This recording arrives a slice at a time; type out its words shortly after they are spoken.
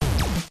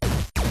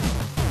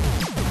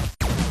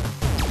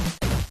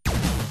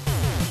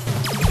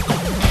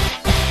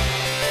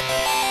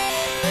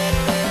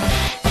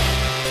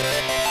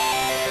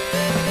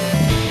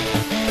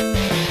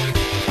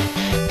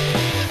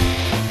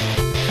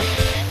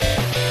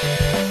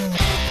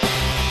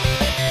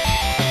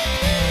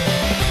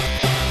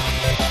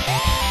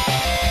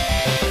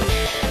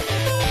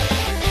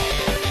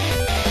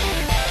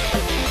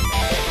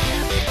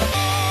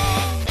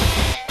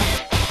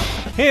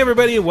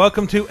everybody,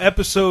 welcome to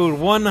episode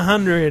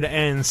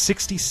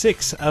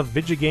 166 of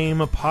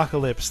Vigigame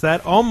Apocalypse.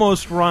 That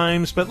almost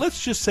rhymes, but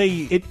let's just say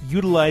it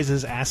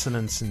utilizes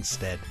assonance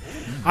instead.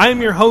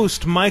 I'm your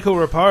host, Michael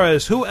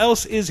Raparez. Who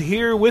else is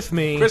here with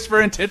me?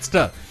 Christopher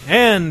Antista.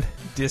 And...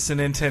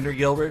 Dissonant Henry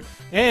Gilbert.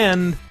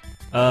 And...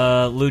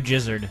 Lou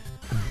Gizzard.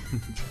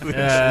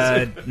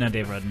 No,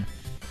 Dave Rudden.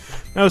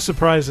 No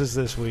surprises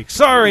this week.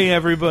 Sorry,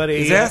 everybody.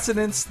 Is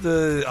assonance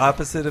the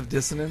opposite of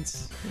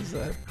dissonance? Is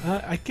that?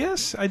 I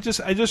guess I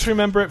just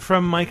remember it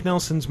from Mike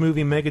Nelson's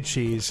movie Mega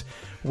Cheese,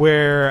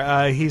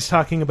 where he's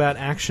talking about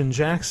Action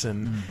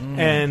Jackson,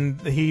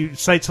 and he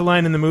cites a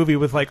line in the movie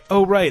with like,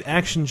 "Oh right,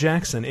 Action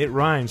Jackson, it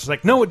rhymes." It's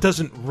like, no, it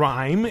doesn't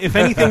rhyme. If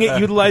anything, it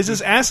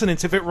utilizes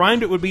assonance. If it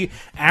rhymed, it would be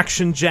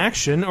Action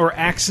Jackson or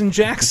Axon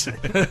Jackson.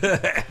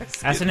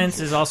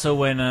 Assonance is also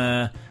when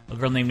a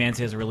girl named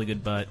Nancy has a really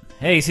good butt.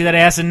 Hey, you see that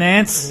ass and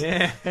Nance?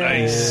 Yeah.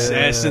 Nice.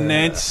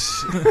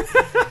 Assonance.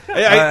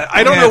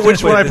 I don't know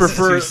which one I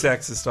prefer This is too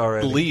sexist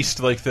already.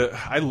 least. Like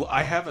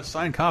I have a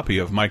signed copy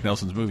of Mike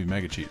Nelson's movie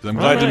Mega Cheese. I'm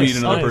glad to meet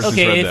another person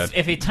who's read that.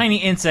 If a tiny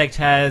insect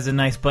has a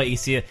nice butt, you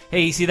see it.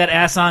 Hey, you see that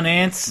ass on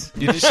ants?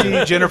 Did you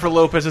see Jennifer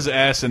Lopez's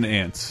Ass and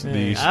Ants,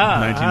 the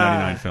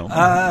 1999 film?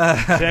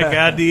 Check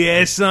out the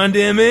ass on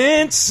them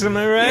ants. Am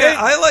I right? Yeah,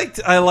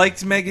 I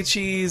liked Mega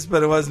Cheese,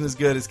 but it wasn't as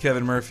good as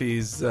Kevin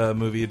Murphy's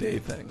movie a day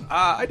thing.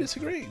 I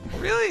disagree.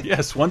 Really?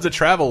 Yes, one's a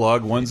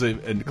travelogue, one's a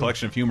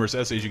collection of humorous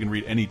essays you can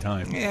read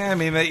anytime. Yeah, I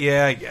mean,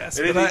 I guess.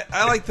 But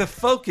I like the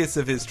focus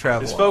of his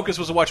travel. His focus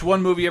was to watch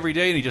one movie every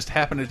day, and he just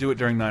happened to do it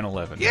during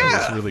 9/11. Yeah,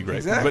 That's really great.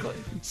 Exactly. But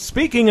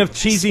Speaking of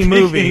cheesy speaking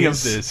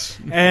movies of this,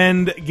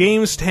 and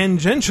games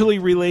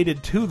tangentially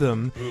related to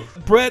them,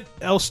 Brett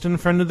Elston,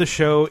 friend of the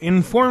show,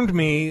 informed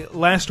me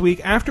last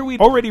week, after we'd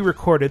already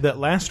recorded, that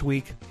last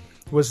week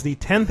was the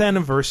 10th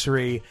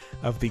anniversary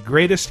of the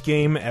greatest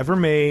game ever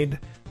made,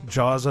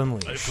 Jaws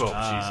Unleashed.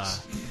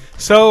 Jesus.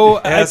 So,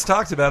 as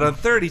talked about on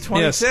 30-2010.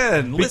 Yes.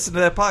 Listen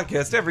to that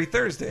podcast every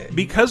Thursday.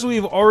 because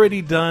we've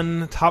already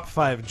done top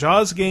 5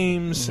 Jaws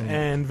games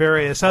and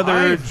various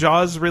other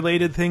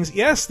Jaws-related things,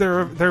 yes,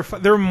 there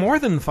are more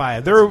than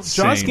 5. There are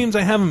Jaws games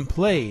I haven't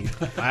played,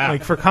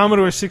 like for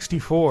Commodore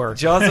 64.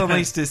 Jaws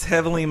Unleashed is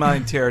heavily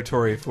mined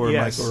territory for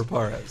Yes. Michael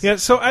Raparez. Yeah,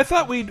 so I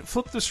thought we'd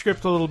flip the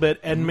script a little bit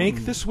and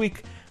make this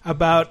week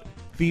about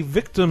the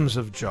victims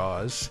of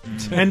Jaws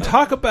and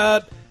talk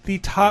about the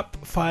top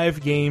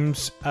 5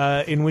 games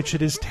in which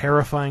it is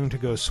terrifying to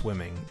go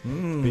swimming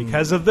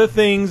because of the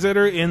things that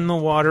are in the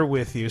water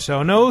with you.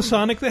 So no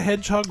Sonic the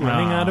Hedgehog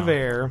running out of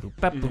air.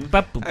 I mean,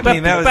 that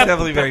was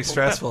definitely very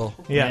stressful.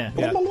 Yeah.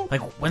 Like,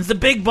 when's the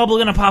big bubble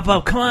gonna pop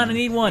up? Come on, I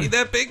need one. Need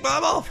that big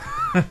bubble?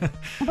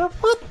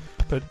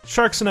 But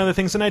sharks and other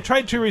things, and I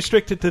tried to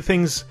restrict it to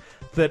things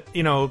that,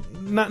 you know,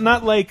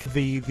 not like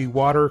the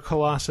water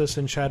Colossus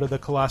in Shadow of the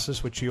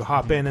Colossus, which you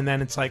hop in and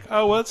then it's like,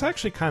 oh, well, it's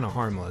actually kind of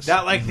harmless.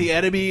 Not like the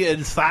enemy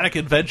in Sonic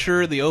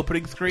Adventure, the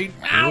opening screen.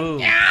 Ooh.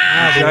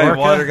 Giant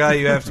water guy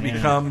you have to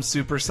become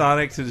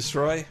supersonic to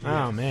destroy?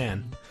 Oh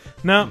man.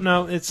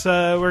 No, it's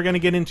we're going to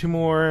get into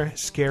more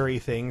scary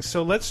things.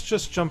 So let's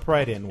just jump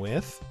right in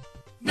with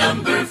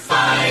Number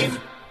 5.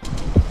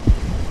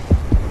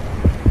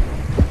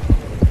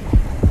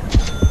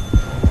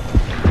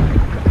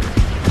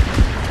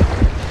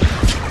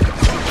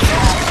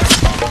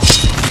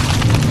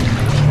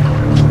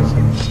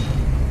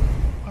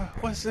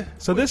 What's it?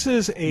 So this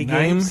is a game.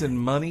 Knives and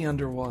money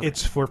underwater.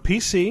 It's for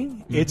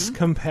PC. It's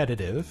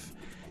competitive.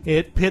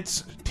 It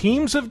pits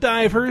teams of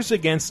divers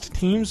against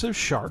teams of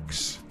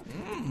sharks.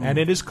 And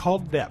it is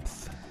called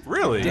Depth.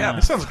 Really? Yeah.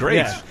 That sounds great.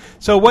 Yeah.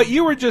 So what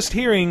you were just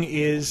hearing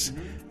is,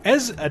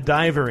 as a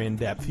diver in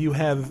Depth, you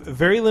have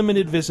very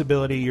limited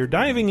visibility. You're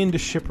diving into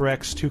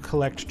shipwrecks to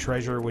collect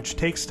treasure, which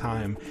takes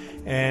time.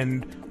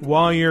 And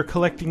while you're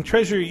collecting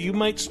treasure, you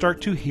might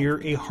start to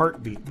hear a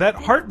heartbeat. That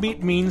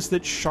heartbeat means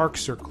that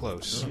sharks are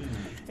close.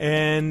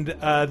 And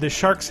the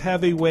sharks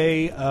have a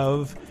way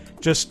of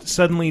just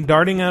suddenly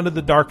darting out of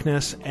the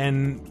darkness,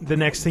 and the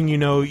next thing you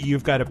know,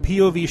 you've got a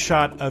POV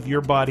shot of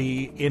your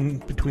body in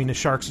between a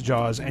shark's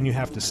jaws, and you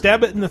have to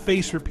stab it in the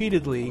face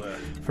repeatedly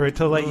for it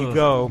to let you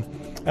go.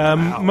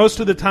 Most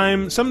of the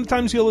time,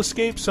 sometimes you'll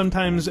escape,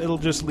 sometimes it'll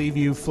just leave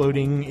you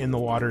floating in the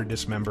water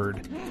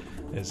dismembered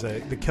as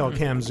the kill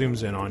cam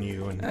zooms in on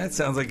you. And That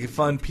sounds like a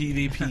fun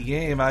PvP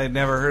game. I had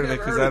never heard of it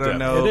because I don't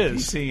know It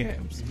is. PC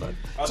games. But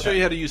I'll show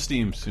you how to use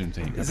Steam soon,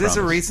 team. is this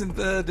a recent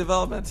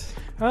development?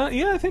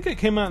 yeah, I think it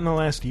came out in the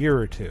last year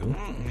or two.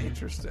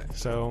 Interesting.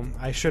 So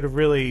I should have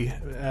really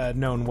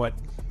known what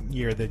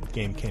year the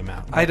game came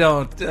out. I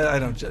don't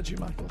judge you,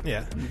 Michael.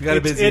 Yeah, You got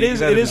a busy- it you is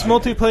got a busy-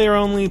 multiplayer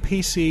only,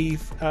 PC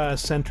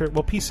centric.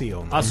 Well, PC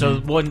only. Also,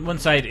 one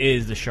side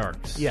is the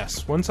sharks.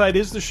 Yes, one side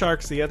is the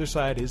sharks, the other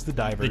side is the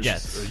divers. The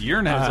jets. A year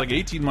and a half, it's like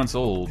 18 months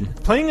old.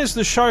 Playing as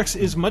the sharks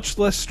is much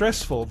less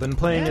stressful than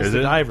playing as Is the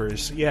it?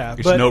 divers. Yeah,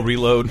 There's but no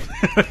reload.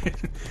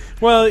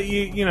 well,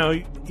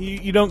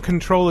 you don't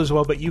control as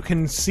well, but you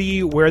can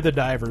see where the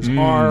divers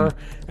are,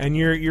 and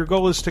your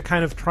goal is to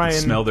kind of try and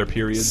Smell their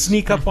periods.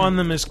 sneak up on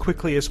them as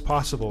quickly as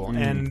possible.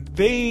 And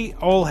they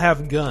all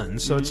have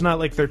guns, so it's not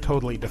like they're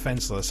totally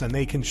defenseless, and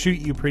they can shoot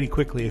you pretty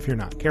quickly if you're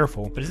not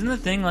careful. But isn't the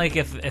thing like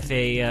if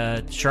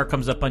a shark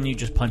comes up on you,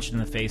 just punch it in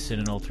the face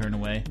and it'll turn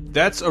away?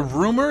 That's a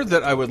rumor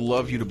that I would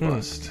love you to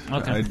bust.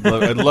 Okay.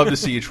 I'd love to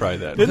see you try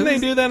that. Didn't they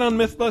do that on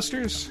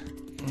Mythbusters?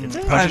 Punch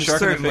a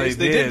shark in the face.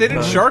 They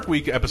did Shark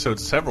Week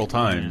episodes several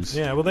times.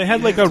 Yeah, well, they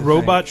had like a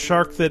robot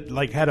shark that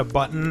like had a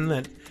button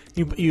that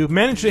you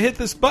manage to hit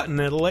this button,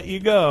 it'll let you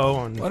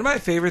go. And one of my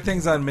favorite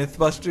things on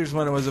Mythbusters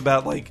when it was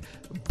about like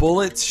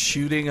bullets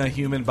shooting a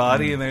human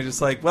body, and they're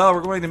just like, well,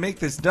 we're going to make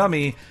this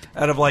dummy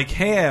out of like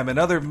ham and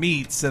other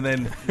meats, and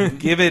then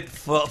give it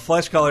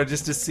flesh color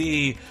just to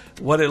see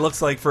what it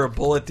looks like for a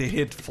bullet to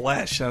hit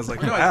flesh. And I was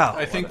like, wow.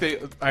 I think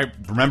I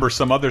remember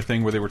some other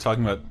thing where they were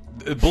talking about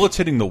bullets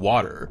hitting the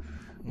water,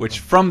 which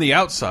from the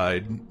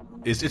outside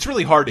it's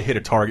really hard to hit a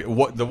target.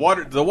 The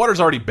water's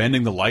already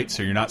bending the light,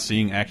 so you're not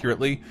seeing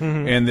accurately,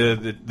 and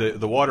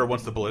the water,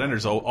 once the bullet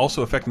enters,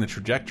 also affecting the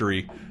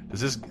trajectory.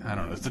 Does this? I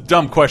don't know. It's a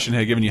dumb question,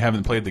 hey, given you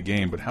haven't played the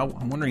game, but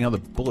I'm wondering how the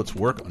bullets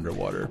work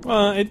underwater.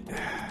 Well, I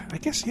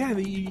guess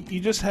you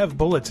just have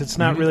bullets. It's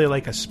not really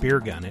like a spear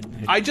gun.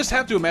 I just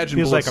have to imagine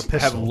feels bullets like a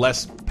pistol. have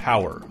less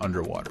power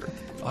underwater.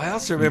 I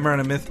also remember on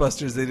a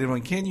Mythbusters they did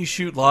one, can you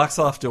shoot locks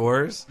off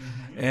doors?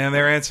 And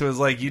their answer was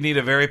like, you need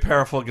a very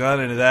powerful gun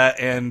into that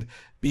and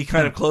be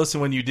kind of close,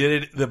 and when you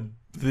did it,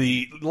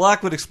 the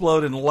lock would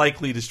explode and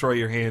likely destroy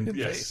your hand and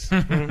face.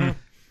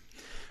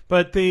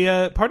 But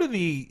the part of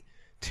the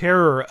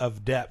terror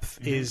of depth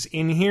is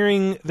in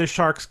hearing the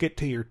sharks get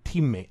to your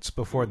teammates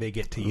before they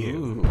get to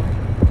you.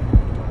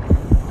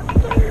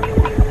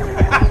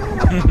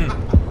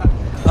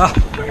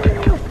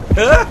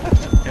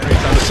 Every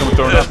time there's someone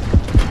throwing up.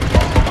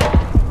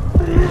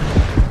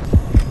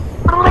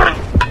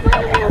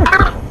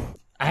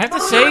 I have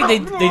to say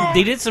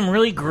they did some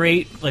really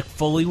great like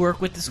Foley work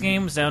with this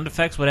game, sound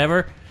effects,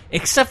 whatever.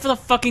 Except for the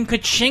fucking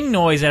ka-ching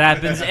noise that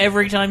happens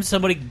every time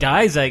somebody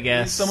dies, I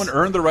guess. Someone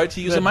earned the right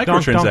to use a Donk,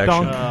 microtransaction.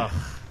 donk, donk.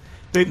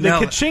 The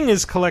ka-ching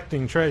is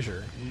collecting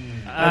treasure.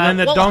 And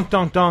then the donk,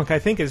 donk, donk, I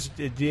think, is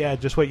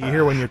just what you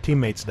hear when your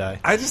teammates die.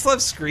 I just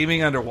love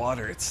screaming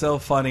underwater. It's so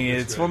funny.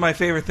 It's one of my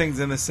favorite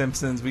things in The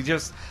Simpsons. We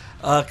just,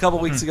 a couple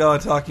weeks ago on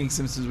Talking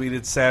Simpsons, we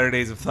did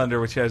Saturdays of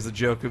Thunder, which has the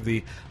joke of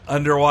the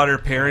underwater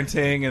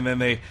parenting, and then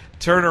they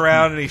turn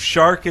around and a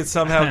shark has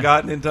somehow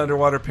gotten into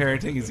underwater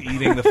parenting, is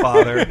eating the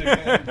father.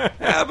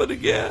 Happen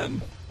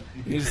again.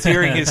 You're just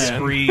hearing his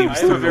screams. I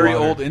have a very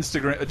old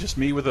Instagram, just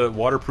me with a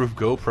waterproof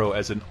GoPro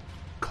as an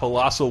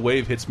colossal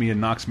wave hits me and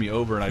knocks me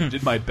over, and I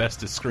did my best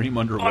to scream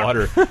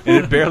underwater,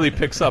 and it barely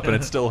picks up, and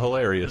it's still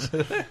hilarious.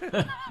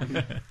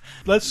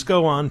 Let's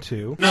go on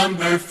to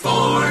Number 4.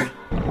 I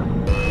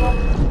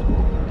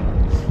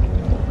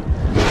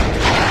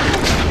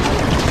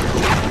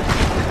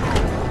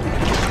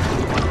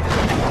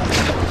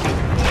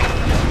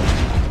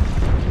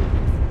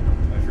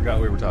forgot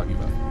what we were talking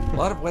about. A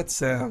lot of wet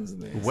sounds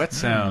in these. Wet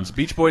Sounds.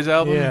 Beach Boys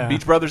album? Yeah.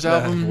 Beach Brothers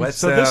album? Wet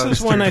So this Sounds,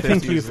 is one I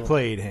think 50s. you've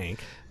played, Hank.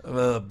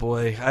 Oh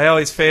boy, I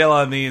always fail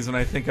on these when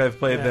I think I've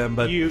played them.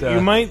 But you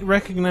might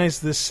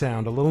recognize this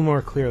sound a little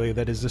more clearly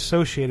that is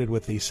associated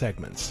with these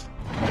segments.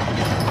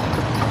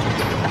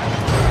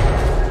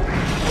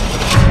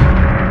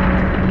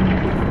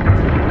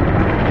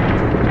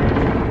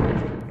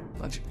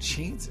 bunch of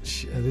chains and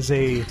shit. It is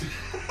a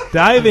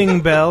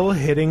diving bell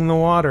hitting the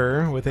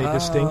water with a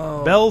distinct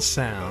bell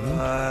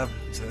sound.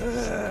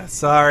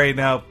 Sorry,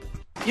 no.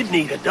 You'd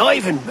need a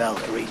diving bell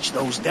to reach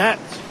those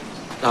depths.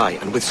 Aye,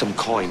 and with some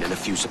coin and a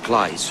few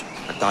supplies,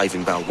 a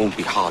diving bell won't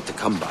be hard to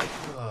come by.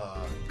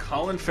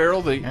 Colin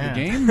Farrell, the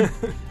game?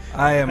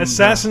 I am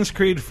Assassin's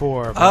Creed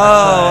 4.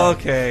 Oh,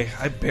 okay.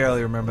 I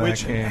barely remember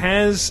which that game.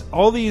 has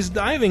all these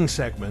diving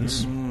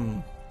segments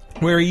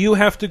where you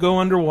have to go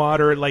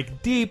underwater,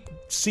 like deep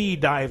sea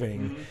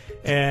diving,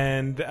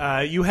 and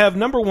you have,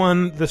 number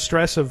one, the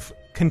stress of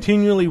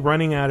continually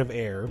running out of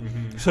air.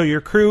 So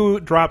your crew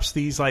drops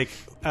these like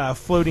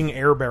floating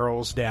air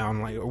barrels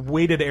down, like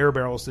weighted air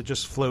barrels that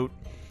just float,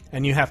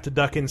 and you have to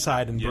duck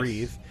inside and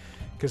breathe.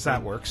 Because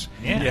that works.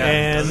 And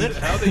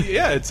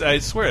I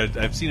swear,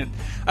 I've seen it.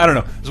 I don't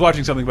know. I was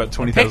watching something about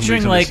 20,000 Leagues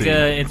Picturing Under like the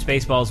Sea. in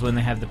Spaceballs when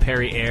they have the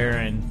Perry air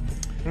and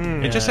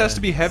It just has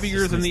to be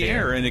heavier than the the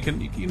air, air. and you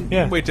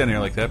can weight down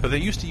air like that. But they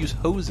used to use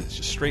hoses,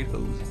 just straight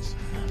hoses.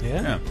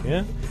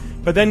 Yeah.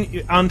 But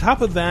then on top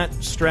of that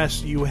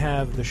stress, you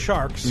have the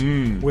sharks,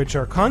 which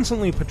are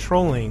constantly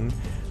patrolling,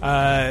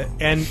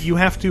 and you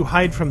have to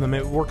hide from them.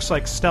 It works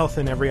like stealth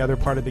in every other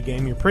part of the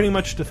game. You're pretty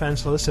much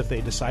defenseless if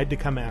they decide to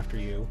come after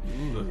you.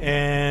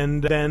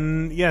 And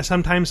then,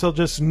 sometimes they'll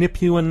just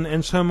nip you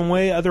and swim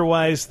away.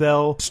 Otherwise,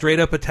 they'll straight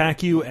up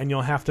attack you, and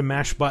you'll have to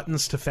mash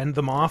buttons to fend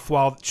them off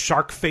while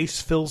shark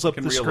face fills up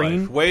In the real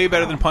screen. life. Way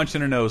better than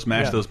punching a nose.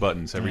 Mash those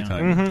buttons every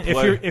time.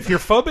 If you're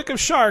phobic of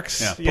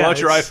sharks, pull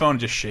out your iPhone and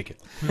just shake it.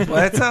 Well,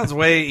 that sounds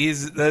way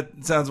easy.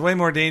 That sounds way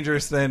more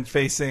dangerous than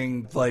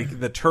facing like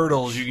the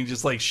turtles. You can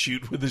just like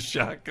shoot with with a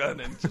shotgun.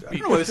 And I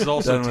don't know why this is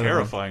all so Done with it.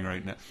 terrifying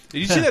right now. Did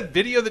you see that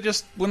video that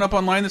just went up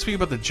online this week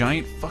about the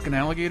giant fucking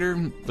alligator?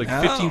 Like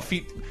 15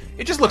 feet.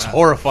 It just looks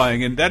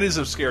horrifying, and that is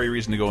a scary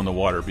reason to go in the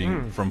water,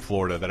 being from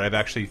Florida, that I've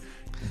actually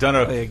done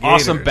a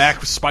awesome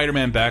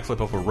Spider-Man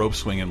backflip off a rope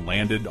swing and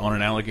landed on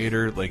an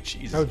alligator. Like,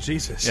 Jesus. Oh,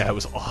 Jesus. Yeah, it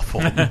was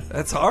awful.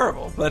 That's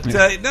horrible. But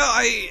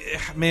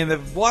man, the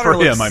water For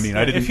looks, him, I mean,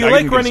 I didn't. If you I like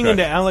didn't get running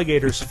into scratched.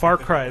 alligators, Far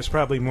Cry is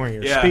probably more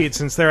your Yeah. speed,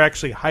 since they're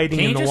actually hiding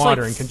Can in you the just,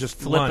 water like, and can just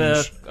flip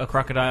lunge. a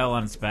crocodile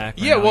on its back?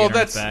 or an Yeah, well, alligator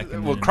on its that's back,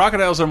 and well. then-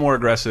 Crocodiles are more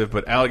aggressive,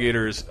 but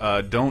alligators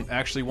don't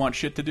actually want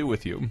shit to do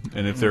with you.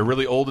 And if they're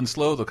really old and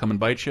slow, they'll come and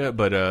bite you.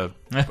 But other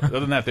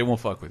than that, they won't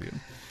fuck with you.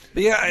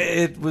 But yeah,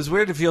 it was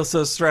weird to feel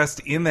so stressed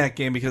in that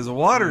game because the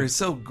water is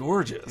so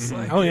gorgeous.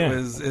 Like, Oh, yeah.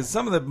 it's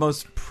some of the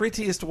most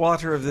prettiest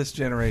water of this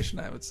generation,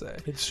 I would say.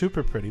 It's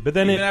super pretty. But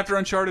then Even after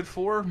Uncharted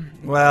 4,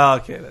 Well,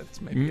 okay, that's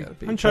maybe gotta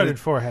be. Uncharted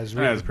But 4 has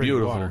really it's pretty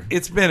beautiful. water.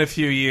 It's been a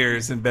few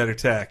years and better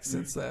tech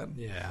since then.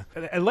 Yeah.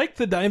 I like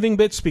the diving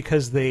bits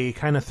because they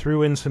kind of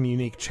threw in some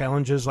unique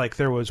challenges. Like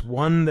there was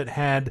one that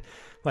had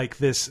like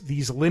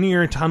these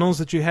linear tunnels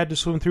that you had to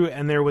swim through,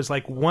 and there was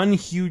like one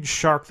huge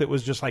shark that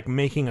was just like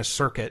making a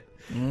circuit.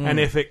 And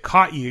if it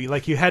caught you,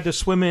 like you had to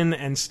swim in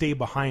and stay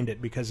behind it,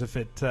 because if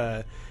it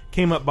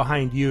came up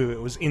behind you,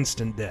 it was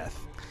instant death.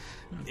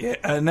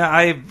 Yeah, no,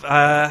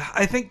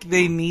 I think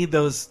they need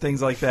those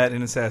things like that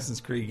in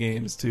Assassin's Creed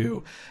games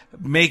to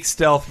make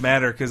stealth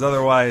matter, because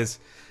otherwise,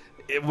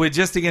 with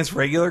just against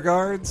regular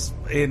guards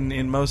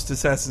in most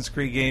Assassin's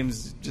Creed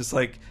games, just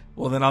like,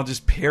 well, then I'll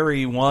just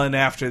parry one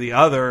after the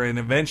other and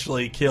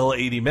eventually kill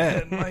 80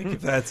 men. Like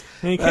if that's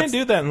And you can't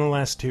do that in the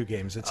last two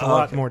games. It's a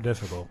lot more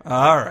difficult.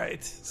 all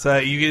right. So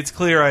it's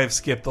clear I've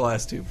skipped the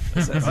last two.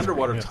 Assassin's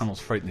underwater tunnels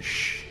frighten the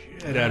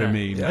shit out of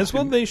me. As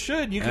well they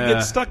should. You could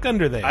get stuck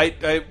under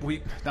there.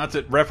 We not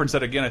to reference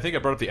that again. I think I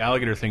brought up the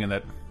alligator thing in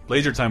that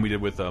laser time we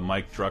did with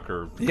Mike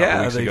Drucker a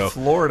couple weeks the ago.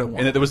 Florida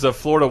one. And there was the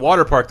Florida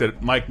water park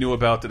that Mike knew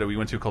about that we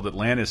went to called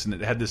Atlantis, and it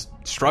had this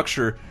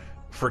structure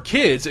for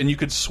kids, and you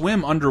could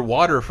swim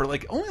underwater for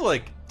only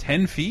like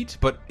 10 feet,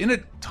 but in a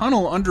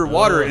tunnel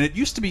underwater, and it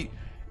used to be.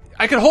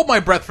 I could hold my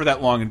breath for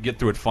that long and get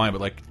through it fine,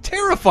 but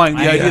terrifying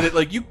the idea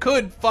that you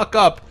could fuck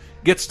up,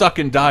 get stuck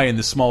and die in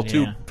this small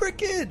tube for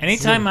kids.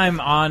 Anytime I'm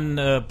on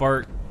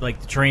BART, the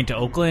train to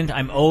Oakland,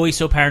 I'm always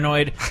so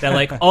paranoid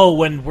that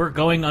when we're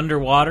going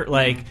underwater,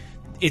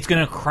 it's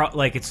gonna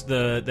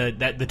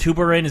the tube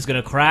we're in is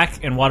gonna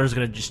crack and water's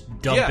gonna just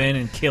dump in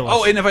and kill us.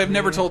 Oh, and if I've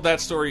never told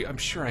that story, I'm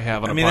sure I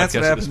have on a podcast that's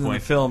what at happens this in the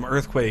point. film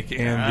Earthquake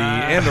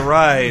and the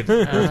ride.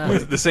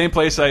 The same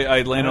place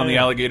I landed on the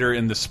alligator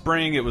in the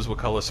spring. It was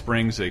Wakulla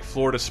Springs, a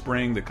Florida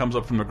spring that comes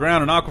up from the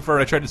ground, an aquifer.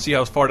 I tried to see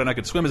how far down I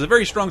could swim. As a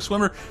very strong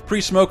swimmer,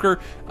 pre-smoker,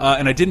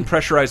 and I didn't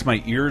pressurize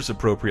my ears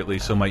appropriately,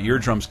 so my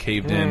eardrums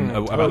caved in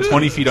about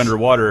 20 feet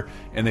underwater.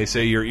 And they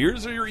say your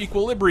ears are your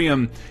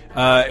equilibrium,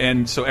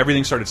 and so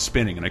everything started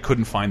spinning, and I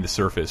couldn't find the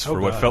surface for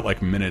what felt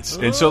like minutes.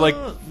 And so,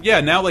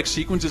 now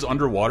sequences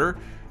underwater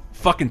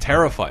fucking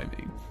terrify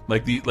me.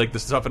 Like the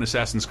stuff in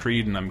Assassin's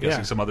Creed, and I'm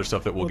guessing some other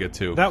stuff that we'll get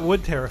to. That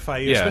would terrify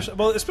you. Yeah.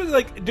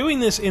 Especially doing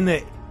this in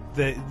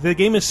the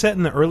game is set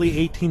in the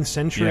early 18th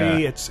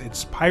century. Yeah.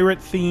 It's pirate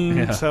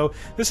themed. So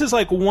this is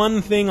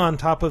one thing on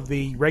top of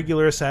the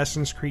regular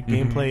Assassin's Creed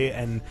gameplay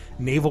and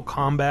naval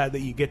combat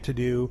that you get to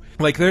do.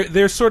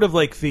 They're sort of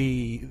like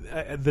the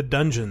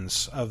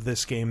dungeons of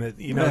this game. That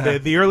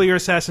the earlier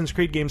Assassin's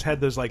Creed games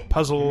had those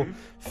puzzle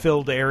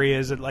filled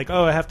areas that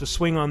I have to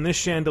swing on this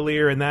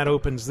chandelier and that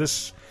opens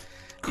this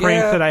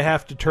crank that I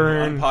have to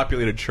turn.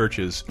 Unpopulated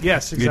churches.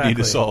 Yes, exactly. You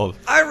need to solve.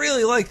 I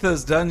really like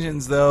those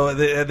dungeons, though,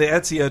 the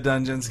Ezio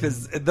dungeons,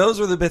 because those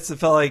were the bits that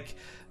felt like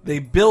they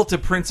built a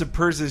Prince of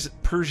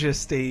Persia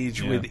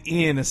stage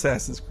within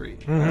Assassin's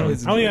Creed.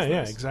 Oh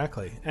yeah,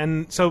 exactly.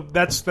 And so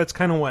that's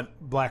kind of what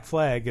Black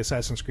Flag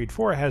Assassin's Creed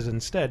 4 has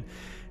instead.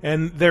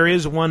 And there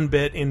is one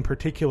bit in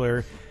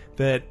particular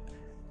that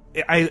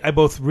I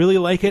both really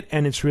like it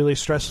and it's really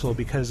stressful,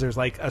 because there's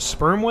a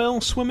sperm whale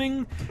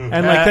swimming,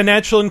 and the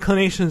natural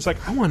inclination is I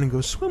want to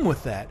go swim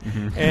with that.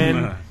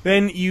 And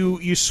then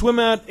you swim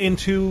out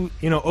into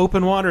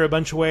open water a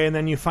bunch of way, and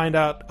then you find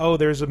out, oh,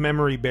 there's a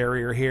memory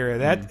barrier here.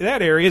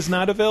 That area is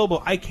not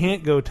available. I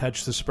can't go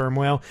touch the sperm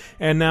whale,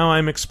 and now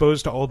I'm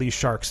exposed to all these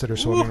sharks that are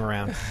swimming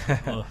around.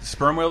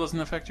 Sperm whale doesn't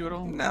affect you at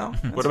all? No.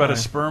 What about a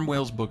sperm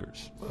whale's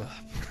boogers?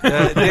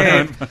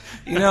 Dave,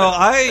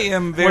 I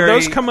am very... Would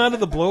those come out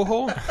of the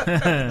blowhole?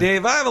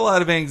 Dave, I have a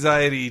lot of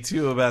anxiety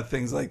too about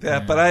things like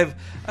that, but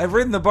I've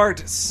ridden the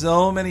BART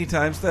so many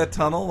times that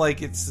tunnel,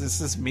 it's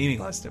just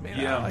meaningless to me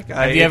now.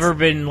 Have you ever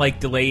been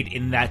delayed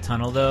in that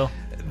tunnel though?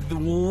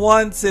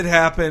 Once it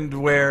happened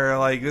where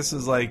this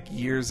was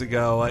years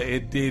ago.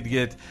 It did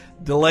get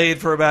delayed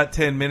for about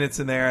 10 minutes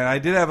in there, and I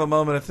did have a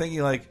moment of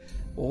thinking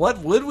what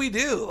would we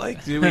do?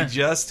 Like, do we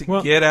just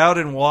Well, get out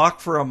and walk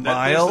for a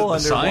mile the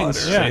underwater? signs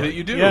say that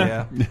you do.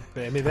 Yeah. Yeah.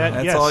 I mean, that's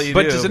That's all you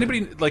But do. does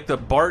anybody like the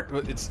BART?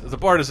 The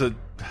BART is a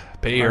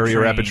Bay Area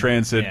train. Rapid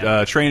Transit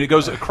Yeah. train. It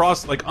goes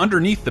across, like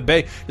underneath the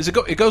bay. Does it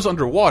go? It goes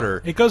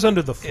underwater. It goes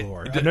under the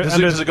floor.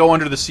 Does it go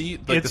under the sea?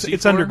 Like It's- the sea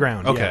it's floor?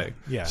 underground, Okay,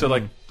 yeah. So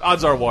like,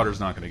 odds are water's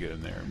not going to get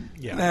in there.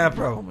 Yeah. Nah,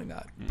 probably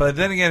not. But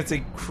then again, it's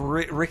a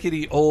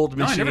rickety old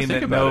No, I never machine think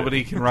that about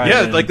nobody it. can ride.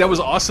 Yeah, in. like that was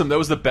awesome. That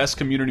was the best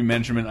community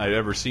management I've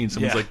ever seen.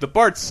 Someone's Yeah. like, the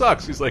BART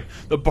sucks. He's like,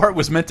 the BART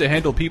was meant to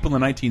handle people in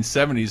the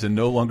 1970s and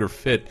no longer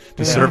fit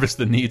to service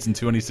the needs in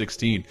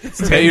 2016. Pay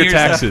 10 your years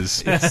out.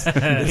 taxes.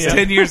 It's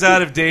 10 years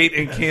out of date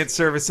and can't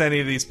service any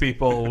of these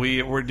people.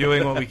 We're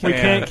doing what we can. We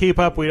can't keep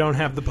up. We don't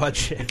have the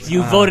budget.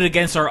 You voted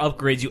against our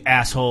upgrades, you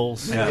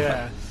assholes.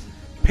 Yeah.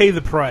 Pay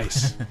the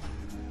price.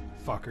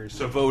 Fuckers.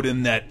 So vote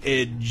in that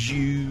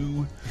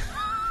edu.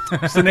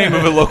 It's the name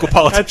of a local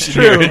politician.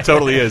 true. Here. It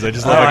totally is. I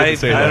just love I can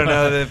say that. I don't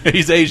know that.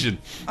 He's Asian.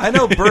 I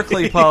know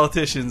Berkeley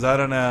politicians. I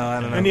don't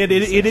know. And yet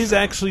it is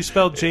actually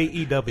spelled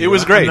J-E-W. It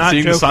was great I'm not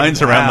seeing the joking.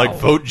 signs around Wow. like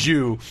vote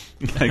Jew.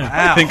 Like,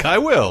 I Wow. think I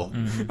will.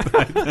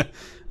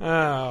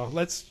 Oh,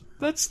 let's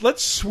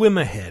swim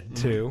ahead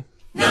too.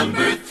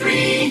 Number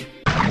 3.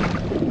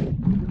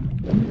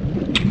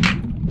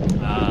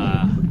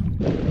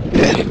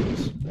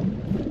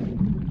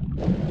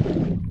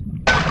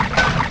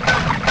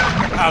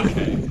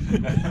 Okay.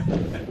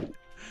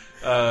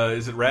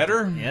 Is it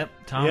Ratter? Yep,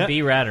 Tom Yep.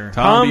 B. Ratter.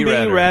 Tom B. B.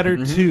 Ratter.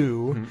 Ratter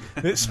 2,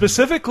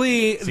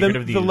 specifically Secret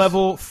of the Views.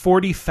 level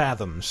 40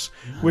 fathoms,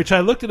 which I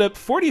looked it up.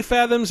 40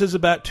 fathoms is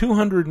about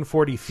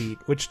 240 feet,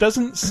 which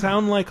doesn't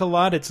sound like a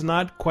lot. It's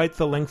not quite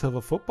the length of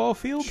a football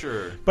field.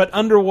 Sure. But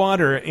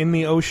underwater in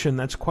the ocean,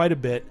 that's quite a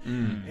bit.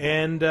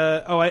 And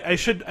I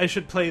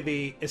should play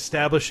the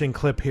establishing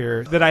clip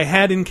here that I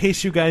had in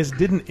case you guys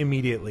didn't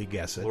immediately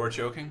guess it. Laura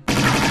choking?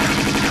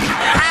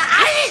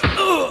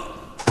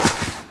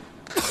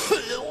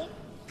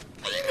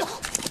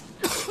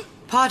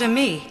 Pardon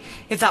me,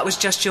 if that was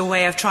just your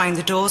way of trying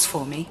the doors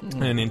for me.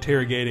 And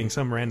interrogating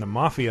some random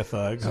mafia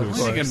thugs. Of I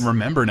course. can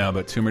remember now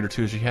about Tomb Raider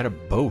 2. She had a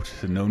boat,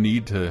 and no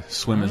need to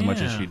swim as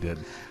much as yeah. she did.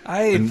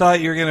 I thought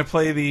you were going to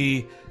play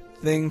the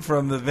thing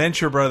from the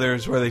Venture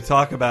Brothers where they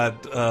talk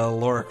about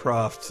Lara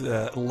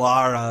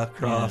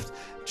Croft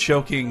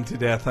choking to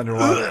death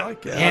underwater.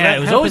 Like, Yeah, that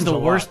it was always happens the a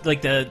worst. lot.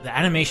 Like the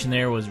animation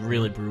there was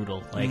really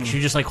brutal. Like she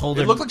just like hold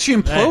It her. looked like she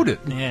imploded.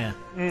 Yeah.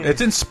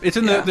 It's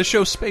in the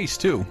show Space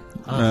too.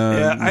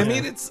 Yeah, I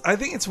mean, I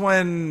think it's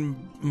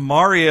when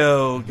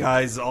Mario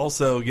guys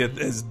also get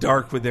as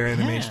dark with their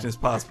animation as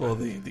possible.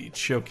 The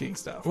choking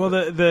stuff. Well,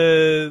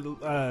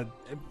 the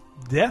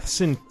deaths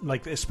in,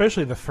 like,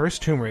 especially the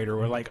first Tomb Raider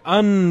were like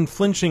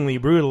unflinchingly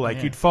brutal.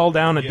 Like you'd fall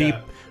down a deep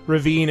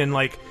ravine and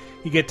like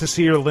you get to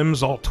see your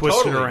limbs all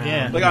twisted Totally. around.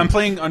 Yeah. Like I'm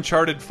playing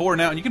Uncharted 4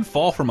 now, and you can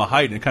fall from a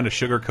height, and it kind of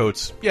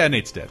sugarcoats. Yeah,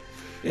 Nate's dead.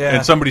 Yeah.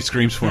 And somebody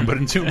screams for him. But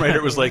in Tomb Raider,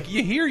 it was like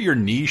you hear your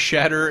knees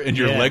shatter and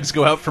your Yeah. legs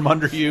go out from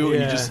under you, and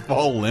Yeah. you just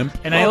fall limp.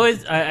 And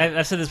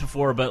I've said this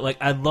before, but like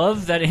I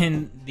love that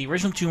in the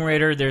original Tomb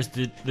Raider, there's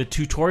the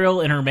tutorial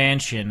in her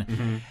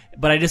mansion.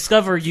 But I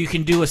discovered you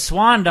can do a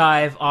swan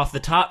dive off the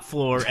top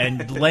floor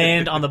and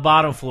land on the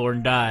bottom floor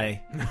and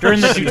die during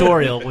the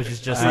tutorial, which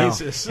is just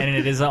Jesus. and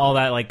it is all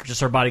that like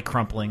just her body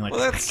crumpling like.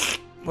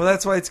 Well,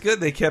 that's why it's good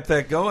they kept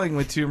that going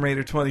with Tomb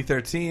Raider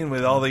 2013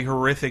 with all the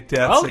horrific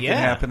deaths Oh, that yeah.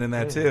 can happen in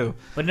that too.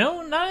 But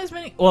no, not as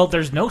many. Well,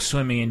 there's no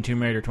swimming in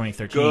Tomb Raider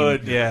 2013.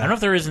 Good. Yeah. I don't know if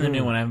there is in the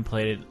new one. I haven't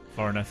played it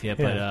far enough yet,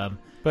 Yeah.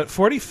 But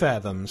 40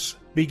 fathoms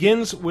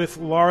begins with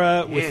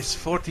Lara with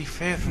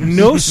 45.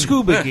 no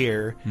scuba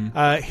gear,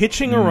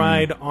 hitching a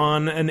ride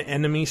on an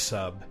enemy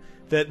sub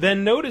that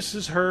then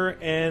notices her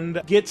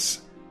and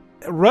gets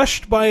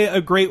rushed by a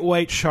great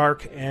white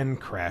shark and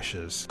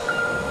crashes.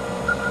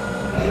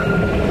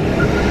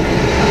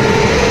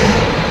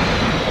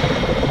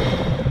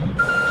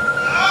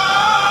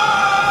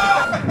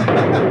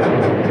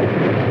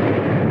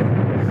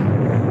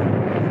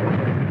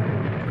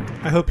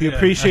 I hope you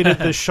appreciated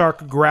the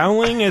shark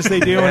growling as they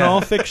do in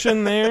all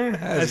fiction there.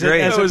 As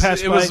great. As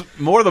It was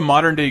more the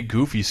modern day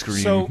Goofy scream.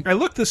 So I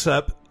looked this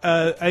up.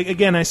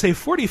 I say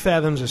 40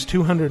 fathoms is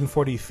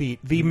 240 feet.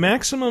 The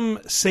maximum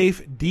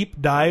safe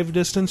deep dive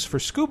distance for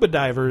scuba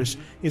divers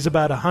is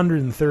about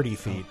 130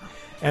 feet.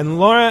 And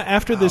Laura,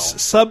 after this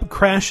sub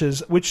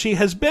crashes, which she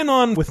has been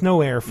on with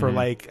no air for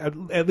like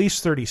at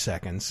least 30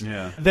 seconds,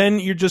 Yeah. then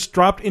you're just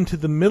dropped into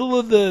the middle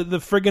of the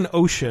friggin'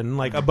 ocean,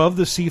 like above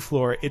the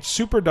seafloor. It's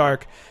super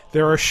dark.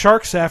 There are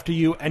sharks after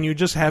you, and you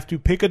just have to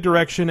pick a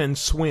direction and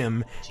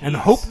swim and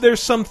hope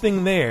there's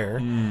something there.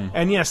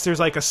 And yes, there's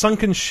like a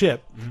sunken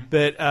ship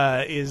that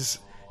is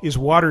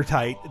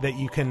watertight that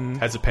you can.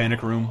 has a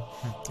panic room.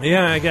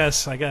 Yeah, I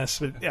guess.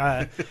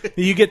 But,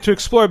 you get to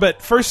explore,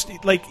 but first,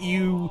 like,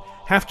 you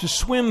have to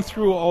swim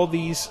through all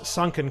these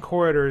sunken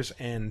corridors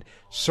and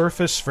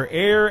surface for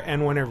air,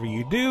 and whenever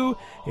you do,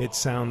 it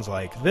sounds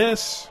like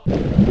this.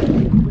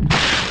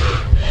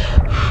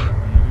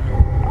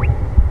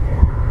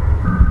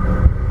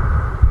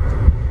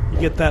 You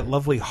get that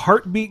lovely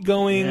heartbeat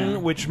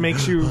going, which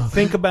makes you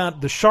think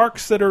about the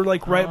sharks that are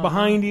like right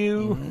behind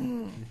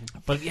you.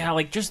 But yeah,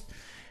 like just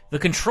the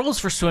controls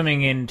for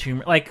swimming in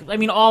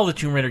all the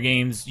Tomb Raider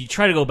games, you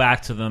try to go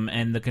back to them,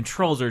 and the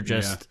controls are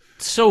just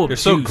so They're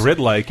obtuse. so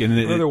grid-like, and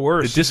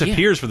worse. it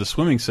disappears for the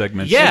swimming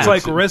segments. Yeah. It's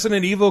like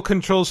Resident Evil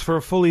controls for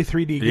a fully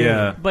 3D game.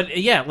 Yeah. But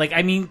yeah, like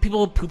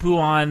people poo-poo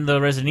on the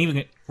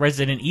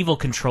Resident Evil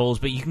controls,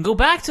 but you can go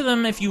back to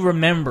them if you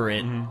remember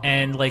it,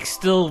 and like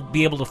still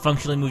be able to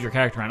functionally move your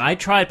character around. I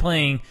tried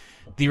playing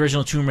the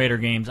original Tomb Raider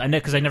games,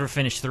 because I never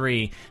finished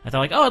 3. I thought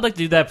like, I'd like to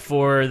do that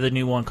before the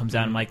new one comes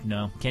out. I'm like,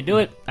 no, can't do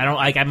it. I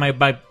don't.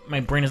 My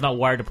brain is not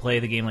wired to play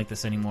the game like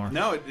this anymore.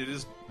 No, it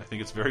is. I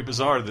think it's very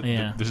bizarre that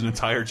there's an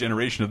entire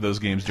generation of those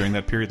games during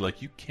that period.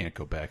 Like, you can't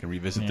go back and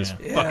revisit this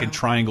fucking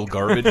triangle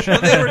garbage.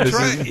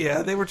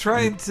 They were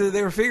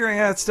they were figuring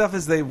out stuff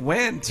as they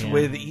went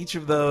with each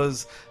of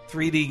those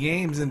 3D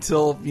games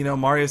until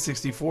Mario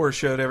 64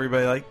 showed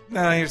everybody like,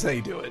 no, here's how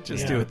you do it.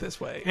 Just do it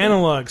this way.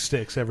 Analog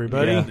sticks,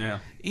 everybody. Yeah.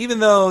 Even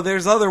though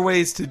there's other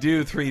ways to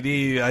do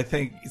 3D, I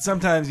think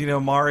sometimes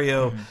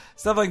Mario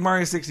stuff like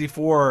Mario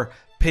 64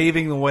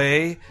 paving the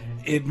way,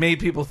 it made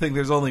people think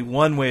there's only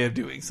one way of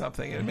doing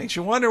something, and it makes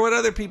you wonder what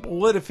other people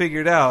would have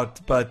figured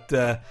out. But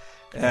I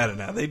don't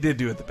know, they did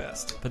do it the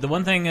best. But the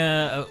one thing,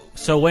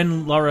 so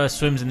when Lara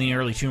swims in the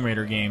early Tomb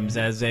Raider games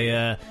as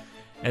a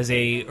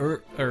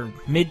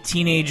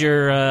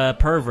mid-teenager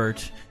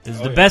pervert, this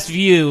is the best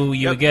view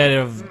you would get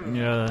of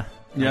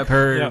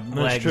her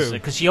legs,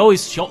 because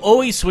she'll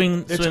always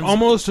swing. It's swims.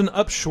 almost an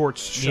up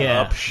shorts shot.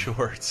 Yeah. Up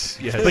shorts.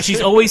 Yes. But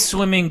she's always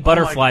swimming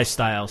butterfly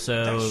style.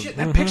 So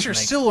that picture's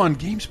still on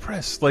Games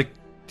Press. Like,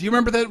 do you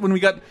remember that when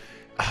we got?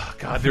 Oh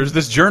God, there's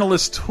this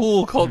journalist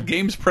tool called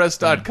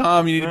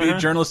GamesPress.com. You need to be a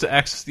journalist to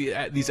access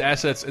these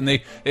assets, and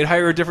they'd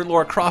hire a different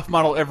Lara Croft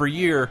model every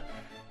year.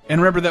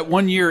 And remember that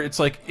one year, it's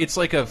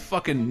like a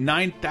fucking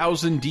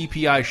 9,000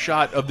 DPI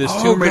shot of this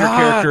Tomb Raider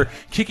character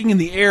kicking in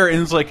the air,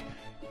 and it's like.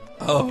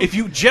 Oh. If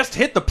you just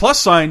hit the plus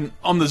sign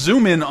on the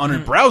zoom in on her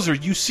browser,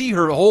 you see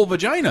her whole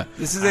vagina.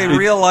 This is a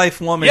real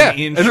life woman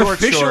in an short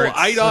official shorts.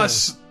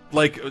 IDOS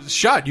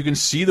shot. You can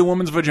see the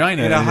woman's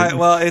vagina.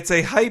 It's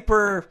a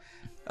hyper.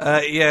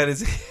 It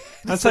is.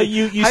 That's like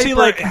you see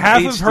like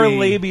half of her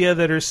labia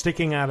that are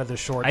sticking out of the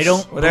shorts. I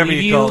don't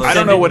believe you. I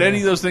don't know what any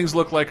of those things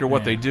look like or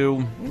what they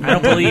do. I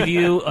don't believe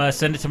you.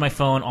 Send it to my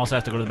phone. Also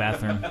have to go to the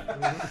bathroom.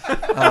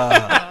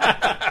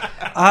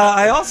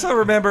 I also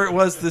remember it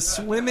was the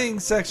swimming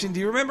section. Do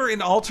you remember in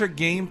Altered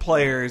Game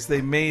Players they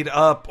made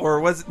up,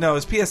 or was it? No, it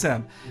was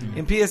PSM.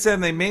 In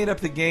PSM they made up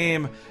the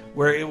game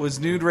where it was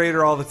Nude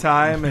Raider all the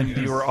time, and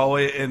you were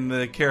always, and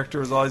the character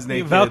was always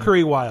naked.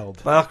 Valkyrie Wild.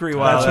 That's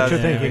what you're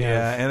thinking of.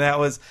 Yeah, and that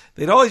was,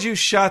 they'd always use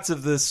shots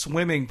of the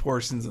swimming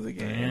portions of the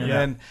game.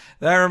 And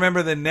then I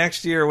remember the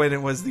next year when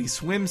it was the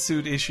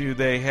swimsuit issue,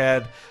 they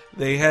had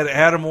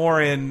Adam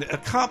Warren,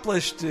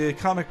 accomplished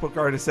comic book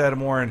artist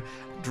Adam Warren,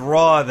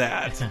 draw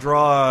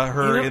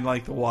her in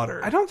like the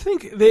water. I don't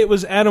think it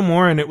was Adam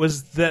Warren. It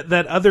was that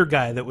other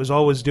guy that was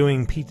always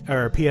doing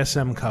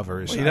PSM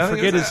covers. I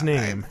forget his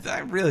name.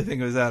 I really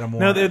think it was Adam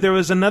Warren. No, there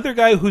was another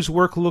guy whose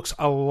work looks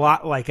a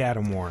lot like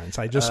Adam Warren's.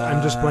 I'm just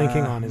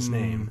blanking on his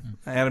name.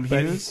 Adam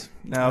Hughes?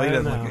 No, he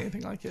doesn't look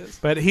anything like his.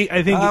 But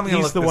I think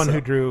he's the one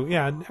who drew.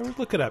 Yeah,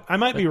 look it up. I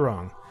might be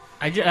wrong.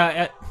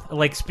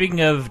 Like,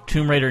 speaking of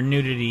Tomb Raider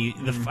nudity,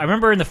 I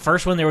remember in the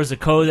first one there was a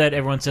code that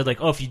everyone said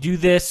like, oh, if you do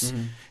this.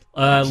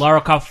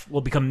 Lara Croft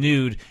will become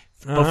nude,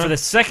 but for the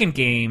second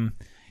game,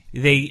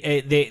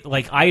 they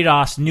like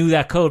IDOS knew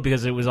that code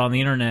because it was on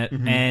the internet,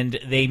 and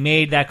they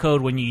made that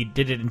code when you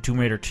did it in Tomb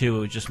Raider 2. It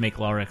would just make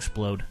Lara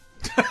explode.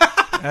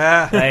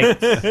 Like,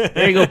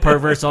 there you go,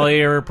 perverts! All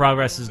your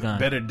progress is gone.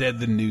 Better dead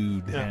than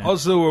nude. Yeah.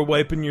 Also, we're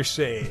wiping your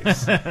saves.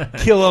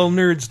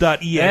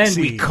 KillAllNerds.exe. And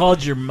we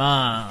called your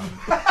mom.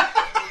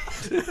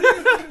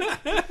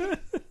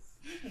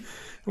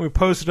 We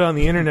posted on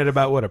the internet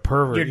about what a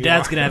pervert your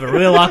dad's going to have a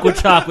real awkward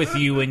talk with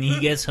you when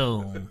he gets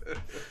home.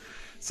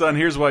 Son,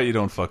 here's why you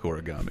don't fuck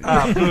origami.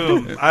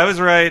 Boom. I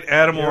was right.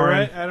 Adam Warren.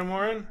 Right, Adam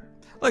Warren?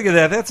 Look at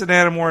that. That's an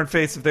Adam Warren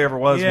face if there ever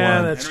was one.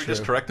 That's Henry true.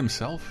 just correct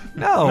himself?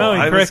 No,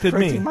 he corrected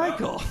me.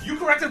 Michael. You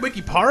corrected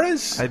Wiki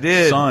Paris? I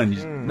did.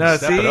 Son, no,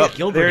 step see? it up.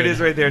 There it is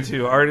right there,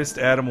 too. Artist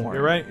Adam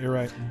Warren. You're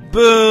right.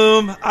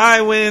 Boom.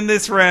 I win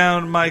this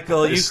round,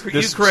 Michael. You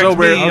correct so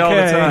me all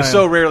the time. It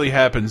so rarely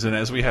happens, and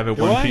as we have a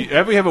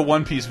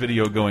One Piece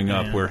video going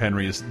up where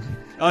Henry is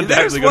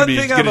undoubtedly going to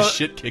get his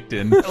shit kicked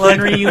in.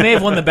 Henry, you may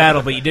have won the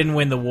battle, but you didn't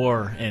win the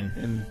war.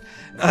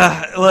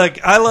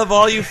 Look, I love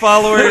all you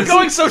followers. You're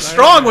going so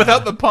strong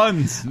without the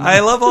puns.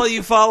 I love all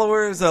you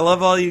followers. I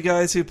love all you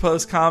guys who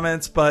post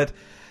comments, but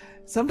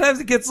sometimes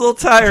it gets a little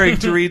tiring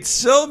to read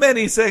so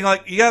many saying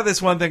like, you got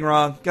this one thing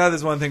wrong, got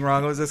this one thing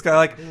wrong. It was this guy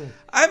like,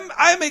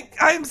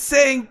 I'm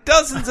saying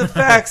dozens of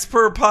facts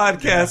per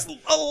podcast.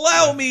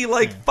 Allow me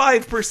like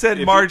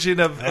 5% margin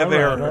of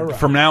error. right.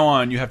 From now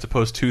on, you have to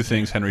post 2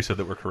 things Henry said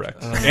that were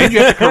correct, and you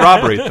have to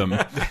corroborate them.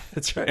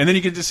 That's right. And then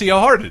you get to see how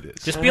hard it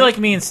is. Just be like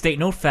me and state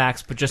no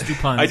facts, but just do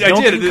puns. I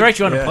Don't did. correct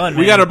you on a pun.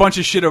 We man. got a bunch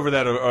of shit over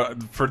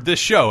that for this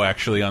show,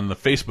 actually, on the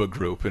Facebook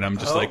group, and I'm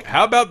just like,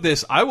 how about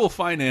this? I will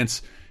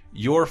finance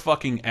your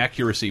fucking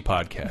accuracy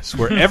podcast,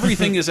 where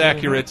everything is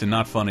accurate and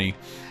not funny.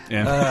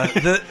 And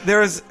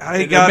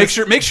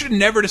make sure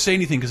never to say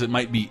anything because it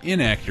might be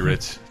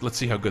inaccurate. Let's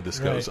see how good this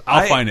goes.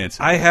 I'll finance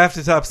it. I have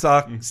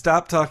to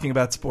stop talking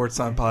about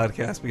sports on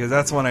podcasts because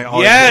that's when I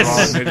always Yes! get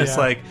wrong. They're just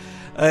like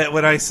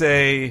when I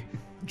say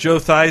Joe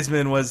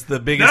Theismann was the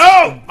biggest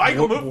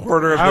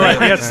hoarder of All right,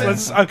 the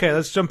yes,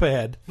 let's jump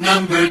ahead.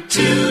 Number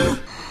 2.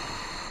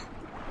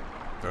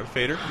 Darth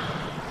Vader.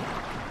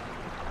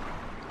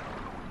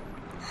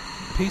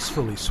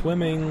 Peacefully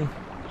swimming.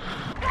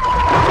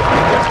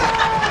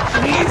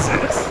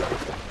 Jesus.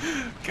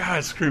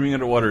 God, screaming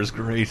underwater is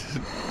great.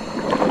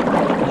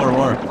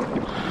 More.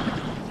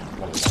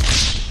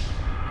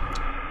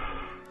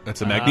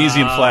 That's a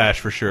magnesium flash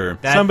for sure.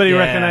 Somebody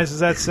recognizes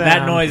that sound.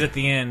 That noise at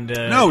the end.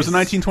 No, it was a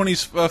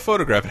 1920s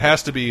photograph. It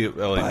has to be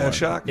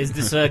Bioshock. Is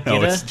this No,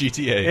 Gita? it's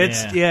GTA.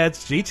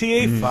 It's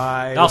GTA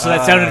 5. Also,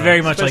 that sounded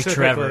very much like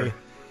specifically. Trevor.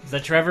 Is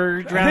that Trevor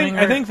I drowning?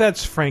 think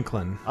that's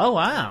Franklin. Oh,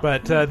 wow.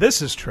 But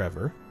this is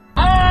Trevor.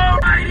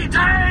 Alrighty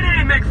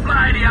tighty,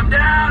 McFlighty, I'm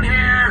down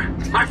here.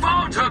 My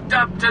phone's hooked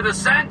up to the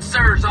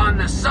sensors on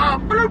the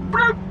sub. Bloop,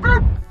 bloop,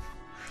 bloop.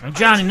 I'm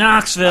Johnny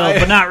Knoxville,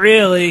 but not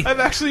really. I've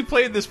actually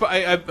played this, but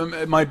one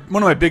of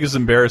my biggest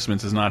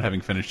embarrassments is not having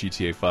finished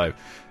GTA 5.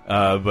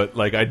 But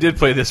like, I did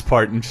play this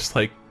part, and just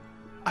like,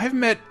 I've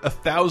met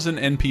 1,000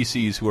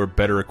 NPCs who are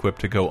better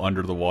equipped to go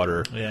under the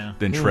water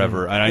than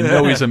Trevor, and I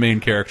know he's a main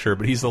character,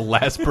 but he's the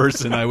last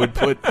person I would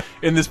put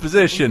in this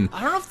position.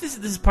 I don't know if this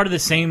is part of the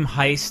same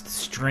heist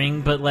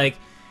string, but like,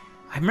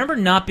 I remember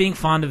not being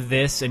fond of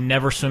this and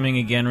never swimming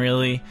again,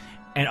 really,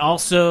 and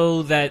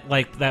also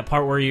that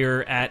part where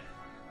you're at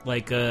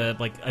like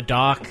a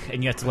dock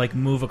and you have to like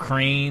move a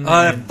crane.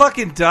 That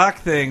fucking dock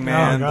thing,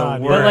 man. Oh, God,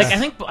 the yeah. worst.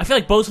 But like, I feel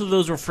like both of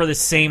those were for the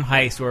same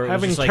heist, where it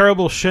Having was just like,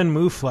 terrible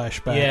Shenmue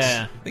flashbacks.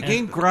 yeah, The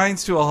game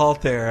grinds to a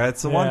halt there.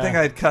 That's the one Yeah. thing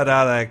I'd cut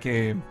out of that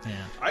game.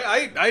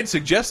 I'd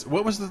suggest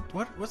what's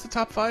the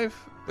top 5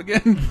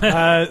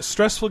 again?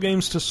 Stressful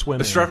games to swim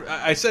in.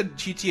 I said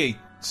GTA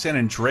San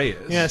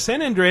Andreas. Yeah,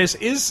 San Andreas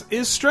is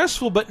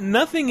stressful, but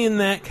nothing in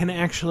that can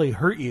actually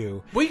hurt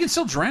you. Well, you can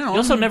still drown. You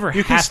also never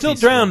You can have still to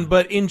drown, swim.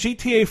 but in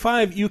GTA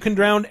 5, you can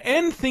drown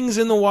and things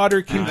in the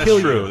water can kill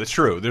That's true. you. That's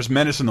true. There's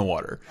menace in the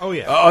water. Oh,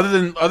 yeah. Other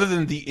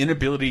than the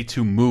inability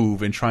to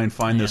move and try and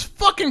find those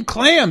fucking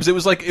clams, it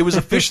was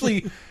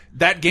officially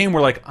that game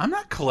where like, I'm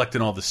not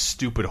collecting all this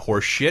stupid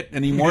horse shit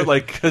anymore,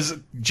 like because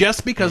of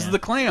the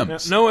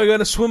clams. No, I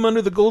gotta swim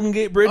under the Golden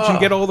Gate Bridge and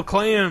get all the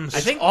clams.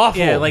 I think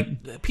awful. Yeah,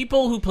 like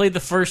people who played the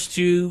first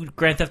 2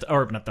 Grand Theft,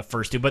 or not the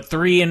first 2, but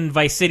 3 in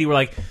Vice City were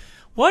like,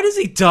 why does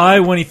he die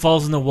when he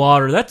falls in the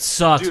water? That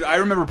sucks. Dude, I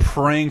remember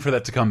praying for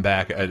that to come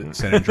back at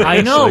San Andreas. I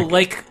know,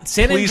 like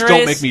San please Andreas.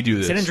 don't make me do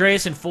this. San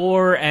Andreas in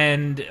 4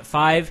 and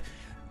 5,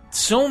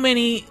 so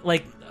many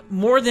like.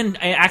 More than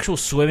actual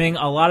swimming,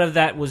 a lot of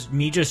that was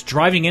me just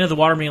driving into the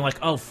water and being like,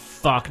 oh,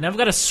 fuck, now I've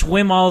got to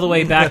swim all the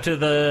way back to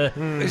the...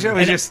 I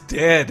was just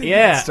dead.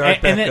 Yeah, Start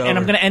and back I'm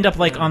over. going to end up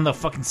like on the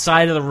fucking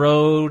side of the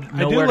road,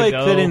 I nowhere do like to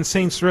go. that in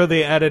Saints Row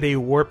they added a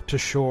warp to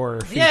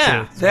shore feature.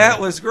 Yeah. That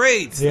was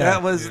great.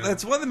 Yeah.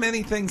 That's one of the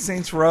many things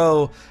Saints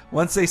Row.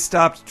 Once they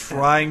stopped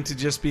trying to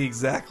just be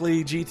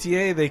exactly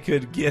GTA, they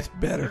could get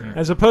better.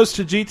 As opposed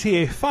to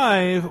GTA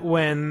 5,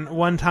 when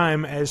one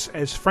time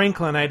as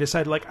Franklin, I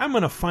decided like I'm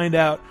going to find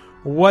out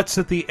what's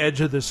at the edge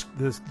of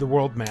the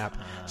world map.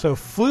 So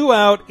flew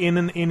out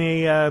in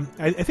a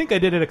I think I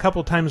did it a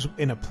couple times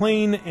in a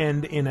plane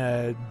and in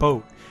a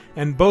boat.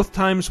 And both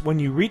times when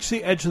you reach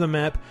the edge of the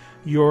map,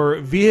 your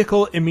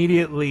vehicle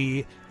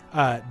immediately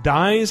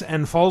dies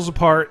and falls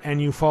apart,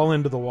 and you fall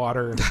into the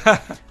water.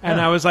 And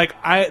I was like,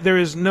 there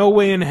is no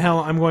way in hell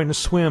I'm going to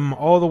swim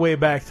all the way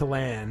back to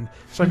land.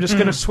 So I'm just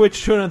going to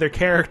switch to another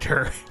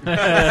character.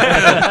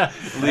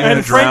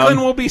 And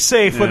Franklin will be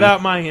safe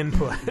without my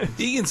input.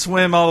 He can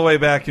swim all the way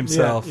back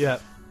himself. Yeah.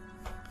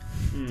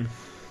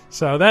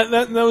 So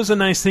that was a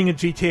nice thing at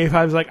GTA 5.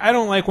 I was like, I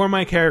don't like where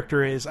my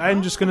character is.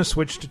 I'm just going to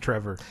switch to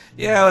Trevor.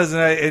 Yeah, it was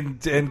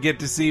and get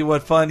to see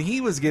what fun he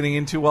was getting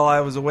into while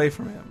I was away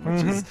from him.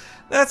 Which is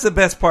that's the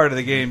best part of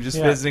the game, just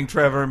visiting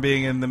Trevor and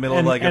being in the middle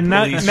of like a police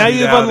now you've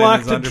shootout in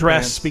unlocked his a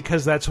dress underpants.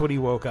 because that's what he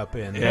woke up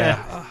in.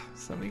 Yeah,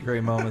 so many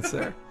great moments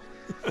there.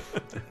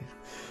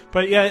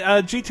 But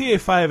yeah,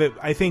 GTA 5,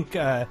 I think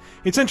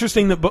it's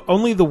interesting that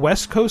only the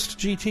West Coast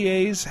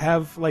GTAs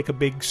have like a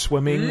big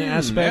swimming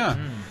aspect.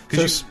 Yeah.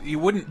 Because you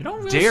wouldn't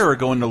really dare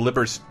go into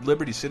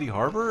Liberty City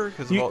Harbor.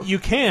 Because You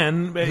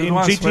can in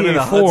wants to swim in the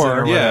GTA Hudson 4,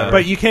 or whatever.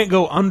 but you can't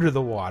go under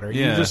the water.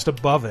 Yeah. You're just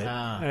above it.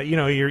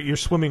 You're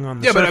swimming on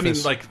the yeah, surface. but I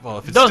mean, like, well,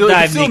 if it's Don't still, if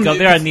dive, it's still Nico. in-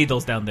 There if are it's-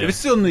 needles down there. If it's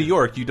still in New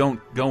York, you don't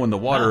go in the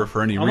water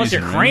for any Unless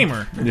reason. you're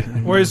Kramer.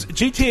 Whereas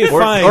GTA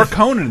Or 5,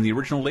 Conan in the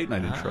original late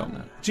night intro.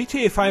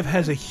 GTA 5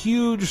 has a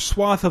huge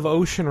swath of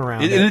ocean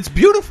around it. And it's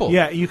beautiful.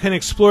 Yeah, you can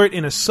explore it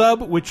in a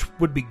sub, which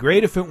would be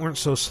great if it weren't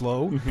so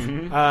slow.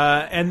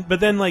 But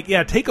then, like,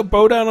 take a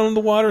boat out on the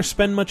water,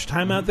 spend much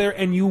time out there,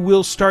 and you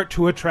will start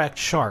to attract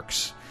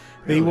sharks.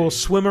 They will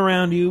swim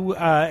around you,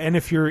 and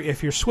if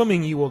you're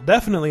swimming, you will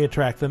definitely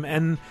attract them.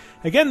 And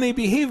again, they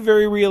behave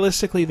very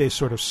realistically. They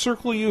sort of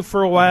circle you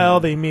for a while.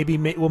 They maybe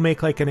will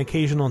make like an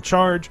occasional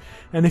charge,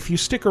 and if you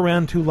stick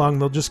around too long,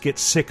 they'll just get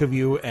sick of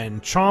you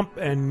and chomp,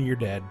 and you're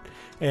dead.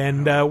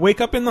 And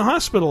wake up in the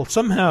hospital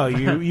somehow.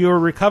 You're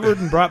recovered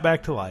and brought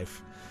back to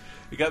life.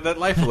 You got that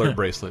life alert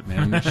bracelet,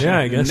 man. Yeah,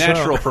 I guess so.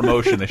 Natural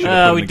promotion. They should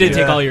have put We in did the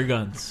take game. all your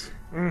guns.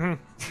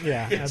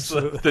 Yeah,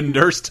 absolutely. The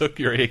nurse took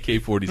your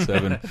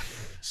AK-47.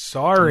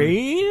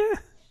 Sorry.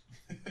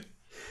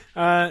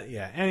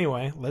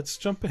 Anyway, let's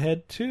jump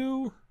ahead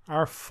to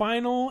our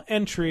final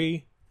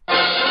entry.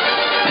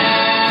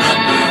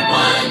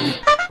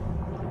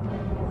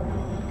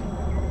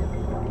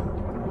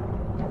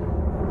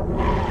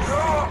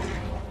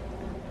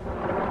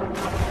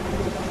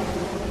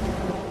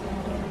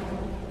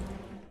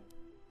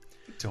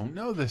 Don't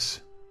know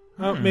this.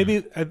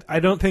 Maybe I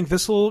don't think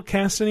this will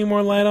cast any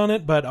more light on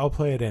it, but I'll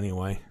play it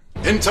anyway.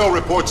 Intel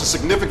reports a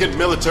significant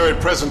military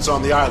presence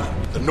on the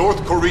island. The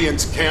North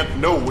Koreans can't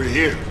know we're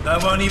here. I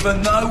won't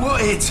even know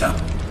what hit them.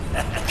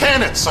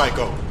 Can it,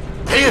 Psycho?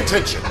 Pay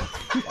attention.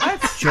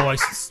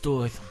 Joyce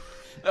story.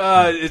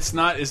 It's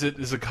not. Is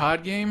it a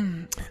COD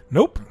game?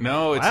 Nope.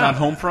 No, it's not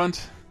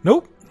Homefront.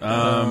 Nope.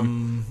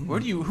 Who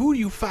do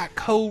you fight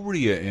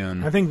Korea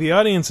in? I think the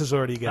audience has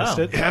already guessed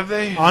it. Have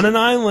they? On an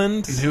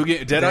island.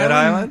 Dead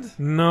Island?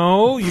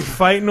 No, you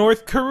fight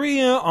North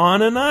Korea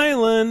on an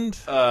island.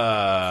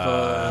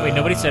 Wait,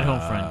 nobody said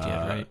Homefront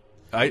yet,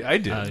 right? I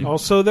did.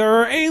 Also, there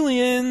are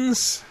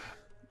aliens.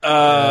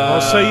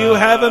 Also, you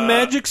have a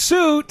magic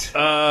suit.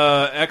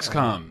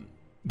 XCOM.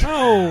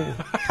 No.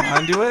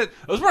 Conduit?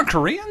 Those weren't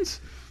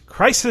Koreans?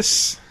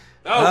 Crisis.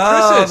 Oh,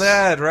 Crisis.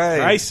 that, right.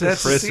 Crisis.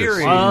 That's a Crisis.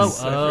 series.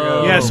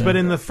 Oh. Yes, but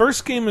in the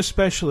first game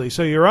especially,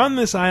 so you're on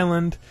this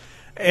island,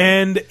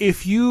 and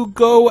if you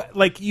go,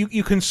 like,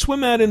 you can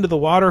swim out into the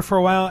water for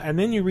a while, and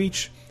then you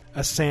reach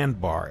a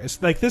sandbar. It's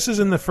like, this is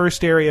in the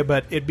first area,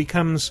 but it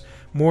becomes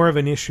more of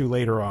an issue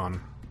later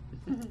on.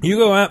 You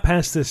go out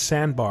past this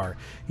sandbar.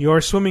 You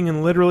are swimming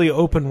in literally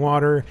open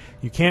water.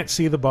 You can't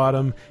see the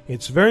bottom.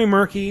 It's very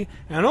murky.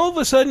 And all of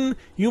a sudden,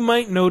 you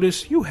might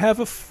notice you have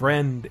a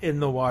friend in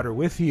the water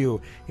with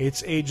you.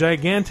 It's a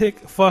gigantic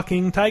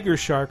fucking tiger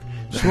shark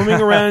swimming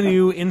around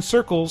you in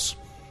circles.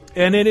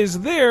 And it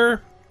is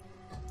there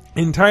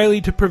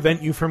entirely to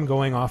prevent you from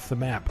going off the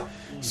map.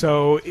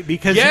 So,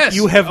 because Yes!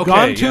 you have Okay,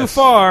 gone too yes.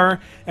 far,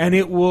 and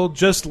it will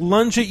just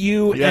lunge at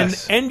you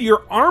Yes. and end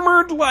your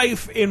armored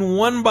life in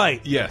one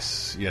bite.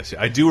 Yes,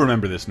 I do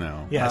remember this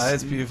now. Yes.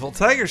 It's beautiful.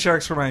 Tiger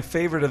sharks were my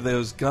favorite of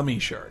those gummy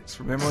sharks.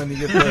 Remember when you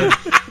get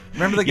the...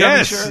 Remember the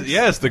gummy sharks?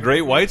 Yes, the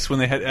great whites when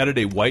they had added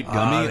a white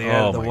gummy.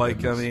 Yeah, the my white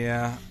goodness. gummy,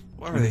 yeah.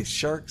 What were they,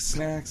 shark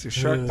snacks or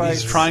shark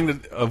bites? He's trying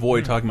to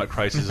avoid talking about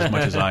Crisis as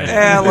much as I am.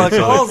 Yeah, look,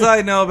 So, all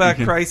I know about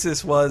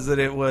Crisis was that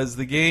it was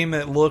the game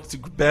that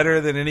looked better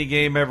than any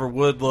game ever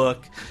would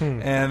look.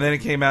 And then it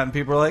came out and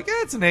people were like,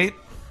 it's an 8.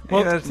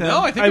 Well, 8 out of 10. no,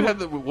 I think it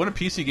had one of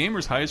PC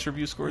Gamer's highest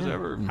review scores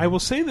ever. I will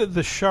say that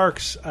the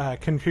sharks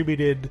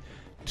contributed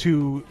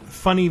to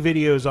funny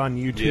videos on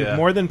YouTube Yeah.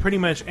 more than pretty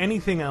much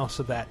anything else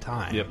at that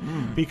time. Yep.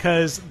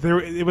 Because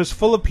it was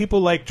full of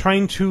people like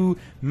trying to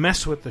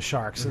mess with the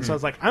sharks. And so I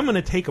was like, I'm going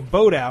to take a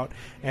boat out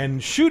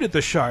and shoot at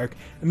the shark.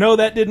 No,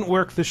 that didn't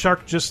work. The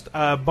shark just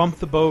bumped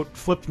the boat,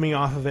 flipped me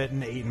off of it,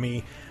 and ate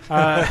me.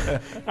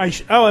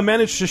 I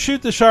managed to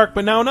shoot the shark,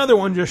 but now another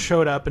one just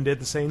showed up and did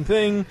the same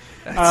thing.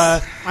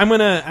 I'm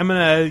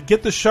gonna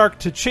get the shark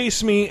to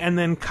chase me and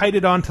then kite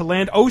it onto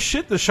land. Oh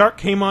shit! The shark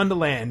came onto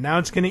land. Now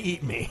it's gonna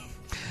eat me.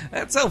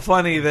 That's so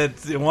funny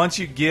that once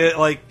you get,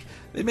 like,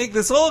 they make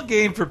this whole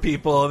game for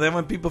people, and then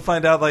when people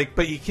find out, like,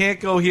 but you can't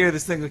go here,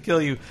 this thing will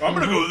kill you. I'm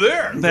going to go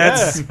there.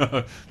 That's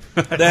that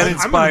I'm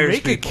inspires gonna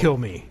make people. it kill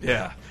me.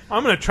 Yeah.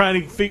 I'm gonna try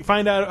to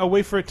find out a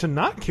way for it to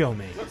not kill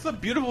me. That's the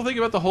beautiful thing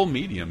about the whole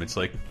medium. It's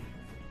like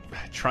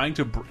trying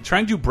to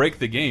break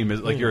the game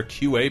is like you're a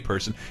QA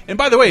person. And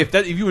by the way, if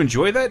you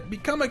enjoy that,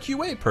 become a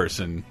QA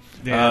person.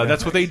 Yeah,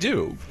 that's what they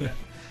do.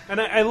 And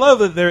I love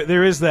that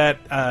there is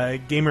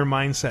that gamer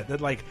mindset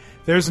that, like,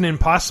 there's an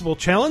impossible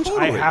challenge.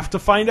 Totally. I have to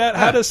find out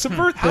how to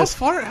subvert this.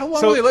 How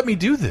long So- will they let me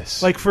do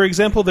this? Like, for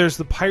example, there's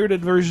the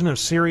pirated version of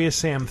Serious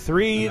Sam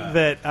 3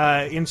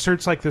 that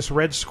inserts, like, this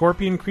red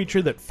scorpion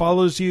creature that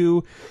follows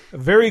you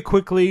very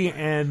quickly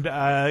and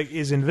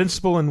is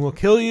invincible and will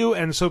kill you.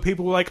 And so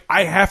people were like,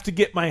 I have to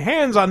get my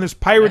hands on this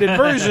pirated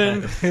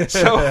version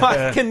so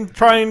I can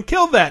try and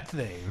kill that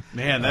thing.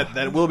 Man,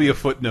 that will be a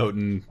footnote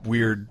in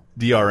weird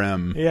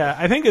DRM. Yeah,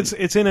 I think it's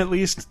in at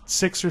least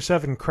 6 or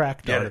 7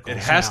 cracked Yeah, articles.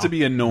 it has now. to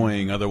be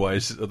annoying,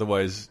 otherwise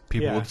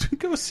people Yeah. will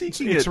go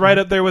seeking it. It's right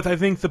up there with, I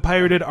think, the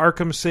pirated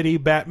Arkham City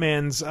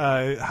Batman's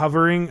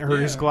hovering or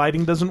his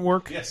gliding doesn't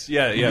work. Yes,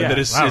 yeah. That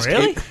is Wow,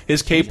 really?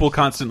 his cape will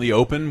constantly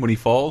open when he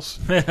falls,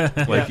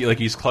 like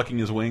he's clucking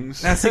his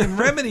wings. Now, see, in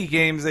Remedy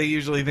games, they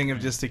usually think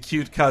of just a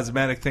cute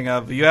cosmetic thing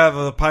of, you have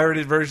a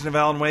pirated version of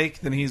Alan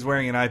Wake, then he's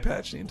wearing an eye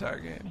patch the entire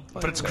game.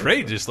 But it's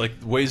great, just like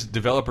ways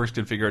developers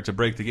can figure out to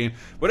break the game.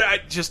 But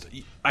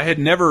I had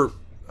never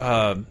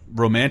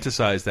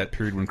romanticized that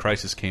period when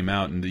Crysis came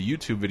out, and the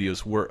YouTube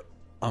videos were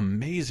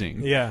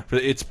amazing. Yeah.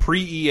 It's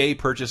pre-EA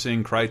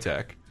purchasing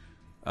Crytek,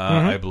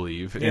 I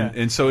believe,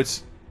 and so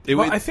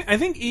I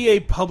think EA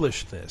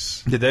published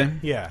this. Did they?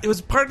 Yeah. It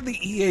was part of the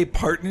EA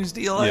Partners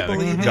deal, I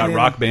believe. Got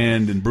Rock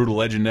Band and Brutal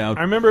Legend out.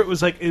 I remember it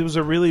was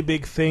a really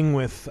big thing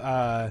with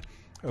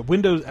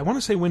Windows. I want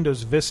to say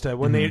Windows Vista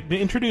when they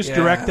introduced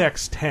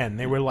DirectX 10.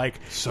 They were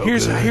like,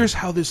 "Here's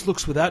how this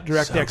looks without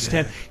DirectX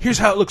 10. Here's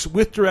how it looks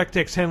with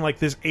DirectX 10." Like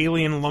this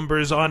alien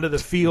lumbers onto the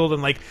field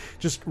and like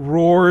just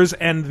roars,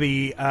 and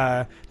the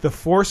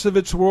force of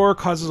its roar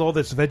causes all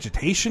this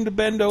vegetation to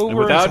bend over. And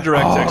without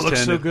DirectX 10, it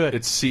looks so good.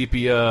 It's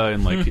sepia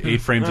and like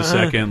 8 frames a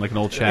second, like an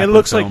old Chaplin It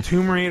looks film. like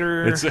Tomb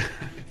Raider.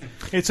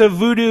 It's a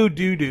voodoo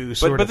doo-doo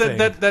sort of thing.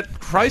 That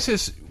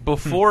Crysis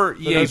before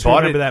EA those who bought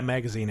remember it that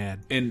magazine ad.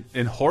 and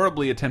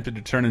horribly attempted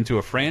to turn into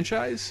a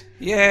franchise.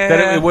 Yeah.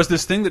 That it was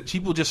this thing that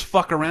people just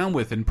fuck around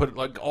with and put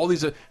like all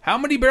these. How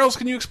many barrels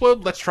can you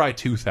explode? Let's try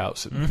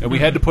 2,000. And we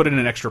had to put in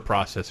an extra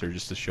processor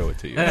just to show it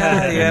to you.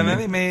 And then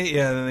they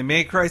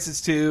made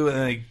Crysis 2, and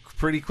they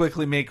pretty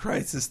quickly made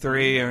Crysis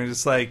 3, and we're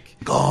just like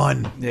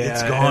Gone. yeah,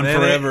 It's gone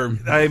and then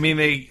forever. I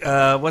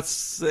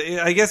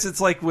guess it's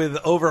like with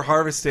over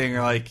harvesting,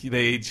 or like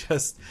they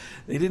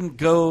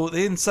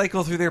didn't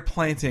cycle through their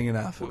planting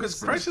enough. Because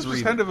Crysis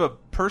was kind of a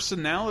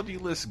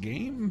personality-less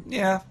game.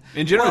 Yeah.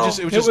 In general,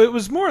 Well, It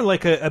was more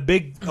like a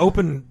big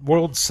open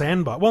world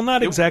sandbox. Well,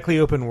 not exactly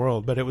open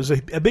world, but it was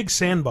a big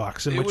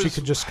sandbox in which you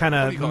could just kind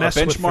of mess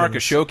a with benchmark, a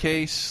things.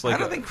 showcase. Like I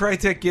don't think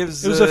Crytek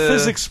gives. It was a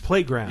physics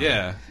playground.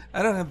 Yeah.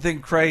 I don't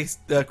think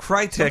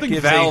Crytek Something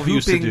gives Valve a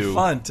used to hooping do.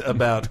 funt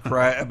about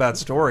about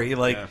story.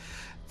 Like Yeah.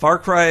 Far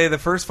Cry, the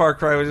first Far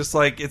Cry was just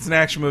like, it's an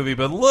action movie,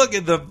 but look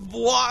at the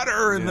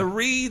water and the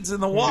reeds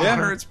in the water.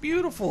 Yeah. It's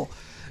beautiful.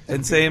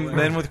 And same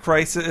then with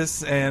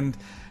Crysis, and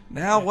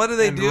now what do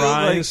they And do?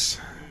 Rise.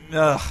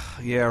 Like,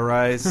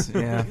 Rise.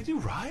 Yeah. Did they do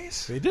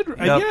Rise? They did. Yep.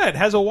 Yeah, it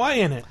has a Y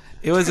in it.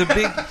 It was a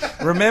big.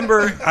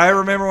 I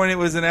remember when it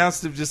was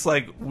announced of just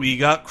like, we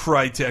got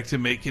Crytek to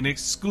make an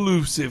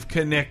exclusive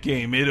Kinect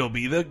game. It'll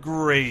be the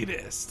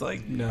greatest.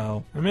 Like,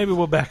 no. Or maybe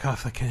we'll back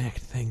off the Kinect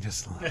thing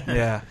just a little.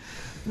 Yeah.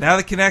 Now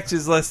the Kinect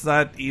is less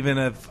not even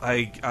if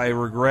I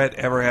regret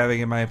ever having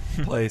in my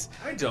place.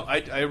 I don't.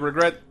 I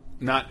regret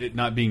it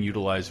not being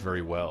utilized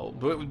very well.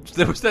 But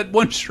there was that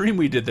one stream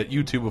we did that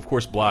YouTube, of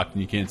course, blocked,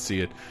 and you can't see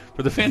it,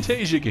 for the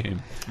Fantasia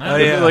game. Oh,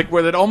 yeah. Like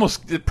where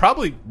it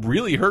probably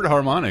really hurt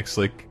Harmonix.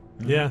 Like,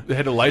 Yeah. they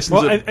had to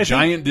license I a think-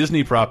 giant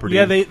Disney property.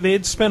 Yeah, they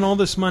had spent all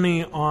this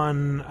money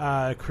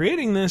on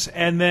creating this,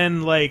 and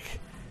then like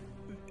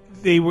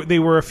they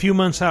were a few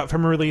months out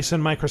from release,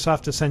 and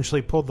Microsoft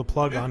essentially pulled the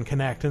plug on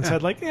Kinect and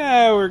said like,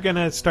 yeah, we're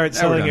gonna start we're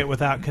selling done. it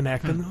without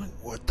Kinect. And they're like,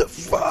 what the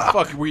fuck?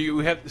 Fuck,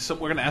 we're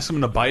going to ask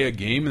them to buy a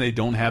game and they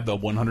don't have the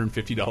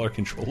 $150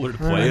 controller to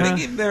play I it. think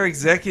even their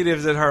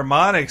executives at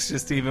Harmonix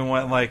just even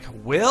went like,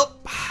 "Well,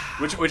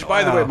 Which,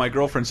 by the way, my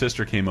girlfriend's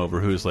sister came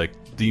over, who's like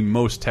the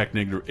most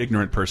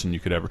ignorant person you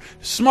could ever.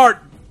 Smart,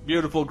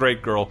 beautiful,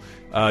 great girl,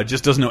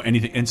 just doesn't know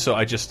anything. And so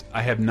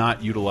I have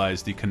not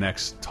utilized the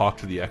Kinect's talk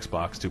to the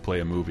Xbox to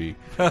play a movie.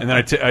 And then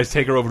I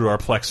take her over to our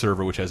Plex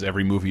server, which has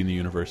every movie in the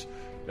universe.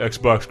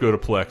 Xbox, go to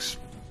Plex.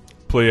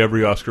 Play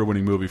every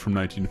Oscar-winning movie from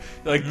 19...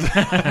 Like,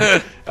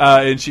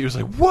 and she was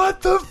like,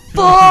 what the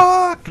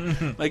fuck?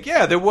 Like,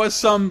 yeah, there was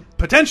some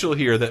potential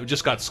here that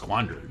just got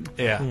squandered.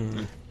 yeah."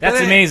 That's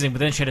But amazing, but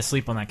then she had to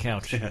sleep on that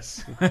couch.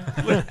 Yes.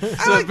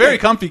 It's a very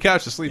comfy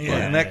couch to sleep on.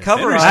 And that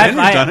cover Henry's- on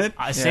it,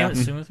 Henry's done it.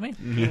 Same with me.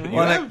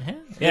 well, that,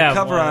 Yeah, the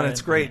cover well, on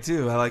it's great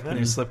too. I like the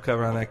new slip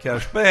cover on that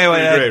couch. But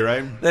anyway, Pretty great,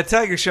 right? that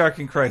Tiger Shark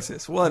in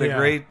Crisis, what a Yeah.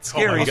 great,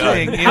 scary God.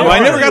 thing. How I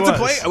never hard got it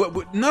to was.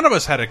 play. None of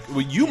us had a. Well,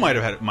 you might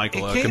have had,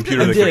 Michael, It a came to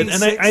computer. the that I could- did,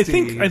 and I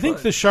think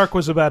 360, the shark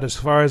was about as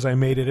far as I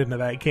made it into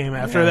that game.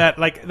 After Yeah.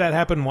 that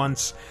happened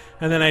once,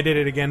 and then I did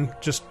it again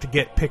just to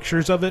get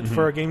pictures of it Mm-hmm.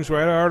 for a Games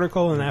Radar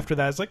article. And after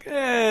that, it's like,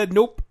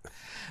 nope.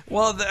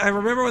 Well, I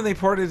remember when they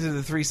ported it to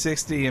the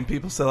 360, and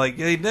people said like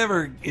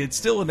it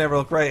still would never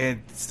look right.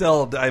 And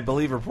still, I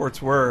believe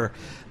the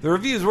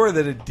reviews were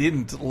that it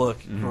didn't look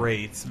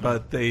great,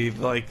 but they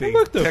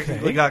looked okay.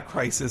 technically got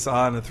Crisis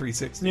on a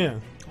 360. Yeah.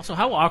 Also,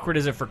 how awkward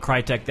is it for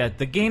Crytek that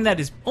the game that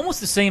is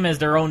almost the same as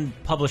their own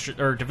publisher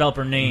or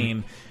developer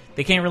name,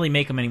 they can't really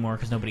make them anymore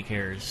because nobody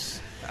cares.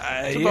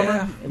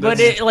 Yeah. But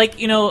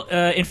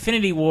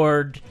Infinity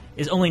Ward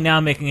is only now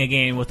making a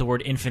game with the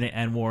word infinite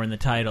and war in the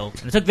title.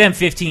 And it took them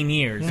 15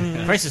 years.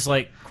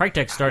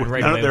 Crytek started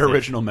right None away of their with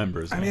original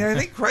members. I mean, I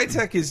think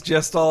Crytek is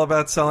just all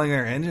about selling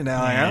their engine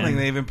now. I don't think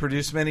they even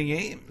produce many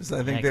games.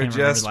 I think I they're can't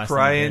remember just the last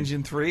time they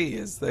did. CryEngine 3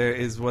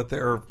 is what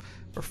they're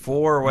or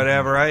 4 or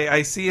whatever.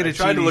 I see it I at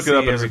tried to look it GDC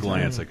up as a every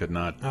glance. time. I could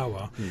not. Oh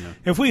well. Yeah.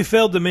 If we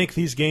failed to make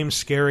these games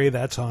scary,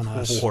 that's on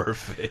us.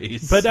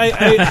 Warface. But I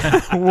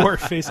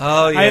Warface.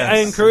 Oh, yes. I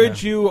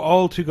encourage you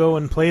all to go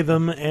and play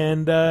them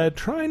and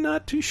try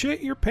not to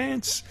shit your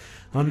pants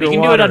underwater.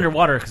 You can do it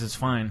underwater because it's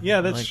fine.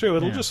 Yeah, that's true.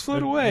 It'll just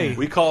float away.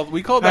 We call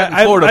that in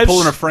Florida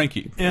pulling a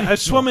Frankie. Yeah, I've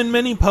swum in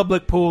many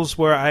public pools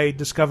where I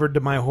discovered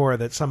to my horror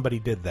that somebody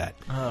did that.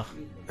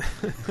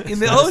 In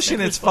the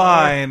ocean, it's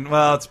fine.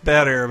 Well, it's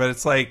better, but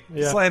it's like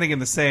Yeah. sliding in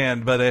the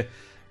sand, but a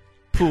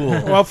pool.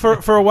 Well,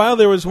 for a while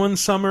there was one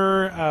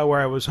summer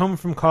where I was home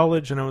from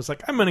college and I was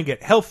like, I'm going to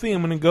get healthy.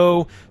 I'm going to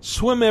go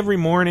swim every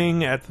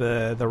morning at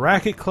the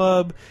racket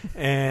club,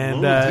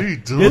 and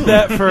did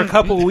that for a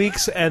couple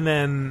weeks, and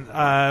then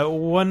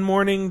one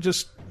morning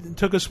just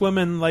took a swim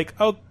and like,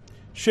 oh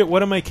shit,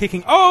 what am I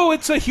kicking? Oh,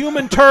 it's a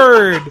human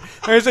turd.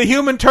 There's a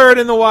human turd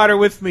in the water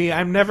with me.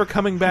 I'm never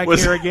coming back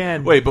here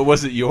again. Wait, but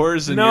was it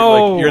yours? And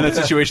No. you're in that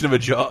situation of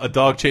a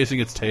dog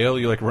chasing its tail.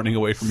 You're like running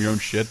away from your own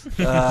shit.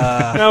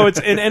 No,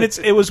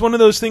 it was one of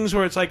those things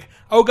where it's like,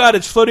 oh god,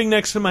 it's floating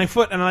next to my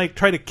foot, and I like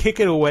try to kick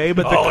it away,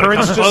 but the Oh, it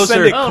currents comes just send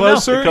closer. it Oh, no.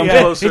 closer. It comes Yeah.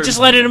 closer. It just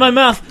landed in my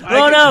mouth.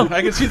 Oh,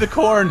 I can see the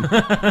corn and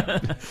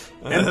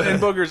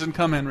boogers, and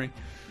come, Henry.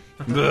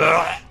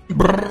 Got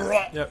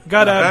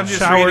I'm out, just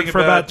showered reading for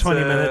about about,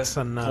 20 minutes,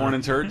 and Corn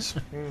and turds.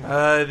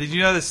 Did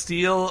you know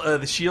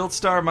the Shield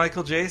star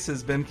Michael Jace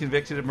has been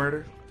convicted of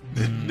murder?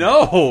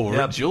 No,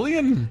 Yep.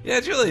 Julian. Yeah,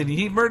 Julian.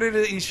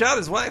 He shot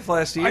his wife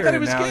last year. I thought he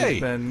and was now gay.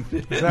 he's been-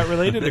 is that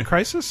related to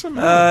Crisis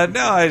somehow?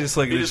 no, I just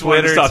look at You his just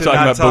wanted Twitter to stop talking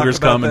not about talk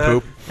boogers, cum, and that.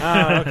 poop.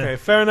 Okay,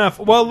 fair enough.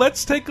 Well,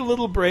 let's take a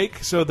little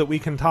break so that we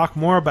can talk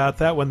more about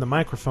that when the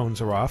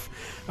microphones are off.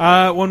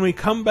 When we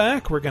come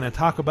back, we're going to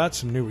talk about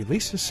some new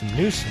releases, some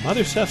news, some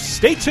other stuff.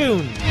 Stay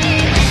tuned.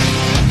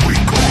 We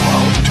call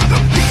out to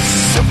the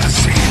beasts of the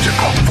sea to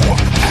come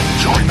forth and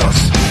join us.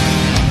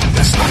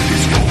 This night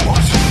is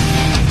yours.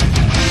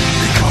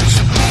 Because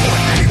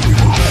one day we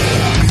will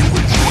all be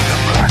with you in the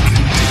black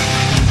and deep.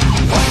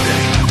 One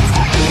day we will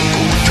all go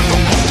to the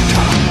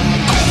water.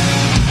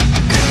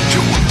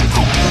 Go into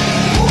the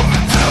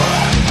water.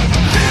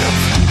 Live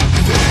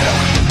there.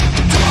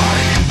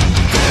 Die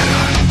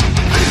there.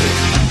 Live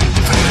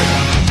there.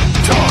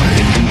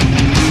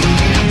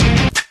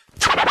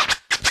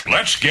 Die.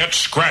 Let's get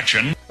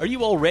scratching. Are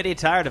you already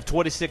tired of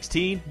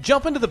 2016?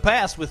 Jump into the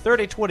past with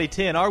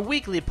 30-2010, our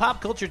weekly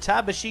pop culture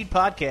time machine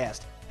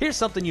podcast. Here's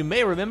something you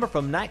may remember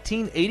from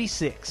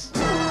 1986.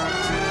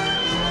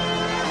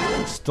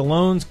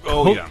 Stallone's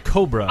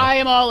Cobra. I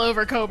am all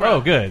over Cobra.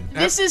 Oh, good.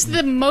 This is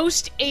the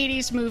most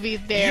 80s movie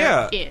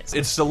there is.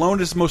 It's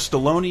Stallone's most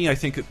Stallone, I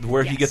think,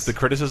 where he gets the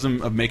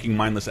criticism of making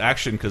mindless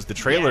action, because the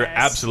trailer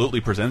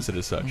absolutely presents it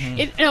as such.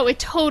 It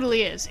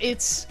totally is.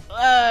 It's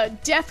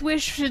Death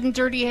Wish and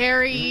Dirty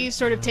Harry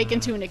sort of taken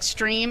to an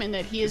extreme in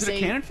that he is it a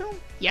canon film?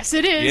 Yes,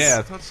 it is. Yeah,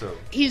 I thought so.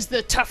 He's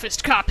the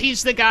toughest cop.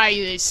 He's the guy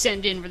they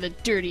send in for the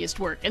dirtiest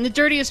work. And the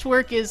dirtiest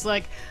work is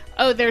like,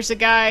 oh, there's a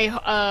guy,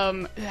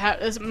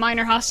 has a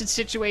minor hostage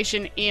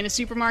situation in a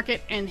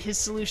supermarket, and his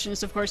solution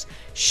is, of course,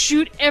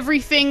 shoot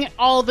everything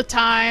all the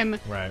time.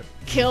 Right.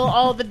 Kill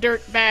all the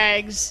dirt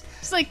bags.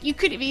 It's like, you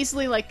could have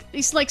easily, like,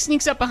 he's like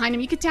sneaks up behind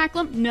him. You could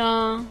tackle him.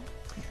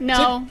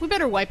 No, we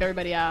better wipe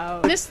everybody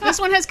out. This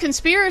one has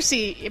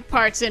conspiracy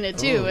parts in it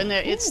too, and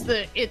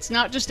it's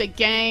not just a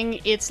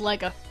gang; it's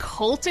like a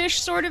cultish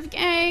sort of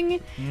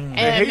gang.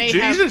 And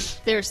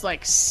there's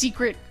like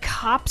secret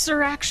cops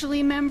are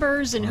actually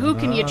members, and who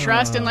can you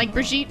trust? And like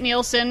Brigitte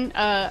Nielsen,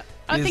 I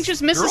think she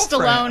was Mrs.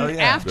 Stallone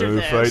after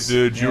this. Fight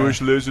the Jewish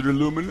lizard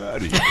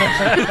Illuminati.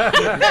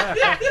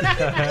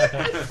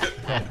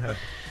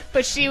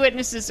 But she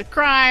witnesses a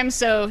crime,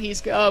 so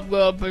he's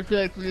well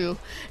protect you.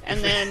 And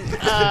then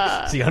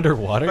is he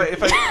underwater?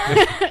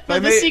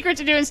 The secret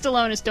to doing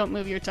Stallone is don't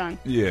move your tongue.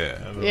 Yeah,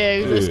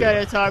 you just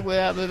gotta talk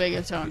without moving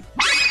your tongue.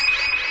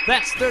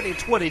 That's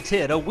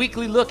 30-2010, a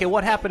weekly look at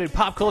what happened in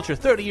pop culture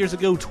 30 years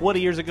ago,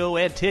 20 years ago,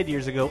 and 10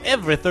 years ago,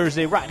 every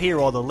Thursday right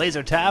here on the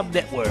Laser Time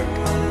Network.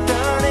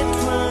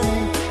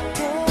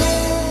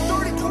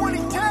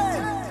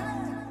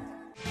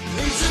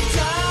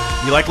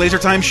 You like Laser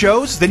Time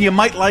shows? Then you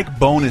might like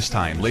Bonus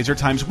Time, Laser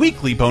Time's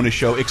weekly bonus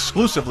show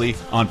exclusively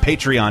on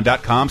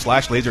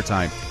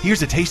patreon.com/lasertime.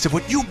 Here's a taste of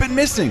what you've been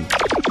missing.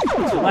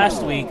 So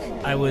last week,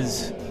 I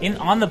was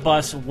on the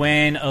bus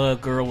when a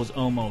girl was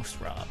almost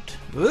robbed.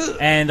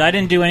 And I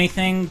didn't do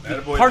anything,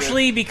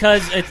 partially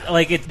because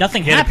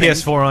nothing He had a happened.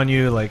 PS4 on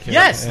you,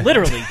 Yes,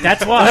 literally.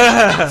 That's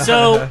why.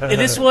 So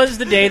this was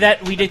the day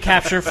that we did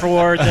capture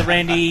for the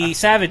Randy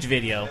Savage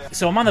video.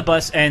 So I'm on the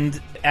bus, and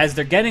as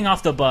they're getting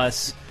off the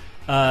bus,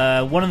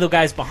 one of the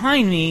guys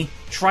behind me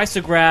tries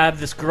to grab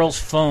this girl's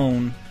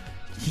phone.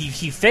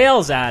 He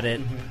fails at it,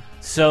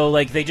 so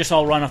like they just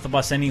all run off the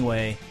bus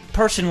anyway.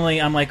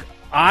 Personally, I'm like,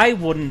 I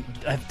wouldn't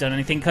have done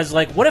anything because,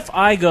 like, what if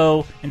I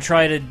go and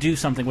try to do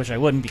something, which I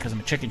wouldn't because I'm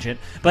a chicken shit.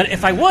 But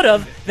if I would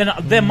have,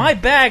 then my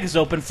bag is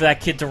open for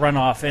that kid to run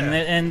off,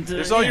 and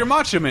there's all your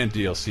Macho Man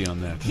DLC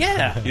on that.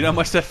 Yeah, you know how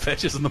much that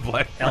fetches on the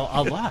black market?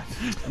 A lot.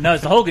 No,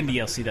 it's the Hogan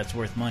DLC that's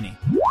worth money.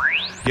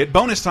 Get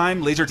Bonus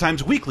Time, Laser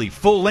Time's weekly,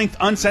 full-length,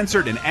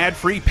 uncensored, and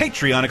ad-free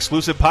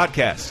Patreon-exclusive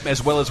podcasts,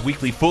 as well as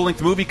weekly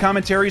full-length movie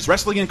commentaries,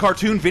 wrestling and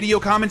cartoon video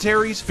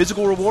commentaries,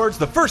 physical rewards,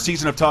 the first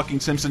season of Talking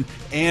Simpson,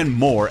 and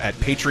more at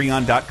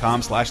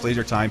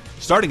patreon.com/lasertime,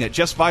 starting at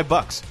just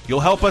 $5. You'll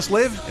help us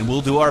live, and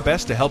we'll do our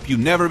best to help you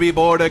never be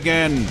bored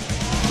again.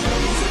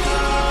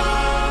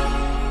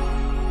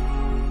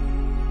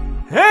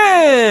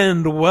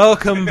 And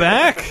welcome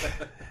back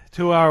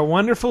to our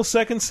wonderful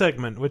second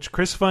segment, which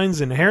Chris finds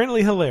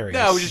inherently hilarious.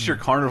 Yeah, it was just your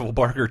Carnival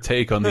Barker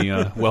take on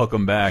the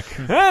welcome back.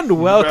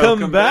 And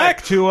welcome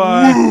back to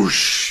our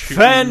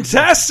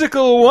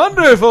fantastical,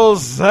 wonderful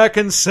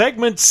second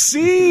segment.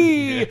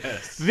 See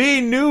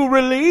the new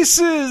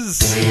releases.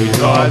 These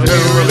are the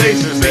new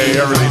releases. They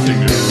are releasing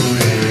new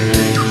releases.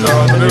 These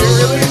are the new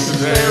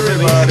releases.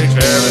 Everybody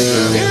cherish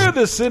them. Hear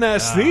the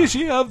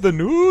synesthesia of the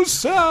new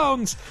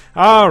sounds.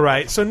 All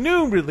right, so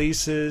new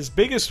releases.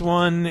 Biggest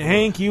one.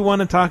 Hank, you want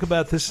to talk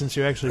about this since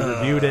you actually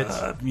reviewed it?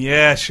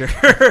 Yeah, sure.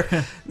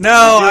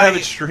 No, I have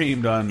it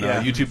streamed on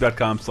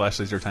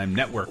youtube.com/lasertime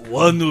network.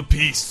 One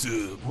Piece,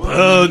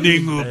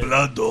 burning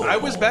blood. I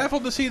was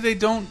baffled to see they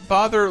don't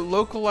bother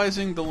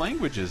localizing the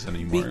languages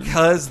anymore.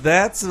 Because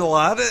that's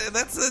a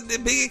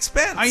big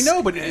expense. I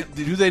know, but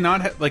do they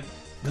not have, like...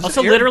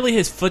 Also, literally,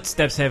 his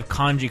footsteps have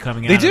kanji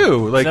coming out. They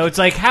do. Like, so it's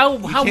like, how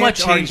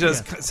much change those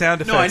sound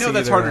effects? No, I know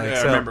that's harder. Right,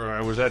 I remember. I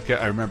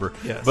remember.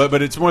 Yes.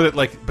 But it's more that,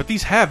 like, but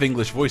these have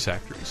English voice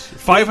actors.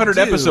 500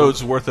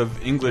 episodes worth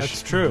of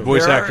English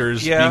voice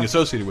actors being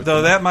associated with them.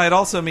 Though that might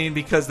also mean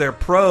because they're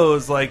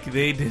pros, like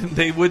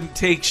they wouldn't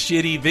take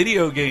shitty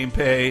video game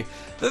pay.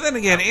 But then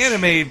again,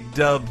 anime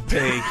dub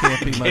pay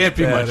can't be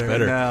much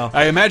better. No.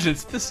 I imagine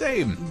it's the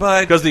same,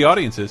 but because the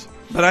audience is.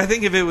 But I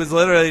think if it was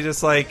literally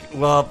just like,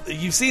 well,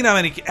 you've seen how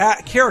many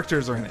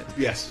characters are in it.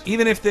 Yes.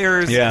 Even if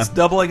there's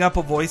doubling up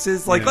of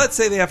voices, like let's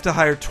say they have to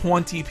hire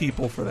 20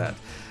 people for that.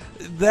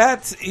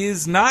 That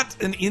is not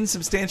an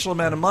insubstantial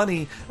amount of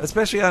money,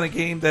 especially on a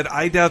game that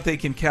I doubt they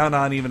can count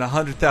on even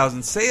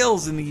 100,000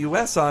 sales in the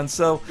U.S. on.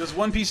 So because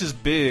One Piece is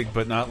big,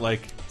 but not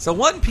like. So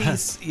One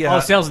Piece, all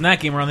the sales in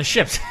that game are on the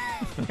ships.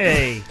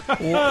 Hey.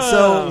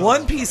 So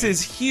One Piece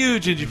is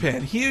huge in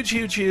Japan.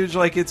 Huge.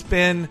 Like it's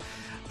been,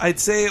 I'd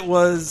say it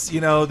was,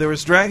 there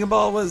was Dragon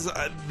Ball was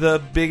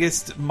the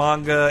biggest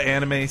manga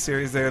anime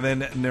series there,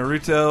 then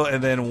Naruto,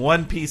 and then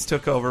One Piece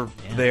took over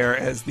there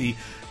as the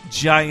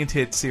giant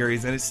hit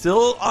series, and it's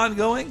still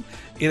ongoing.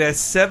 It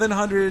has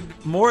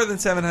more than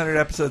 700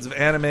 episodes of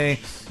anime,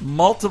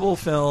 multiple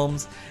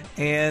films,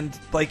 and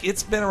like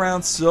it's been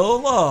around so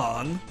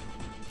long.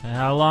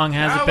 How long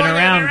has it been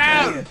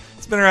around?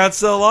 It's been around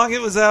so long.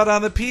 It was out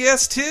on the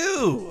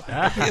PS2.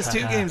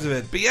 PS2 games of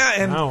it. But yeah,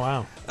 and oh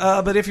wow.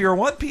 But if you're a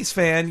One Piece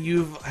fan,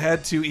 you've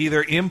had to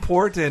either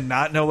import and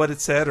not know what it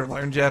said, or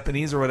learn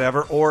Japanese or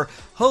whatever, or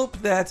hope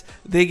that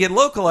they get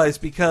localized,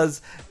 because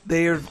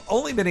there have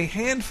only been a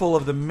handful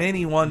of the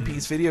many One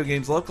Piece video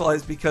games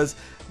localized, because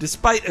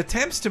despite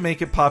attempts to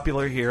make it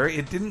popular here,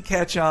 it didn't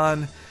catch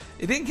on.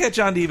 It didn't catch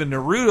on to even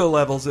Naruto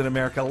levels in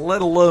America,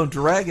 let alone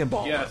Dragon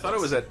Ball. Yeah, I thought it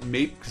was at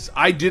because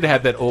I did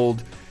have that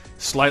old,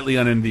 slightly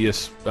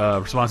unenvious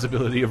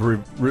responsibility of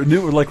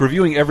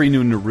reviewing every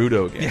new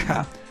Naruto game.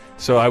 Yeah.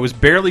 So I was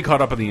barely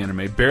caught up on the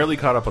anime, barely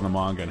caught up on the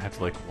manga, and had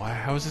to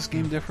how is this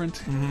game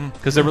different?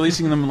 Because they're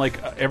releasing them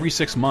every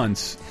 6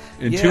 months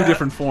in 2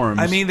 different forms.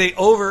 I mean, they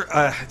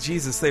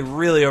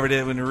really overdid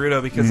it with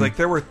Naruto, because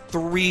there were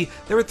three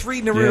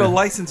Naruto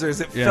licensors.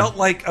 It felt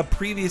like a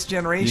previous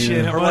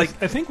generation, or I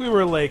think we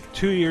were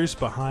 2 years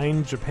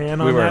behind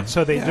Japan on that,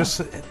 so they just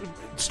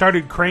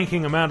started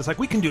cranking them out. It's like,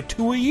 we can do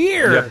 2 a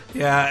year.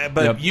 Yeah,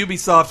 but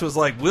Ubisoft was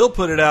like, we'll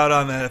put it out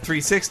on the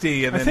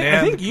 360, and I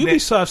think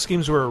Ubisoft's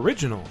games were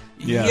original.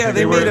 Yeah,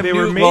 they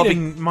were made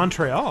in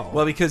Montreal.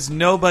 Well, because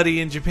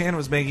nobody in Japan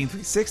was making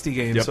 360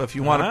 games, so if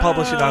you want to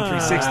publish it on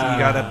 360, you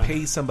got to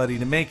pay somebody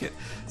to make it.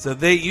 So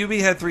Ubi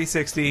had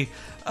 360.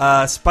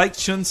 Spike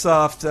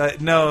Chunsoft,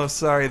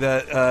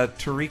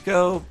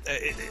 Toriko,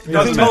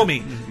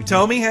 Tomy.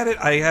 Tomy had it.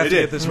 I have to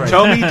get this right.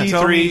 Tomy,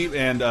 D3,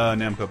 and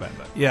Namco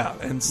Bandai. Yeah,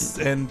 and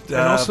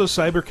also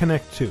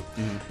CyberConnect too.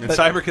 And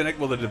CyberConnect,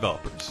 the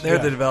developers. They're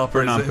the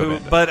developers.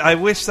 But I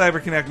wish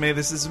CyberConnect made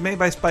this. This is made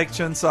by Spike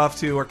Chunsoft,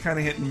 who are kind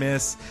of hit and miss.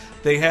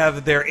 They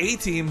have their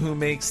A-team who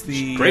makes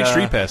the great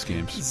Street Pass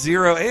games.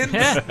 Zero and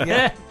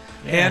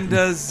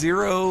and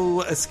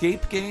Zero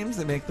Escape games.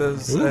 They make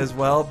those as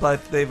well,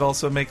 but they've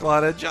also make a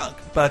lot of junk.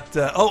 But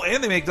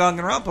and they make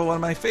Danganronpa, one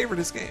of my favorite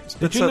escapes.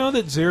 Did you know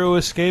that Zero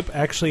Escape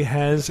actually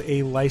has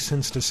a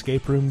licensed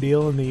escape room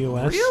deal in the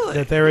U.S.? Really?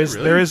 That there is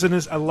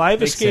a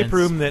live escape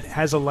room that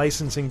has a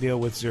licensing deal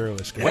with Zero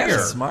Escape.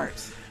 That's smart.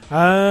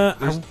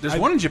 There's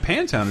one in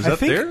Japantown. Is that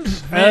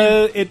theirs?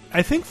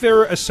 I think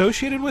they're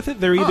associated with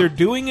it. They're either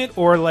doing it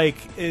or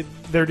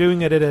they're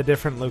doing it at a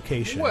different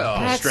location. Well,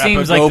 that strap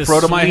seems a like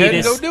GoPro to my head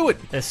and go do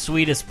it. The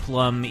sweetest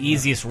plum,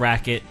 easiest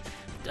racket.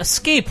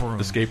 Escape room.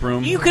 Escape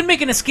room. You can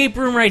make an escape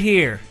room right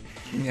here.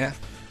 Yeah.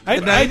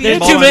 There's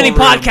too many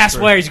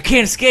podcast wires. You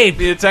can't escape.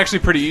 It's actually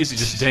pretty easy.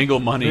 Just dangle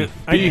money.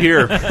 Be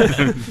here.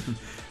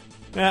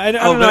 I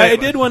don't know. I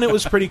did one. It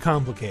was pretty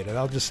complicated.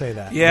 I'll just say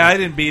that. Yeah, I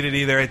didn't beat it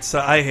either.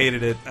 I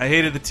hated it. I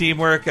hated the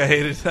teamwork. I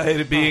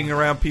hated being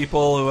around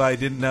people who I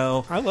didn't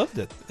know. I loved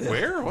it.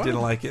 Where? What?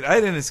 Didn't like it. I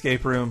had an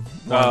escape room.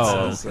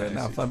 Once.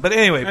 Not fun. But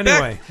anyway,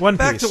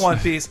 back to One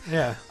Piece.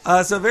 Yeah.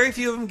 So very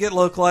few of them get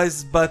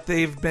localized, but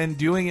they've been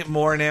doing it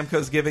more.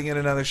 Namco's giving it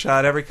another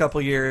shot every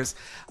couple years.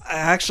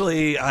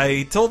 Actually,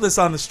 I told this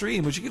on the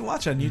stream, which you can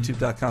watch on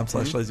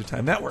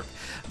youtube.com/LaserTime Network.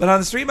 But on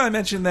the stream, I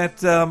mentioned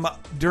that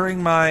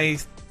during my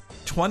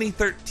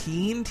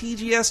 2013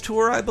 TGS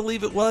tour, I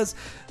believe it was,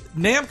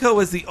 Namco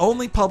was the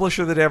only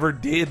publisher that ever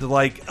did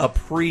like a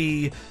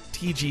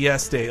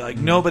pre-TGS day. Like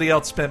nobody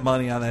else spent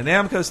money on that.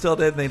 Namco still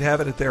did, and they'd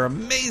have it at their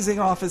amazing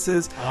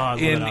offices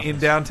in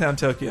downtown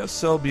Tokyo.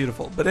 So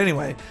beautiful. But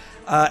anyway,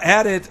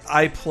 at it,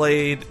 I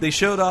played. They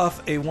showed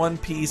off a One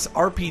Piece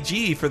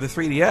RPG for the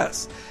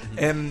 3DS,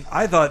 and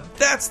I thought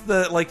that's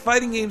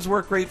fighting games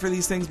work great for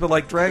these things, but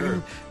like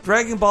Dragon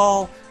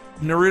Ball,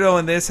 Naruto,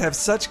 and this have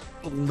such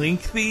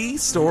lengthy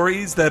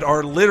stories that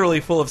are literally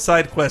full of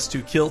side quests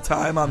to kill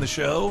time on the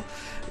show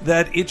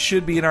that it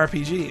should be an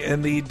RPG.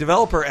 And the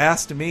developer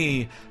asked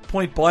me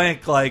point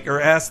blank,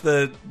 or asked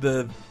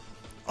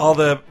all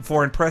the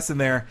foreign press in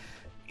there,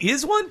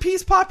 is One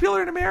Piece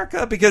popular in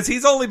America? Because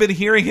he's only been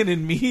hearing it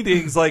in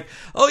meetings like,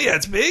 oh yeah,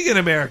 it's big in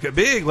America,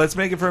 big, let's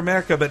make it for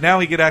America. But now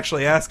he could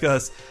actually ask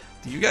us,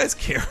 do you guys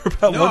care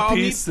about One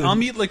Piece? I'll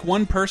meet like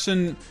one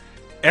person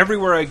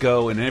everywhere I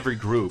go in every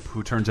group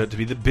who turns out to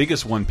be the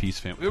biggest One Piece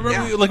fan. We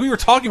were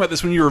talking about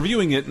this when you were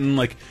reviewing it, and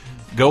like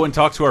go and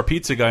talk to our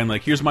pizza guy and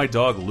like, here's my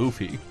dog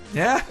Luffy.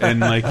 Yeah. And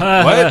like,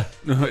 what?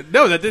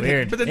 No, that didn't.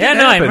 Weird. But that yeah, didn't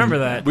no, happen. I remember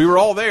that. We were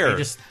all there.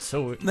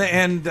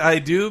 And I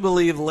do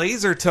believe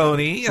Laser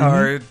Tony,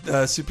 our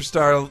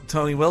superstar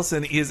Tony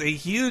Wilson, is a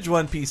huge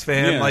One Piece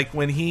fan. Yeah. Like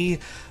when he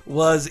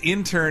was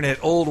intern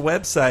at Old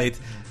Website,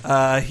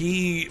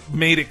 he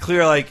made it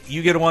clear, like,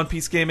 you get a One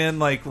Piece game in,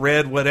 like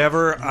Red,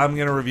 whatever, I'm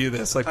going to review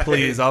this. Like,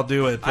 please, I'll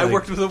do it. I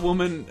worked with a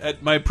woman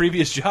at my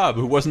previous job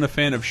who wasn't a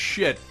fan of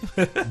shit,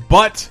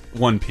 but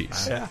One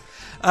Piece. Yeah.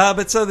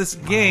 But so this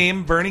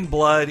game, Burning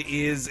Blood,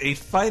 is a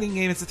fighting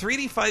game. It's a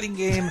 3D fighting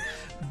game,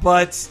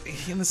 but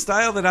in the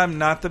style that I'm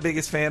not the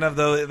biggest fan of,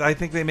 though I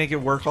think they make it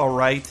work all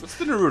right. What's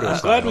the Naruto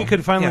style? Glad we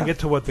could finally get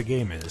to what the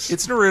game is.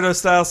 It's Naruto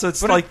style, so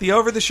it's like the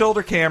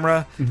over-the-shoulder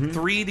camera,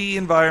 3D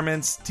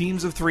environments,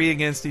 teams of 3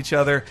 against each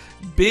other,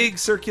 big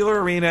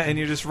circular arena, and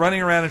you're just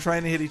running around and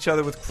trying to hit each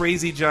other with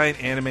crazy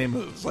giant anime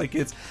moves. Like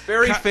it's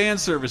very fan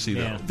servicey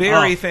though.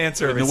 Very fan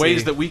servicey in the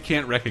ways that we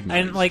can't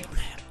recognize. And like,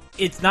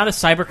 it's not a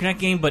CyberConnect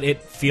game, but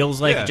it feels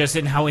like just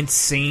in how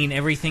insane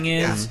everything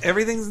is. Yes,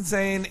 everything's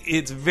insane.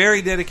 It's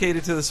very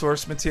dedicated to the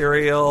source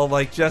material.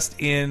 Like just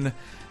in,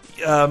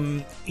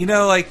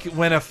 like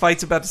when a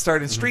fight's about to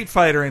start in Street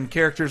Fighter, and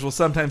characters will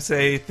sometimes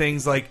say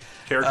things like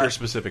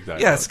character-specific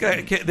dialogue. Yes,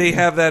 they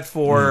have that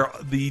for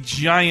the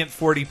giant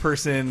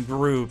 40-person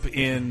group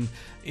in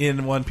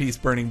One Piece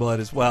Burning Blood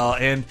as well.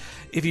 And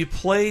if you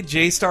play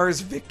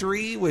J-Star's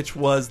Victory, which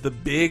was the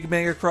big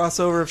mega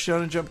crossover of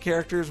Shonen Jump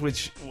characters,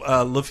 which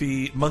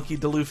Monkey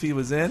D. Luffy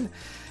was in,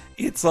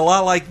 it's a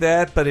lot like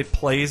that, but it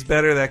plays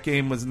better. That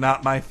game was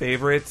not my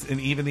favorite,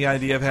 and even the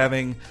idea of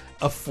having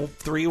a full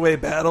 3-way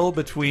battle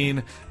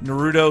between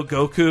Naruto,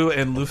 Goku,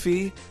 and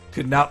Luffy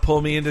could not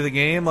pull me into the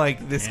game.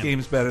 Like, this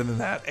game's better than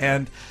that.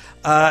 And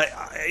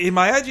in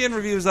my IGN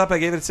reviews up, I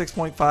gave it a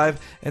 6.5,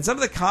 and some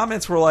of the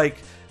comments were like,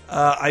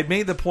 I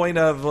made the point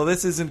of, well,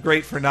 this isn't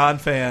great for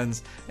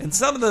non-fans. And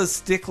some of those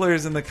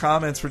sticklers in the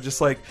comments were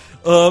just like,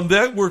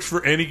 that works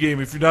for any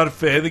game. If you're not a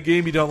fan of the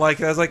game, you don't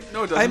like it. I was like,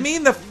 no, it doesn't. I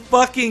mean the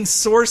fucking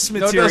source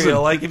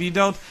material. Like, if you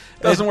don't...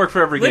 It doesn't work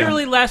for every game.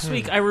 Literally last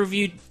week, I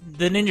reviewed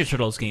the Ninja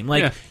Turtles game.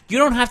 Like, you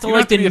don't have to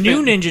like the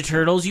new Ninja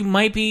Turtles. You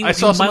might be... I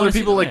saw some other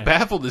people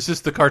baffled. Is this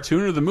the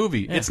cartoon or the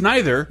movie? It's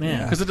neither,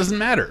 because it doesn't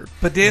matter.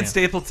 But Dan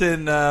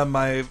Stapleton,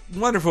 my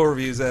wonderful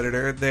reviews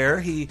editor there,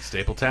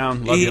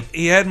 Stapletown, love you.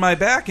 He had my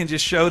back and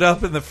just showed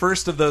up in the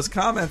first of those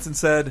comments and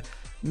said,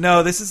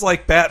 no, this is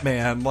like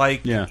Batman.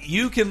 Like,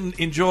 you can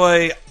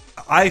enjoy...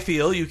 I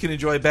feel you can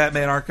enjoy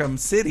Batman Arkham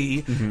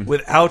City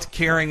without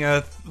caring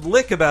a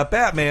lick about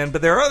Batman,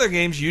 but there are other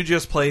games you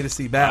just play to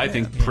see Batman. I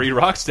think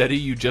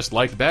pre-Rocksteady, you just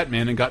liked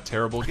Batman and got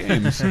terrible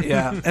games.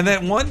 And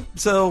then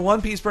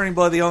One Piece Burning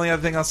Blood, the only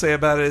other thing I'll say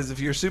about it is if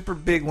you're a super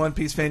big One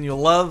Piece fan, you'll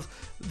love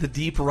the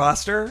deep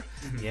roster.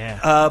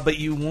 But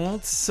you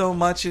won't so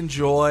much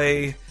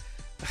enjoy...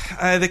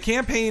 the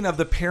campaign of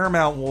the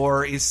Paramount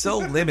War is so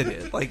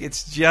limited. Like,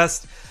 it's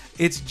just...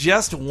 it's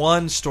just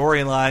one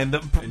storyline.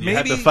 And you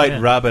have to fight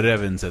Robert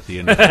Evans at the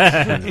end of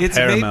it. It's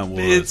Paramount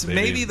Wars, it's baby.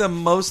 maybe the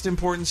most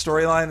important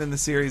storyline in the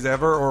series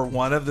ever, or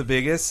one of the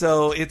biggest.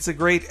 So it's a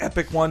great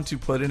epic one to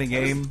put in a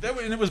game.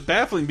 And it was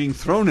baffling being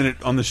thrown in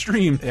it on the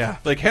stream. Yeah.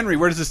 Like, Henry,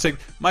 where does this take?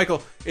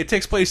 Michael, it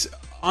takes place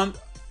on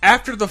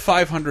after the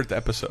 500th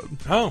episode.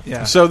 Oh,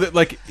 yeah. So that,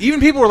 like, even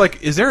people were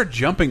like, "Is there a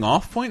jumping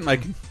off point?"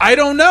 Like, I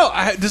don't know.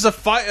 Does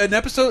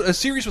a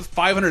series with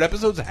 500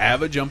 episodes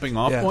have a jumping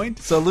off point?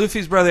 So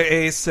Luffy's brother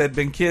Ace had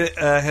been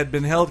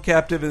held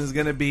captive and is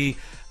going to be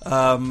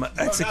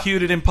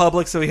executed in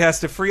public. So he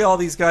has to free all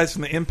these guys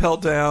from the Impel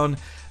Down.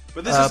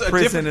 But this is a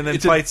prison, and then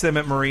fights them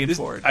at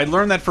Marineford. I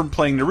learned that from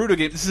playing Naruto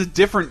game. This is a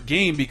different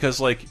game because,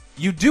 like,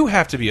 you do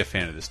have to be a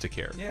fan of this to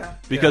care. Yeah.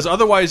 Because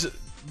otherwise,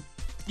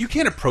 you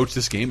can't approach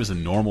this game as a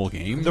normal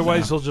game.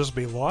 Otherwise, you'll just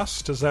be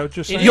lost. Is that what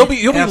you're saying? You'll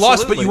be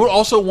lost, but you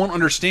also won't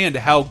understand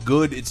how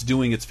good it's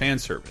doing its fan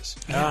service.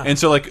 And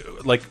so,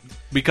 like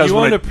because you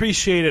won't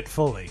appreciate it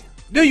fully.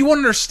 No, you won't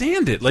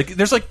understand it. Like,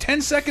 there's like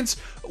 10 seconds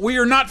where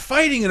you're not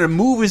fighting and a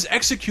move is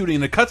executing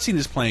and a cutscene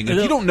is playing.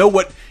 If you don't know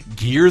what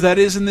gear that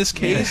is in this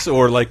case,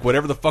 or like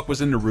whatever the fuck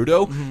was in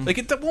Naruto,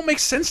 like that won't make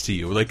sense to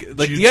you. Like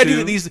the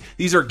idea that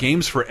these are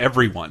games for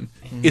everyone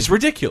is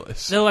ridiculous.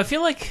 So I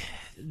feel like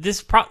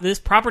this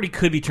property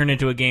could be turned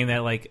into a game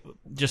that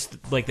just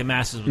like the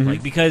masses would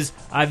like, because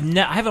I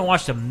haven't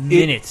watched a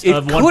minute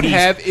of One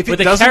Piece, but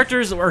the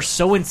characters are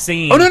so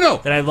insane. Oh no,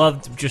 that I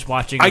loved just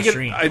watching the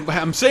stream.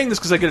 I'm saying this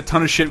because I get a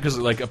ton of shit because,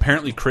 like,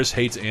 apparently Chris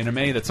hates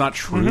anime. That's not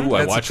true.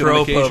 I watch it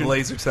on occasion.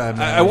 Laser Time.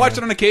 I watch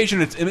it on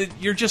occasion.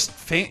 You're just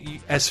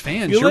as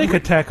fans. You like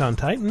Attack on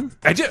Titan?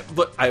 I do.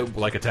 I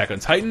like Attack on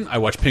Titan. I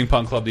watch Ping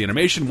Pong Club, the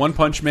animation, One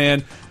Punch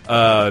Man.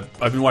 I've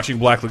been watching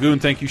Black Lagoon.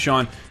 Thank you,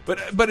 Sean.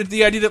 But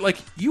the idea that, like,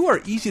 you are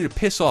easy to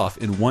piss off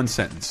in one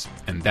sentence,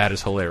 and that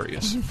is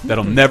hilarious.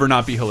 That'll never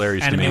not be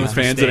hilarious to me.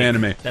 Fans of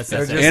anime.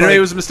 Anime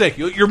was a mistake.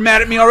 You're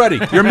mad at me already.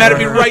 You're mad at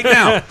me right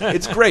now.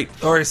 It's great.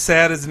 Or as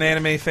sad as an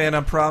anime fan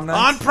on prom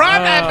night. On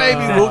prom night,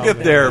 baby. We'll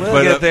get there.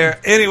 We'll get there.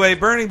 Anyway,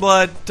 Burning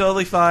Blood,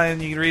 totally fine.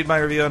 You can read my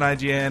review on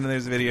IGN, and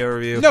there's a video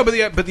review. No,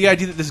 but the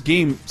idea that this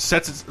game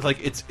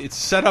it's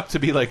set up to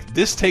be like,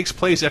 this takes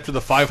place after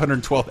the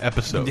 512th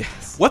episode.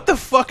 Yes. What the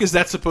fuck is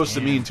that supposed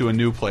to mean to a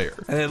new player?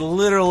 And it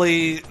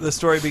literally, the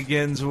story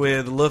begins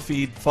with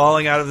Luffy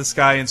falling out of the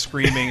sky and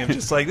screaming, and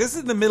just like, this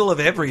is in the middle of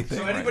everything.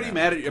 So anybody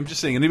mad at you? I'm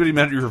just saying, anybody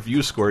mad at your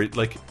review score?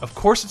 Like, of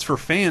course it's for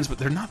fans, but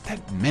there are not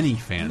that many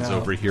fans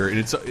over here,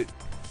 and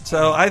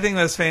So I think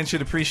those fans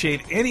should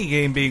appreciate any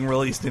game being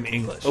released in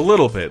English. A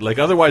little bit. Like,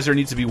 otherwise there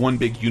needs to be one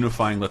big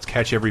unifying, let's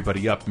catch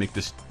everybody up, make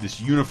this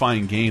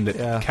unifying game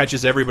that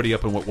catches everybody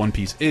up on what One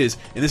Piece is,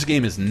 and this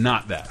game is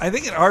not that. I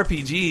think an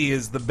RPG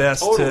is the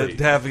best to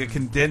have a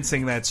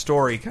condensing that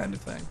story kind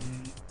of thing.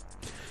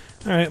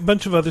 All right, a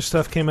bunch of other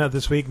stuff came out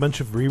this week. A bunch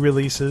of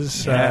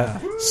re-releases.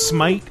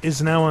 Smite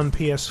is now on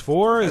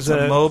PS4 as a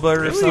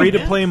MOBA or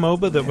free-to-play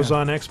MOBA that was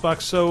on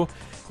Xbox. So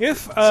if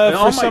for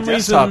on some my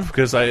reason, desktop,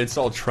 because I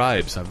installed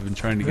Tribes, I've been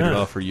trying to get it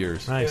off for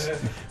years. Nice.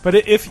 But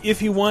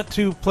if you want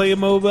to play a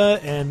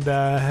MOBA and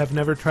have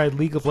never tried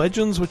League of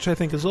Legends, which I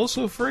think is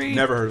also free,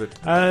 never heard of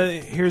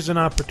it. Here's an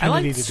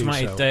opportunity to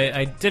Smite. do so.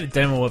 I did a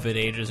demo of it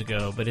ages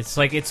ago, but it's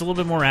a little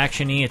bit more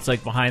actiony. It's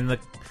like behind the.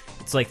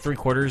 It's like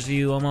 3/4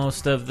 view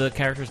almost of the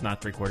characters,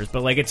 not 3/4,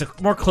 but like it's a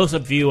more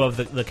close-up view of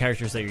the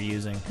characters that you're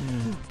using.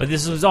 But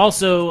this was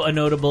also a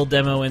notable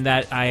demo in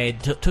that I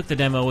took the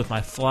demo with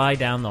my fly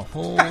down the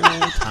whole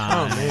time.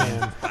 Oh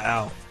man!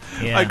 Wow.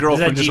 Yeah. My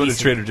girlfriend just went to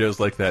GDC? Trader Joe's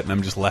like that, and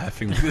I'm just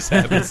laughing. This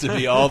happens to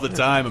me all the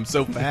time. I'm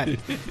so fat.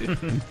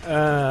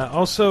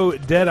 Also,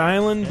 Dead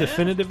Island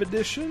Definitive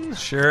Edition.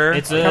 Sure.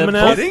 It's coming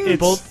out.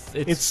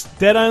 It's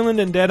Dead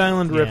Island and Dead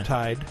Island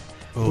Riptide.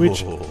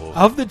 Which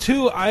of the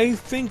two, I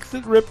think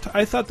that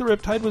I thought the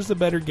Riptide was the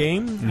better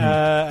game.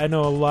 I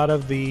know a lot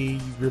of the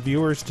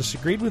reviewers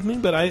disagreed with me,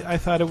 but I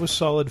thought it was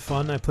solid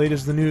fun. I played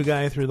as the new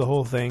guy through the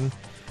whole thing.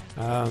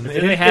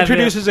 It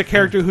introduces a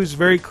character who's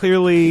very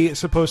clearly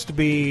supposed to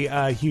be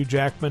Hugh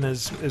Jackman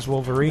as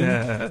Wolverine.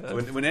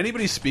 When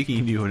anybody's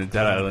speaking to you in a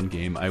Dead Island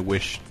game, I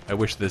wish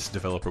this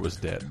developer was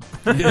dead.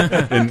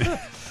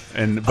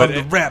 But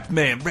the rap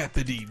man,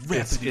 rapidy.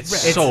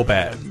 It's so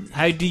bad.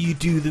 How do you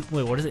do the?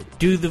 Wait, what is it?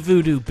 Do the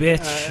voodoo,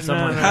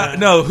 bitch?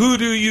 No, who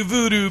do you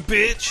voodoo,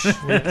 bitch?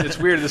 It's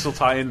weird. This will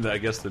tie into, I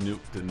guess, the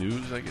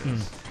news. I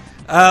guess.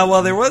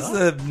 Well, there was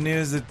the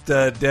news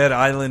that Dead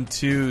Island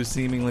 2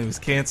 seemingly was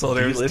canceled.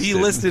 It was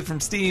delisted from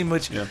Steam,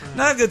 which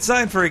not a good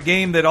sign for a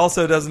game that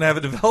also doesn't have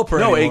a developer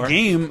anymore. A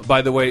game,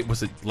 by the way,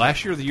 was it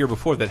last year or the year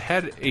before, that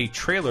had a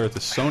trailer at the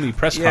Sony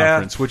press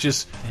conference, which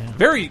is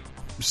very...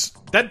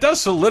 That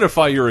does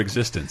solidify your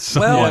existence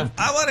somewhat.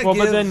 Well,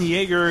 but then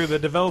Jaeger, the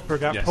developer,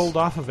 got pulled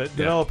off of it.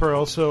 Developer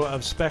also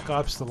of Spec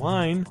Ops: The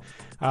Line,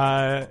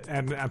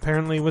 and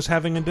apparently was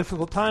having a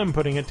difficult time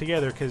putting it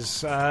together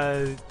because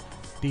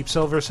Deep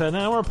Silver said,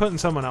 "No, we're putting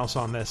someone else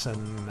on this,"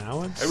 and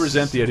now it's I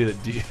resent the idea that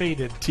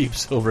faded. Deep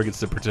Silver gets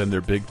to pretend they're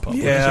big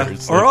publishers. Yeah,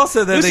 It's or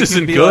also that this they can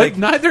isn't be good. like-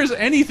 Neither's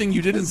anything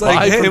you didn't It's buy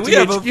like, hey, from we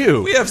have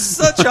THQ.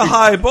 such a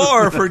high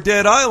bar for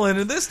Dead Island,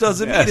 and this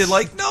doesn't Yes. meet it.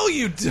 Like, no,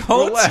 you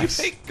don't. Relax.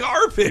 You make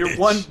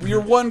garbage. You're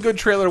one good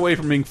trailer away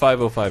from being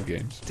 505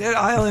 games. Dead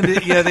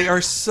Island, yeah, they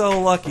are so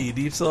lucky.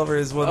 Deep Silver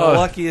is one of the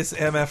luckiest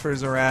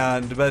MFers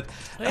around. But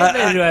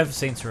They do have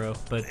Saints Row,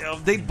 but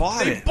they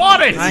bought it.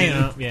 I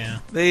know, yeah.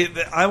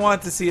 I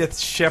want to see a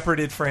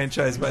shepherded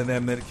franchise by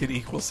them that could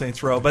equal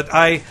Saints Row. But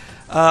I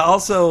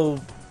also,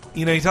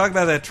 you talk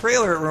about that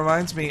trailer. It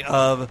reminds me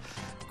of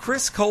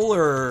Chris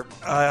Kohler.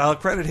 I'll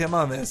credit him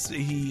on this.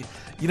 He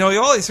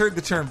always heard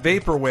the term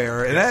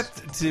vaporware, and that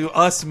to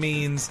us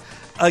means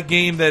a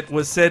game that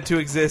was said to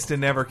exist and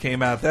never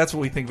came out. That's what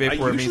we think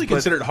vaporware I usually means.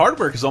 consider it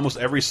hardware because almost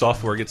every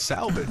software gets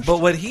salvaged.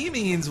 But what he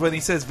means when he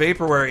says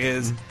vaporware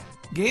is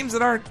games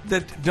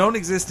that don't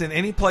exist in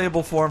any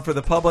playable form for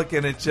the public,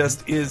 and it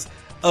just is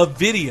a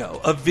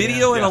video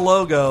and a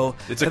logo.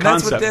 It's a and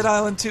concept. That's what Dead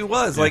Island 2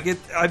 was. Yeah. Like it.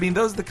 I mean,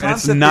 those are the And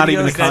concept. it's not videos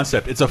even a that-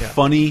 concept. It's a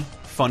funny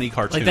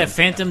cartoon. Like that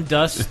Phantom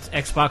Dust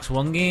Xbox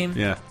One game.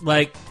 Yeah.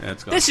 Like, Yeah,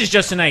 it's gone. this is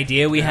just an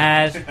idea we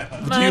had.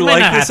 Do you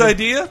like this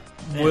idea?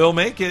 We'll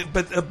make it,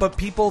 but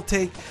people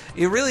take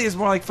it. Really is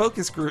more like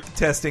focus group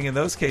testing in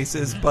those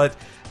cases. But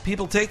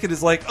people take it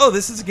as like, oh,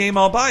 this is a game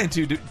I'll buy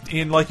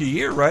in like a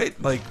year, right?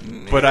 Like,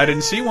 But I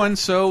didn't see one,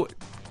 so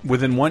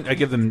within I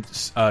give them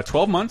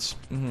 12 months,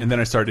 and then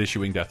I started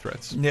issuing death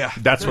threats. Yeah.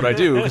 That's what I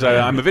do because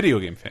I'm a video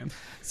game fan.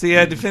 So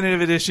yeah,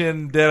 definitive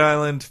edition, Dead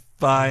Island,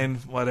 fine,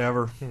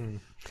 whatever.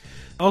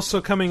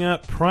 Also coming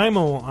up,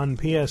 Primal on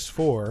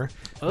PS4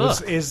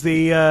 Ugh. is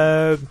the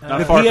Not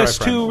Far Cry PS2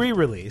 Primal.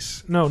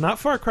 re-release. No, not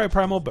Far Cry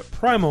Primal, but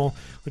Primal,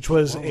 which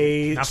was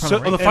a Not Primal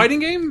Racing. The fighting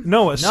game?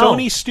 No,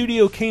 Sony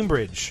Studio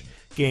Cambridge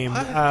game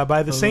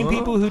by the same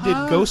people who did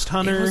Ghost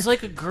Hunter. It was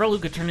like a girl who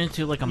could turn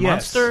into like a Yes,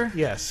 monster.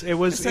 Yes, it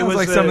was. It sounds was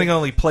like something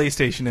only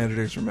PlayStation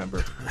editors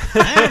remember.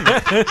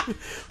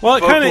 Well,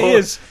 it kind of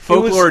is.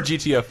 Folklore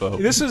GTFO.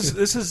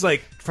 This is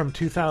like from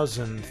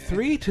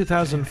 2003,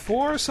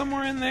 2004,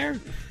 somewhere in there.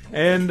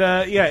 And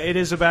yeah, it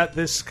is about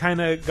this kind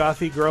of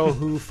gothy girl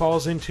who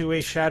falls into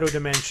a shadow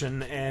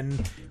dimension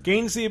and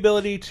gains the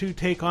ability to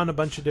take on a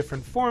bunch of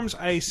different forms.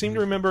 I seem to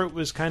remember it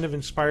was kind of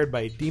inspired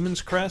by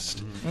Demon's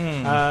Crest,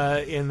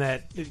 in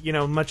that,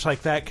 much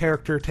like that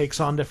character takes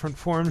on different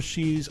forms.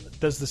 She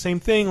does the same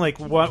thing. Like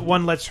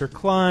one lets her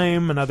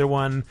climb, another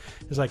one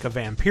is like a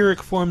vampiric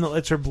form that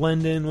lets her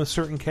blend in with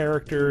certain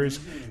characters,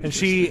 and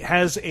she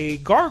has a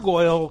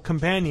gargoyle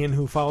companion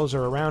who follows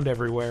her around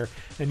everywhere,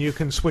 and you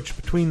can switch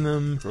between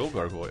them. Girl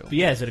gargoyle. But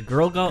yeah, is it a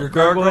girl gargoyle?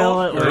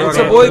 Gargoyle? It's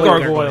a boy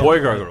gargoyle.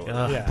 Boy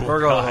gargoyle. Yeah.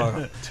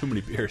 Gargoyle. Too many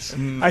beers.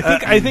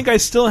 I think I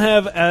still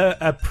have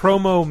a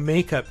promo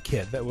makeup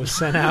kit that was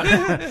sent out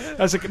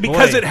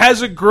because it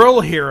has a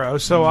girl hero,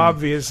 so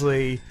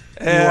obviously.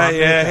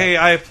 Yeah. Hey,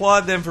 I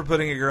applaud them for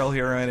putting a girl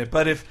hero in it.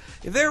 But if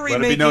they're Let it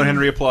remaking, be known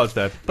Henry applauds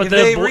that. But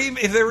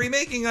if they're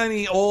remaking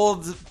any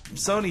old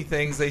Sony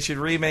things, they should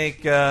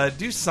remake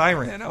do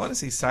Siren. I want to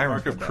see Siren.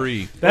 Mark of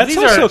Cree. That's these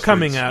also are-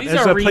 coming out these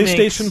as are a remakes.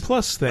 PlayStation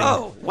Plus thing.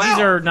 Oh, wow.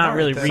 These are not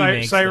really Alright,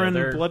 remakes. Siren though.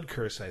 They're- Blood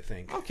Curse, I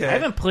think. Okay. I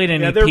haven't played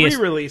any. Yeah, they're PS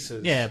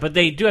re-releases. Yeah, but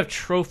they do have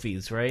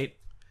trophies, right?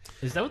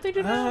 Is that what they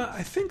do now?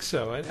 I think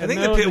so. I think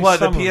know the at least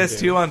some of them PS2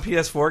 do. on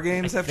PS4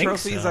 games I have think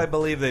trophies. so. I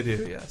believe they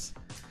do. Yes.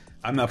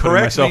 I'm not putting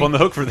Correct myself me. on the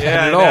hook for that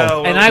Yeah, at I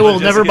all. know. And I will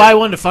just never get- buy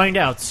one to find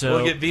out. So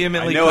We'll get I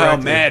vehemently know how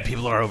corrected. mad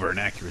people are over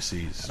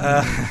inaccuracies.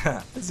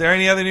 Is there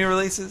any other new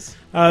releases?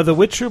 The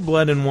Witcher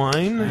Blood and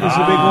Wine is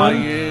a big one.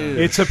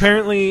 It's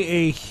apparently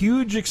a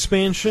huge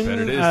expansion. Bet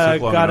it is.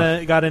 Took long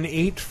enough. Got an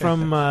 8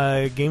 from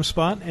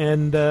GameSpot,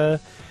 and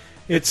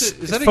it's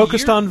Is that a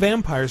focused year? on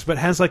vampires, but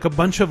has like a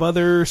bunch of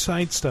other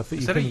side stuff that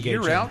Is you that can a engage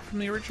year in. out from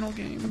the original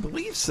game? I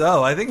believe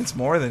so. I think it's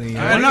more than a year.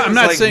 I'm I think it was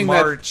not like saying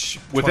March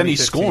that with any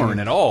 2015. scorn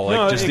at all. Like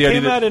No, just it the idea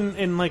came that out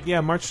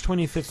in March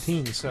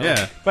 2015. So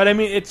Yeah. but I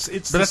mean it's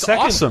But the that's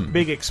second awesome.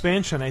 big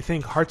expansion. I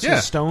think Hearts Yeah.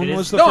 of Stone It is.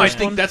 was the no, I first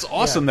think one. that's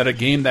awesome that a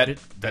game that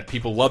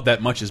people love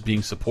that much is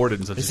being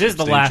supported in such This a is the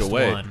substantial last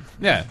way. one.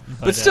 Yeah,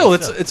 But, but still,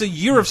 still. it's a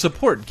year of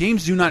support.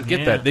 Games do not get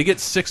Yeah. that; they get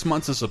 6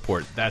 months of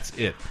support. That's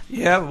it.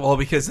 Yeah, well,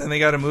 because then they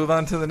got to move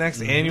on to the next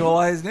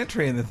annualized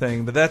entry in the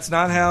thing. But that's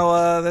not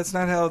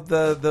how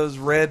those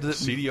red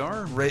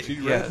CDR,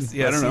 yes,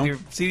 I don't know.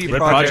 CD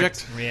Red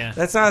Projekt. Yeah.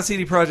 That's not how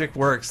CD Projekt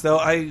works. Though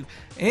I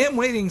am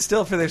waiting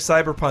still for their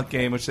Cyberpunk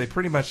game, which they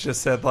pretty much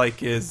just said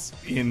like is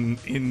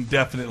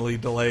indefinitely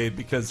delayed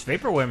because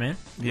Vaporware, man.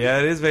 yeah,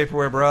 it is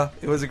Vaporware, bro.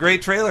 It was a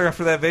great trailer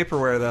after that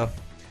Vaporware though.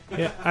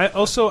 Yeah,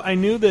 I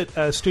knew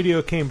that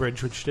Studio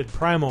Cambridge, which did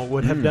Primal,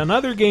 would have done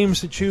other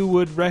games that you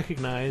would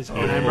recognize.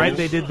 And I'm right;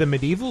 they did the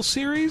Medieval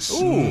series.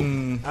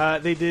 Ooh.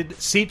 They did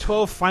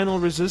C12 Final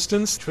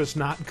Resistance, which was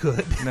not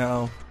good.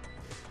 No,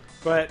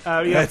 But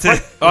yeah, that's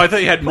it. Oh, I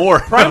thought you had more.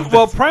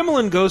 Primal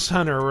and Ghost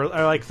Hunter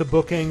are like the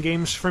bookend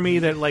games for me.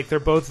 That like they're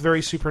both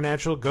very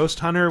supernatural.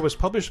 Ghost Hunter was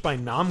published by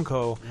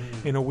Namco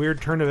in a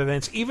weird turn of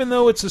events, even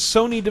though it's a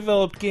Sony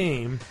developed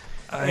game.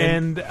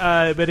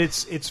 But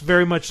it's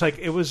very much like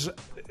it was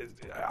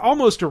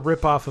almost a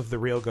rip-off of the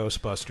real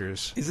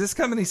Ghostbusters. Is this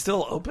company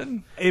still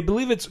open? I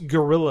believe it's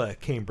Gorilla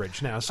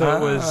Cambridge now. So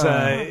it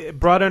was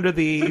brought under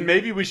the...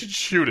 Maybe we should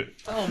shoot it.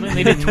 Oh, man,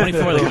 they did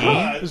 24 the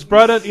game? It was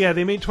brought out, yeah,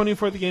 they made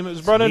 24 the game. It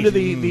was brought under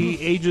the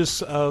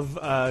aegis of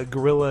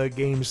Gorilla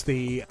Games,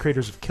 the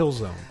creators of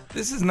Killzone.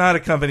 This is not a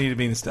company to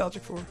be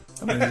nostalgic for.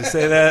 I'm going to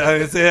say that. I'm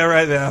going to say that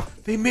right now.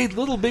 They made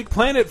Little Big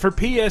Planet for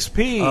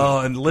PSP. Oh,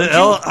 and they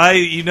how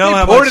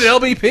ported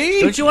much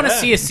LBP. Don't you want to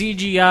see a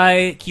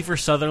CGI Kiefer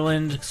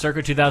Sutherland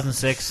circa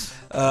 2006?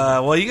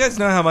 Well, you guys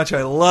know how much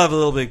I love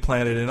Little Big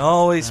Planet and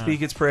always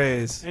speak its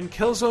praise. And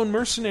Killzone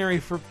Mercenary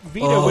for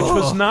Vita, which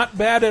was not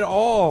bad at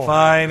all.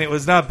 Fine, it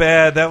was not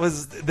bad.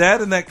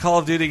 That and that Call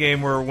of Duty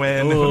game were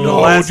when the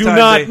No, last do time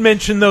not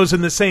mention those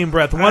in the same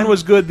breath. One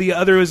was good, the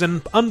other is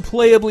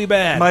unplayably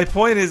bad. My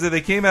point is that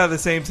they came out at the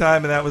same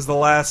time, and that was the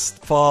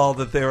last fall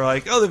that they were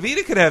like, "Oh, the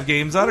Vita could have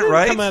games on it,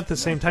 right?" Come out at the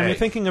same time. Hey. You're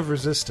thinking of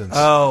Resistance.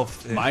 Oh,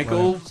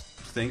 Michael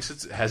thinks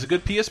it has a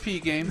good PSP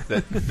game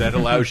that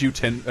allows you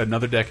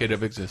another decade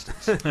of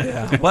existence.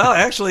 Yeah. Well,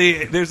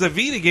 actually, there's a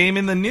Vita game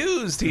in the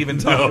news to even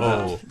talk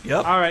about.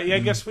 Yep. All right, yeah, I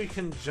guess we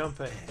can jump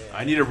ahead.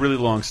 I need a really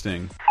long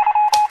sting.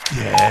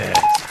 Yes.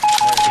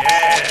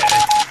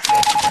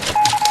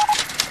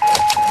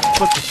 That's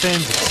what the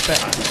fans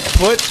expect.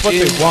 That's what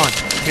they want.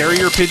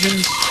 Carrier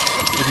pigeons,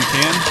 if you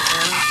can.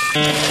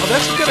 Oh,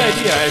 that's a good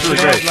idea. I should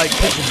great. have like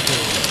pigeon food.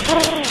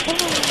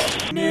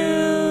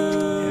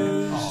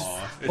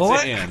 Well,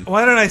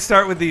 why don't I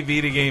start with the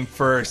Vita game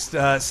first?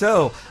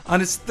 So,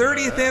 on its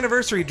 30th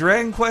anniversary,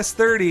 Dragon Quest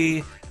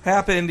 30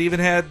 happened, even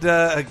had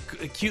a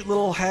cute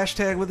little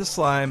hashtag with a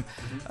slime.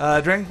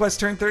 Dragon Quest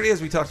turned 30,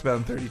 as we talked about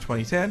in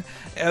 2010.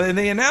 And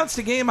they announced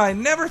a game I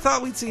never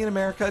thought we'd see in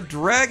America,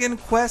 Dragon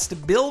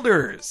Quest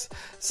Builders.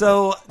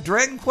 So,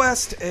 Dragon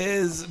Quest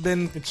has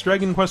been... It's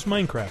Dragon Quest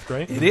Minecraft,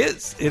 right? It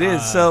is. It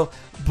is. So,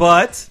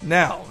 but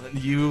now,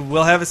 you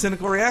will have a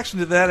cynical reaction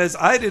to that, as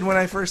I did when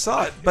I first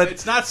saw it. But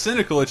it's not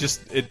cynical. It's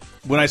just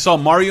when I saw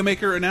Mario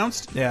Maker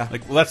announced, yeah,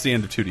 like, well, that's the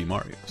end of 2D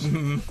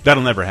Marios.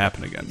 That'll never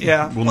happen again.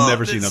 Yeah, we'll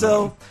never see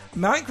another one.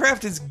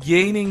 Minecraft is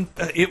gaining.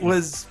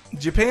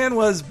 Japan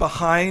was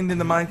behind in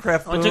the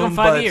Minecraft boom. It took them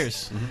 5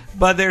 years,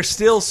 but they're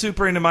still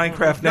super into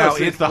Minecraft now.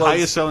 It's the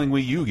highest selling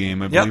Wii U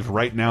game, I believe,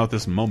 right now at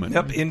this moment.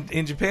 Yep,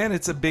 in Japan,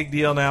 it's a big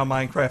deal now.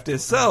 Minecraft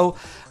is so.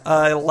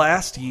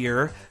 Last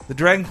year, the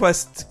Dragon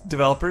Quest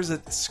developers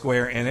at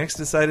Square Enix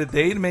decided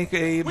they'd make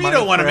a. We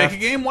don't want to make a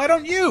game. Why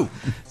don't you?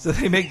 So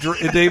they make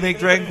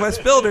Dragon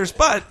Quest Builders,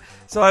 but.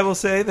 So I will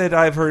say that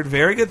I've heard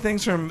very good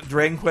things from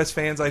Dragon Quest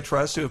fans I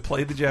trust who have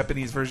played the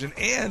Japanese version,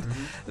 and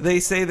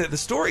they say that the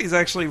story is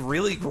actually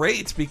really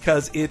great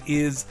because it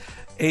is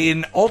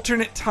an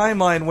alternate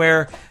timeline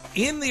where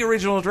in the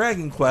original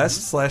Dragon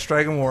Quest /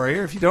 Dragon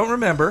Warrior, if you don't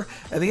remember,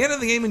 at the end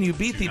of the game when you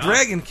beat the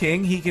Dragon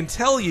King, he can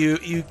tell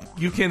you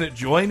can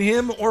join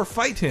him or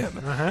fight him.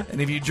 And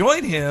if you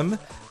join him,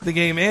 the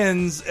game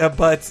ends,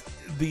 but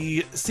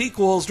the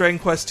sequels, Dragon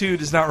Quest II,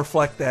 does not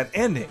reflect that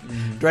ending.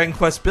 Dragon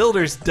Quest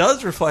Builders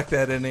does reflect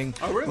that ending,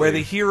 where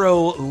the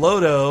hero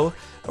Lodo,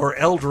 or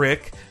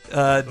Eldrick,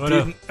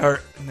 didn't...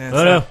 Or,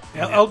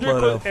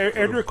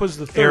 Erdrick was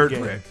the third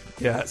game.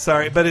 Yeah,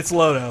 sorry, but it's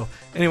Lodo.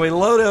 Anyway,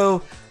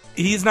 Lodo...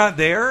 He's not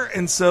there,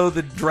 and so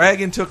the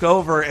dragon took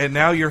over, and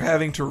now you're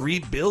having to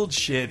rebuild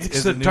shit.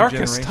 It's the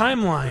darkest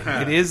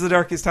timeline. It is the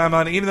darkest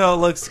timeline, even though it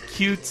looks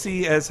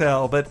cutesy as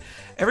hell. But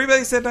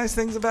everybody said nice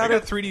things about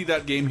it.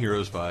 3D Game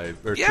Heroes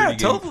vibe. Or yeah,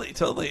 3D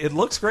totally. It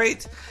looks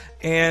great.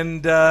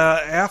 And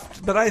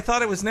but I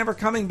thought it was never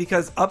coming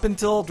because up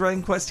until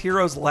Dragon Quest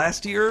Heroes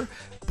last year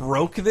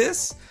broke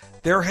this,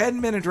 there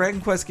hadn't been a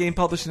Dragon Quest game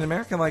published in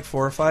America in like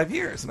 4 or 5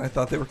 years, and I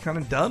thought they were kind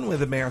of done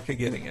with America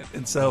getting it.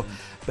 And so,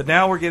 but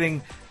now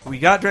we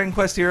got Dragon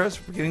Quest Heroes.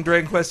 We're getting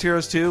Dragon Quest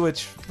Heroes 2,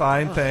 which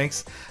fine,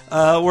 thanks.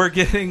 We're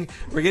getting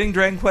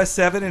Dragon Quest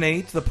 7 and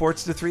 8, the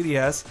ports to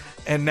 3DS,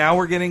 and now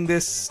we're getting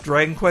this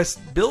Dragon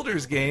Quest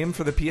Builders game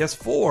for the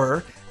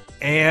PS4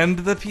 and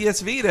the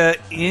PS Vita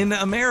in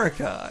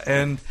America,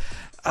 and.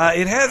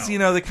 It has,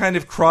 the kind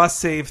of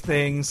cross-save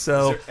thing,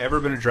 so... Has there ever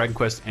been a Dragon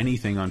Quest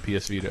anything on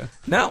PS Vita?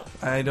 No,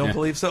 I don't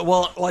believe so.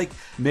 Well,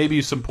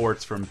 maybe some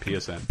ports from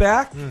PSN.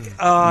 Back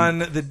on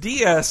the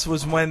DS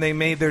was when they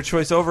made their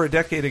choice over a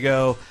decade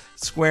ago.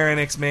 Square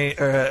Enix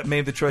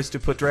made the choice to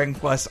put Dragon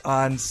Quest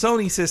on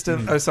Sony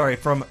systems...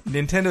 from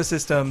Nintendo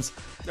systems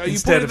instead of Sony systems. You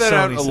pointed that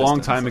out a long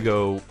time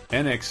ago.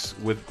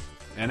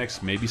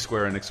 Enix, maybe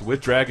Square Enix,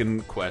 with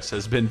Dragon Quest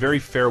has been very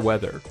fair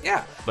weather.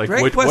 Yeah. What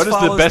is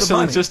the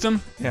best-selling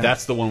system? Yeah.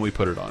 That's the one we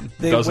put it on.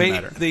 Doesn't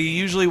matter. They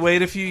usually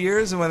wait a few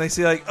years, and when they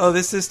see,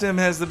 this system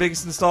has the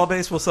biggest install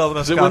base, we'll sell the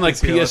most copies. It went like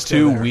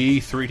PS2, Wii,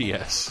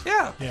 3DS.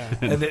 Yeah.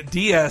 And the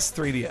DS,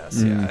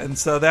 3DS, yeah. And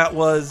so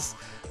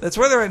that's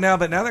where they're at now,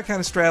 but now they're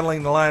kind of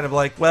straddling the line of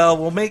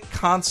we'll make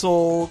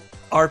console...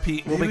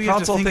 We'll make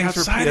console things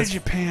for PS4.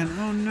 Japan.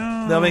 Oh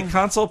no! They'll make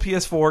console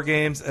PS4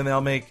 games and they'll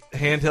make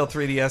handheld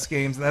 3DS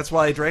games, and that's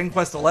why Dragon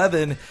Quest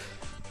XI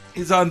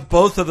is on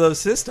both of those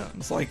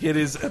systems. It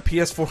is a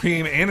PS4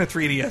 game and a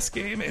 3DS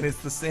game, and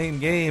it's the same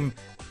game,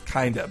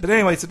 kinda. But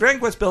anyway, so Dragon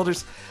Quest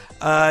Builders,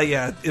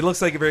 yeah, it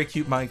looks like a very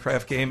cute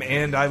Minecraft game,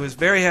 and I was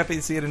very happy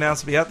to see it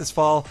announced to be out this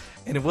fall,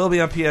 and it will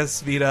be on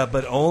PS Vita,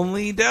 but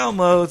only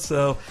download,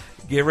 so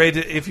get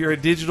ready to, if you're a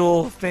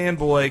digital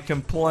fanboy,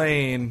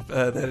 complain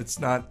that it's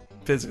not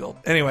physical.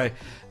 Anyway,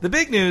 the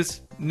big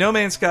news, No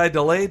Man's Sky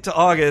delayed to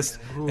August,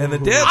 and the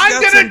devs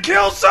I'm gonna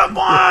kill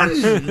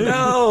someone!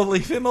 No,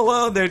 leave him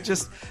alone. They're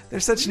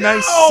such nice,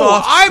 No,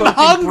 soft, I'm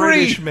hungry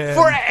British men.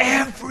 for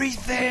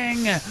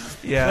everything.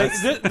 Yeah,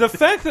 Like, the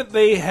fact that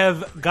they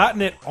have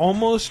gotten it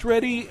almost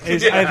ready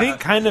is, I think,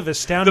 kind of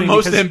astounding. The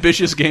most because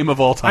ambitious game of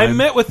all time. I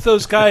met with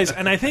those guys,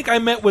 and I think I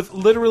met with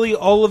literally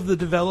all of the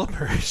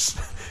developers.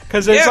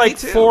 Because there's Yeah, me like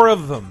too. 4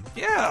 of them.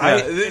 Yeah,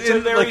 It's a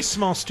very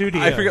small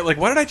studio. I forget, like,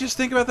 why did I just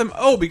think about them?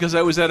 Oh, because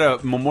I was at a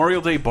Memorial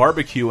Day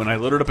barbecue and I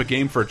loaded up a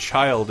game for a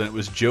child, and it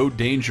was Joe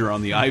Danger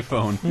on the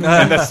iPhone, and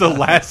that's the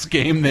last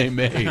game they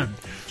made.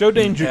 Joe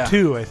Danger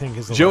 2, I think,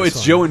 is the last It's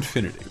one. Joe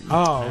Infinity.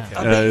 Oh,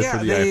 okay. yeah,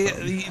 for the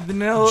iPhone.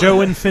 no,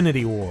 Joe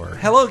Infinity War.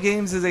 Hello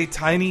Games is a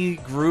tiny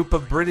group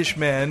of British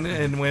men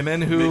and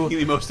women who Making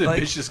the most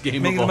ambitious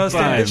game making of the all most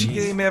time. ambitious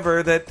game ever.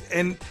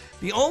 And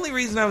the only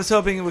reason I was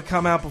hoping it would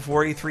come out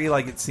before E3,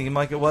 like it seemed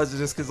like it was, is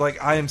just because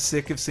like I am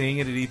sick of seeing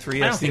it at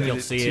E3. I I've don't seen think it you'll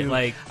at see 2. it.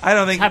 Like, I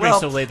don't think. it's happening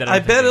Well, so late that I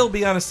I'm bet thinking- it'll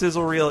be on a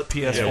sizzle reel at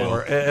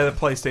PS4 at a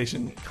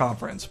PlayStation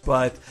conference.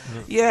 But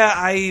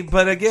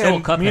but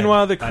again,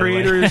 Meanwhile, the by the way.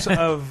 creators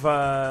of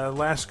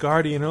Last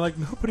Guardian are like,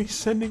 nobody's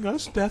sending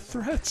us death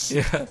threats.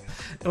 Yeah,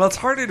 well, it's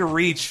harder to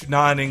reach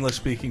non-English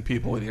speaking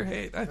people with your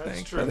hate, I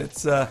think. true. But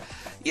it's,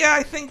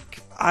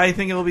 I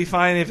think it'll be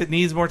fine. If it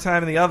needs more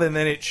time in the oven,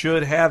 then it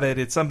should have it.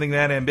 It's something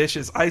that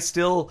ambitious. I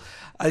still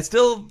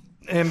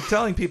am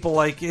telling people,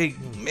 like, hey,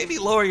 maybe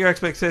lower your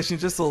expectations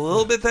just a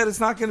little bit. That it's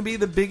not going to be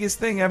the biggest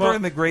thing ever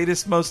and the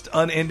greatest, most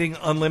unending,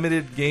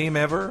 unlimited game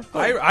ever.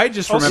 I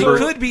just Also, remember.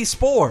 it could be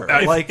Spore.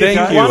 Thank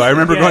you. I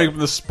remember going from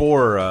the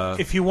Spore.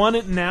 If you want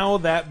it now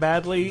that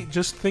badly,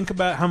 just think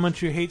about how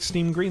much you hate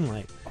Steam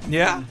Greenlight.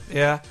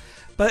 Yeah.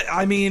 But,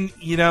 I mean,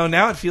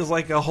 now it feels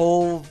like a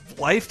whole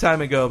lifetime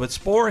ago. But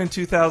Spore in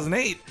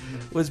 2008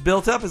 was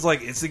built up as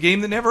like, it's the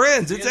game that never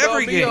ends. It's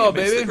every game.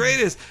 It's the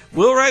greatest.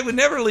 Will Wright would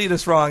never lead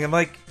us wrong. I'm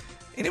like,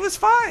 and it was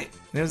fine.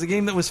 It was a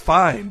game that was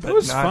fine. But It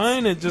was not,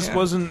 fine. It just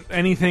wasn't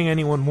anything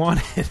anyone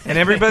wanted. And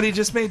everybody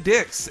just made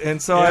dicks.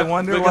 And so I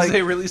wonder, because like...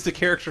 they released the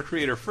character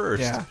creator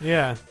first.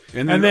 Yeah.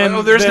 And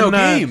then there's no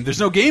game. There's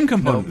no game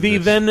component. The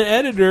then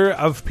editor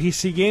of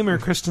PC Gamer,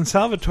 Kristen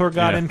Salvatore,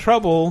 got in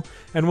trouble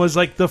and was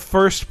like the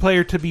first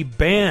player to be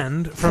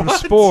banned from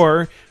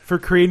Spore for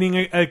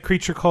creating a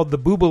creature called the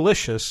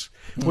Boobalicious,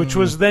 which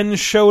was then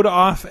showed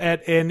off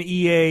at an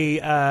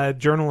EA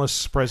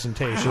journalist's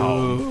presentation.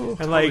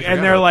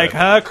 And they're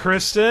like,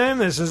 Kristen,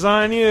 this is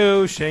on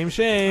you. Shame.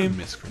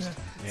 Miss Kristen.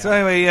 So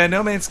anyway,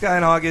 No Man's Sky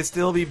in August.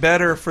 It'll be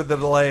better for the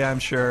delay, I'm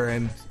sure.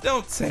 And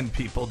don't send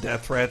people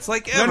death threats,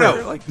 like ever.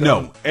 No. Like,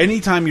 No.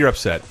 Anytime you're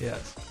upset,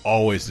 Yes.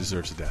 always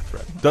deserves a death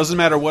threat. Doesn't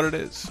matter what it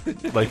is.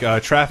 Like a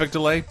traffic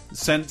delay,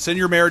 send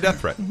your mayor a death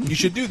threat. You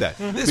should do that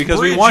because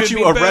we bridge want should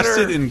you be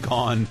arrested better. and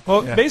gone.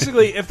 Well,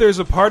 basically, if there's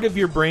a part of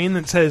your brain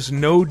that says,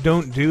 no,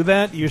 don't do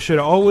that, you should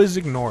always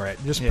ignore it.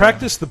 Just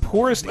practice the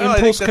poorest Well, I think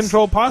impulse that's-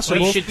 control possible.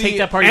 Well, you should take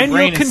that part of your and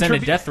brain you'll and send a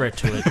contribute- death threat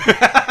to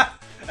it.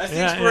 That's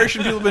the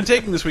inspiration people have been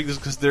taking this week is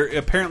because they're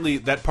apparently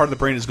that part of the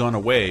brain has gone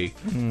away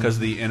because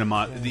the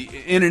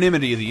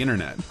anonymity of the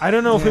internet. I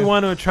don't know if we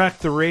want to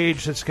attract the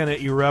rage that's going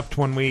to erupt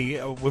when we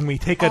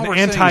take an All we're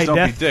saying is don't be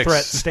anti-death dicks.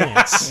 threat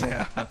stance.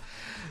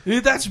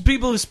 That's when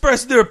people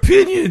express their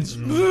opinions.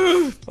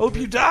 Hope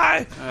you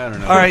die. I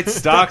don't know. All right,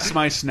 dox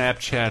my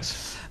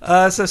Snapchats.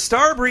 So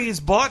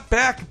Starbreeze bought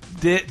back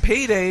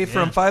Payday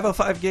from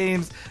 505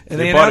 Games, and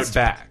They they bought announced it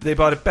back. They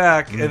bought it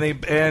back, and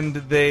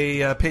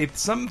they paid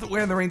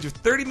somewhere in the range of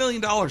 $30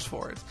 million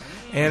for it,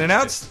 and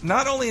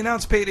not only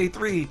announced Payday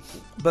 3,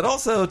 but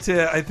also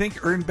to I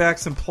think earn back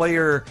some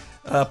player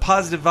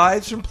positive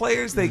vibes from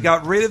players. They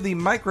got rid of the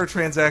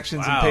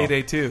microtransactions in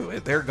Payday 2.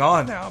 They're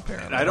gone now,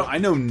 apparently. I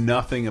know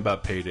nothing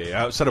about Payday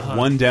outside of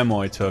one demo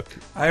I took.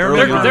 I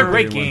remember They're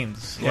great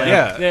games.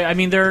 Yeah. I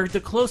mean, they're the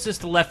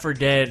closest to Left 4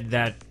 Dead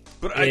that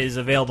is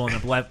available in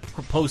the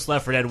post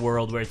Left 4 Dead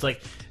world, where it's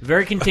like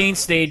very contained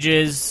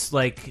stages.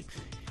 Like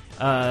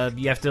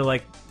you have to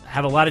like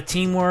have a lot of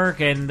teamwork,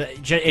 and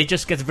it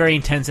just gets very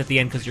intense at the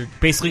end because you're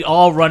basically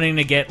all running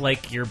to get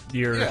like your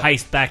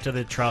heist back to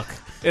the truck.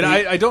 And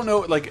I don't know,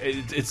 like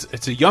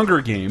it's a younger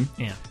game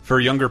for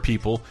younger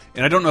people,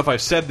 and I don't know if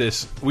I've said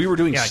this. We were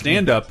doing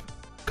stand-up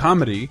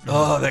comedy,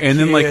 and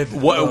then like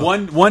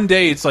one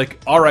day it's like,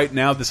 all right,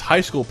 now this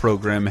high school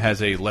program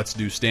has a let's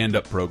do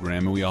stand-up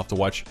program, and we all have to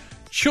watch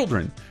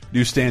children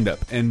do stand-up,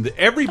 and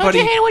everybody.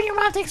 Don't you hate when your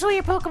mom takes away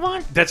your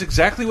Pokemon? That's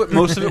exactly what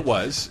most of it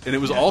was, and it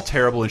was all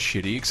terrible and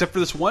shitty, except for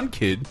this one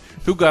kid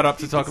who got up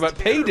to talk about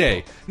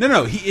Payday.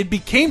 No, it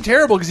became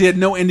terrible because he had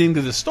no ending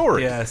to the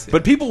story. Yes,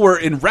 but people were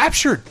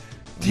enraptured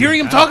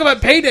hearing him talk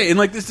about Payday, and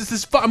like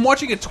this I'm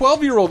watching a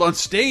 12-year-old on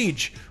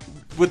stage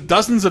with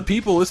dozens of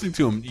people listening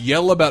to him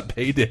yell about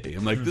Payday.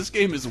 I'm like, this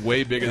game is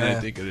way bigger than I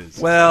think it is.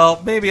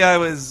 Well, maybe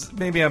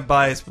I'm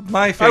biased. But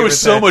my favorite. I was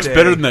so much day,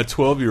 better than that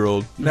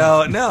 12-year-old.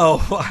 No.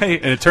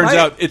 And it turns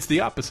out it's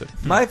the opposite.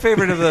 My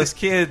favorite of those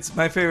kids.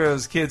 My favorite of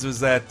those kids was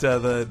that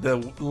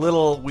the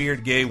little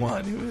weird gay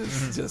one who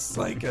was just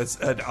like an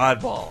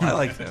oddball. I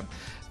liked him.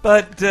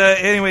 But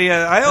anyway,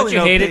 I only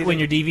know hate Payday. it when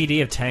your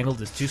DVD of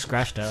Tangled is too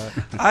scratched out.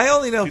 I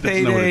only know He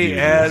doesn't know what a Payday DVD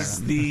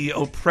as the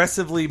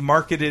oppressively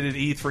marketed at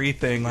E3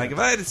 thing. Like, if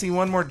I had to see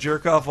one more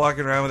jerk off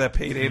walking around with that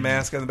Payday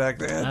mask on the back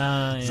of their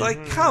head, it's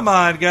like, come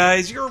on,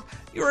 guys, you're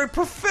a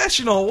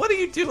professional. What are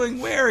you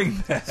doing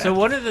wearing that? So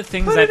one of the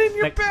things Put it in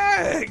your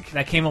bag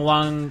that came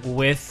along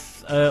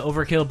with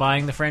Overkill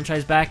buying the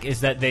franchise back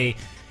is that they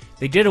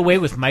did away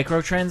with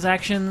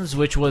microtransactions,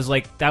 which was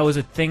like that was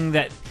a thing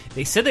that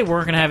they said they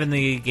weren't going to have in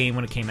the game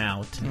when it came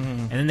out,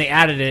 and then they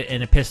added it,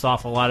 and it pissed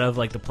off a lot of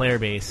like the player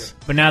base.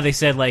 But now they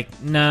said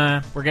like,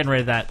 nah, we're getting rid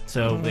of that.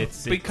 So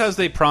it's because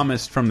they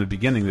promised from the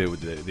beginning they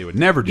would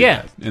never do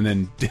that, and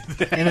then did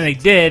that. and then they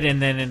did,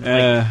 and then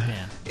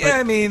Yeah,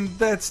 I mean,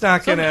 that's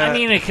not going to... I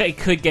mean, it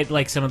could get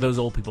like some of those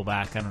old people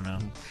back. I don't know.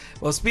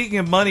 Well, speaking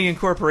of money and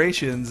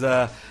corporations,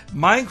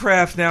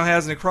 Minecraft now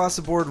has an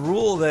across-the-board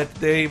rule that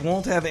they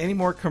won't have any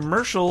more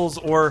commercials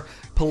or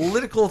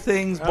political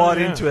things bought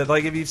into it.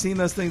 Like, if you've seen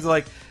those things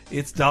like,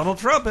 it's Donald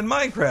Trump in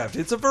Minecraft,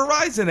 it's a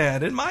Verizon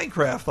ad in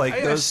Minecraft. Like,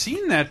 I've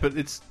seen that, but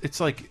it's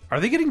like, are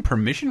they getting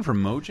permission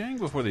from Mojang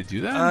before they do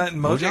that?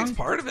 Mojang's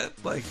part of it.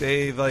 Like,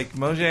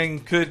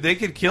 Mojang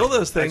could kill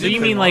those things. So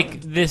you mean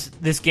like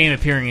this game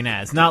appearing in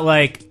ads, not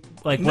like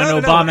when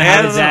Obama no,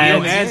 had his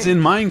ads in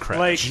Minecraft.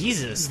 Like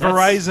Jesus,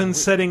 Verizon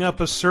setting up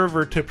a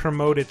server to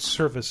promote its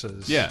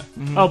services. Yeah.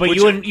 Oh, but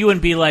you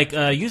wouldn't be like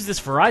use this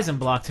Verizon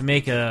block to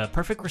make a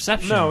perfect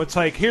reception. No, it's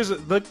like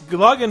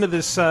log into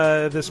this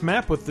this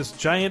map with this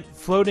giant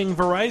floating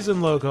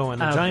Verizon logo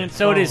and a giant.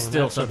 So it is phone,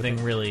 still that sort of something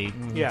thing. really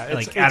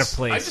it's out of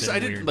place. I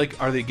didn't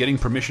like. Are they getting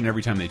permission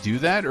every time they do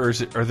that, or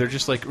are they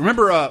just like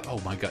remember?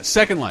 Oh my God,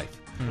 Second Life.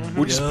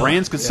 Where just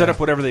brands could set up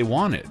whatever they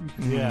wanted,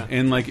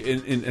 and like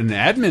an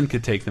admin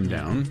could take them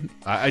down.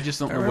 I just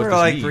don't know what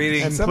this means.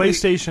 reading And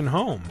PlayStation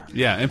Home.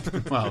 Yeah,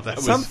 and, well, that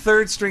was some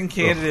third string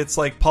candidates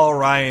like Paul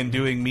Ryan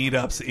doing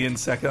meetups in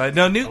Second Life.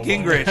 No, Newt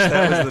Gingrich,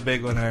 that was the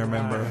big one I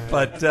remember.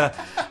 But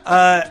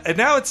and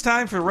now it's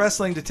time for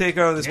wrestling to take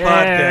over this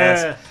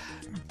podcast.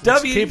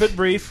 Keep it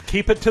brief.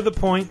 Keep it to the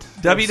point.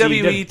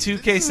 WWE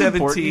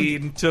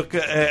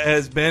 2K17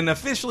 has been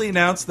officially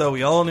announced, though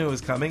we all knew it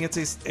was coming. It's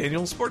an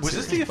annual sports Was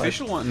this series, the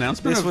official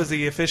announcement? This was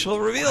the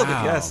official reveal.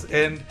 Wow. Yes,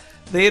 and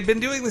they had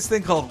been doing this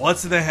thing called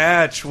 "What's in the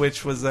Hatch,"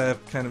 which was a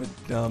kind of a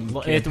dumb.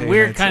 It's campaign,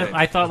 weird. I'd Kind of. say.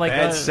 I thought like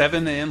Bad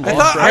 7 and I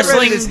thought I read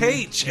wrestling it as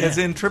H, as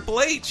in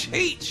Triple H.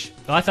 H.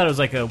 Oh, I thought it was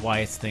like a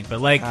Wyatt's thing,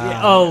 but like,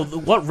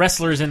 what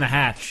wrestler's in the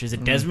hatch? Is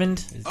it Desmond?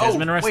 Is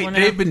Desmond a wrestler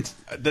now?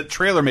 The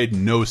trailer made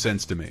no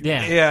sense to me.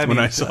 Yeah. I when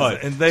mean, I saw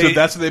it. and So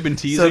that's what they've been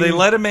teasing. So they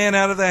let a man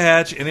out of the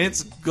hatch, and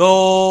it's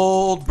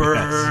Goldberg.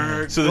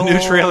 Yes. So the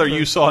new trailer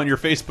you saw on your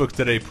Facebook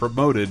today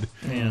promoted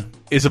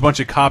is a bunch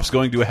of cops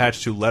going to a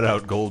hatch to let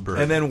out Goldberg,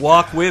 and then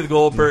walk with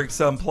Goldberg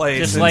someplace.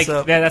 Just and like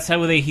so, that's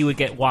how he would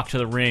get walked to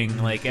the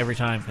ring like every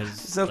time.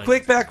 So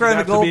quick background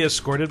to to Goldberg. be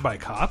escorted by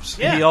cops.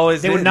 Yeah, he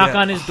always they did, would knock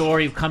yeah. on his door.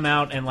 He'd come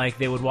out and like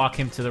they would walk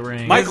him to the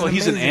ring. Michael,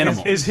 he's an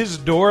animal. Is his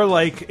door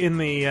like in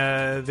the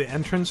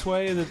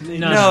entranceway?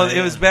 No,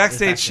 it was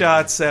backstage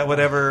shots at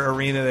whatever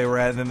arena they were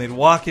at, and then they'd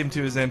walk him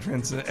to his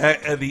entrance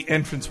at the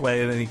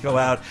entranceway, and then he'd go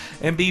out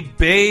and be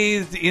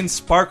bathed in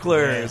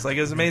sparklers. Like,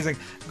 it was amazing.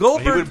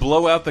 Goldberg he would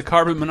blow out the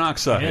carbon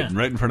monoxide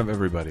right in front of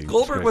everybody.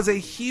 Goldberg was a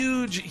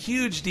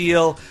huge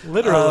deal.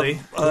 Literally,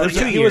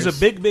 he was a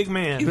big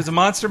man. He was a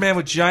monster man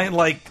with giant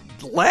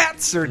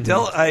lats or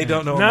I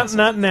don't know.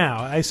 Not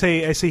now. I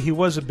say he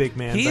was a big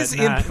man. He's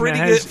but in pretty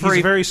good. He's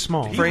very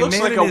small. He looks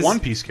like a One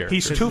Piece character.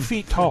 He's 2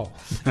 feet tall.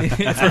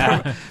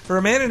 For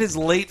a man in his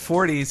late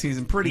 40s, he's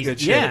in pretty good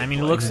shape. Yeah, I mean,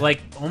 it looks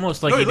like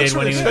almost like he did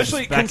when he was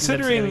especially back in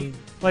considering.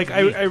 Like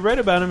I read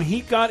about him, he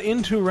got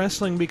into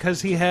wrestling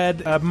because he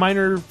had a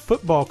minor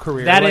football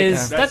career.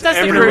 That's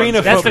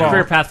the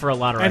career path for a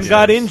lot of wrestlers. And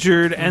got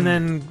injured, and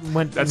then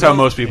went. That's how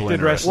most people did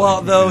enter wrestling.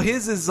 Well, though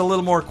his is a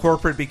little more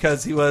corporate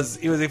because he was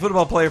a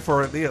football player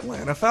for the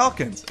Atlanta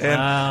Falcons,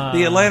 and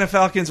the Atlanta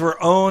Falcons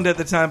were owned at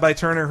the time by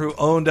Turner, who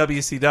owned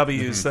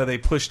WCW, so they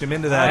pushed him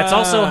into that. That's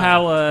also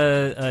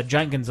how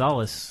Giant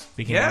Gonzalez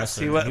became a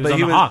wrestler. He was on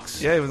the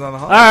Hawks. Yeah, he was on the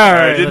Hawks. All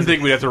right, I didn't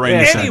think we'd have to rein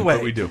this in, anyway,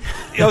 but we do.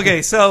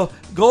 Okay, so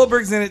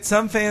Goldberg's in it.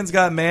 Some fans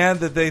got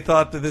mad that they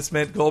thought that this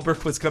meant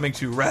Goldberg was coming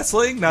to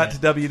wrestling, not to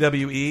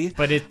WWE.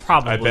 But it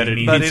probably I bet it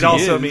means But it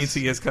also is. means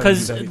he is coming to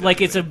because WWE.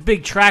 like it's a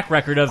big track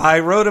record of. I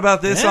wrote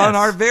about this Yes. on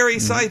our very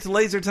site,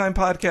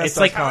 LaserTimePodcast.com. It's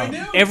like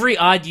every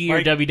odd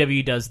year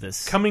WWE does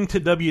this. Coming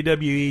to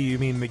WWE, you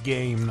mean the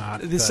game,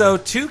 not So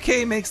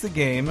 2K makes the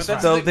games.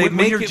 That's So the- they when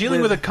make you're it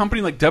dealing with a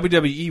company like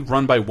WWE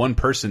run by one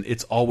person,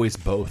 it's always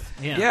both.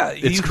 yeah.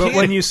 It's you But can't-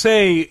 when you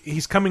say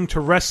he's coming to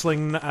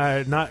wrestling,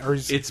 he's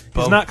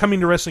not coming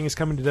to Wrestling is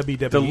coming to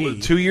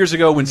WWE. 2 years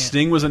ago, when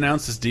Sting was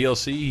announced as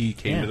DLC, he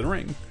came to the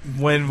ring.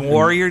 When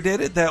Warrior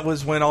did it, that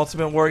was when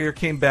Ultimate Warrior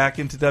came back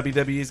into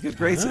WWE's good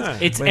graces.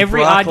 It's when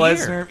every Brock odd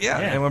Lesnar, year. yeah,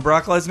 and when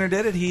Brock Lesnar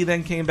did it, he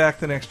then came back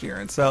the next year.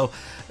 And so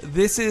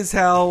this is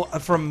how,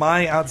 from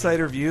my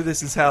outsider view,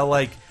 this is how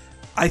like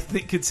I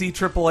could see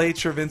Triple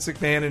H or Vince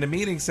McMahon in a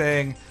meeting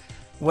saying,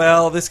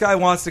 well, this guy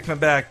wants to come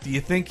back. Do you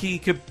think he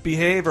could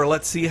behave, or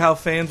let's see how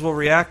fans will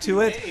react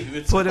to it? Hey,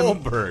 it's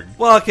Goldberg.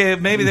 Well, okay,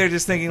 maybe they're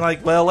just thinking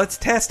like, well, let's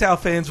test how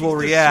fans will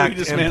react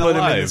and put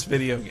him in this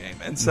video game.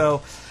 And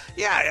so,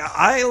 yeah,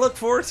 I look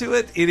forward to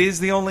it. It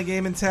is the only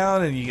game in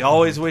town, and you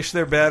always wish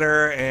they're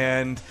better.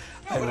 And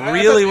I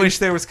really wish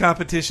there was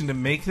competition to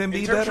make them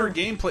be better. In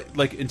terms of gameplay,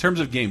 like in terms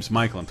of games,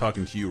 Michael, I'm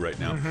talking to you right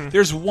now.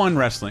 There's one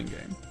wrestling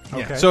game.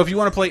 Okay. So if you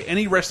want to play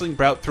any wrestling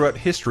bout throughout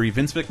history,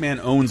 Vince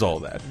McMahon owns all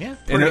that. Yeah,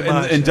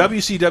 and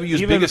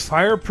WCW's Even biggest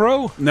Fire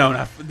Pro. No,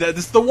 not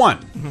that's the one.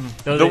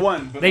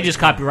 But they just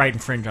copyright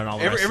infringe on all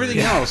the rest everything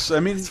of it. else. I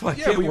mean,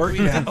 we work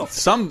now.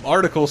 Some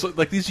articles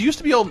like these used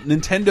to be all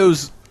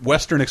Nintendo's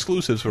Western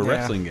exclusives for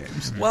wrestling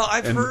games. Well,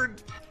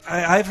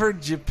 I've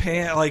heard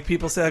Japan, like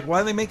people say, like, why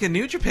don't they make a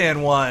New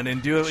Japan one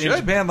and do it in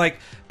Japan? Like,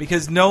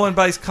 because no one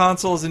buys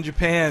consoles in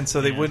Japan, so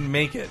they wouldn't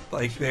make it.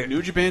 Like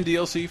New Japan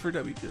DLC for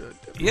WWE.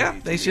 Yeah,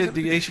 they should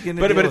get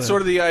into But it's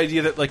sort of the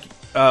idea that like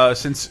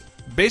since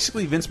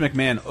basically Vince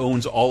McMahon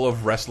owns all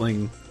of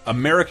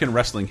American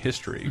wrestling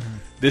history,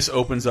 this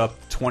opens up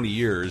 20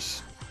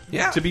 years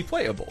to be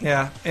playable.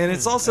 Yeah, and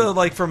it's also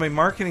like from a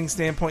marketing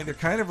standpoint, they're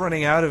kind of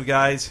running out of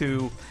guys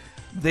who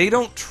they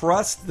don't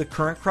trust the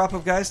current crop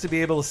of guys to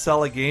be able to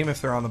sell a game if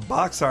they're on the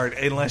box art,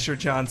 unless you're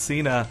John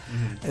Cena.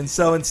 And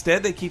so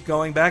instead they keep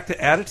going back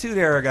to Attitude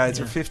Era guys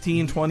or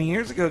 15, 20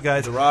 years ago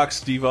guys. The Rock,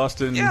 Steve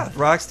Austin. Yeah,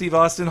 Rock, Steve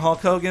Austin, Hulk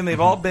Hogan. They've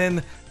all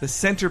been the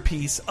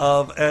centerpiece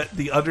of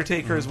The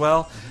Undertaker as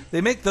well.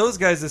 They make those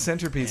guys the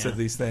centerpiece of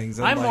these things.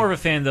 And I'm more of a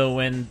fan though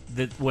when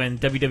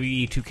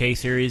WWE 2K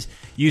series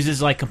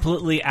uses like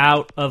completely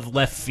out of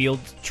left field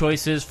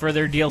choices for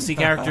their DLC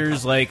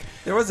characters. Like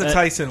there was a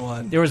Tyson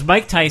one. There was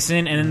Mike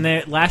Tyson, and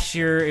then last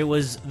year it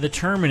was the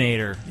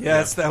Terminator.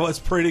 Yes, that was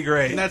pretty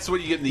great. And that's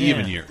what you get in the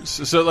even years.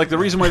 So like the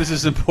reason why this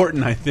is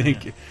important, I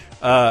think,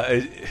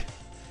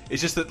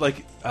 it's just that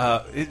like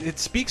it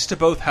speaks to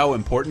both how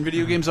important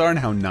video games are and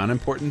how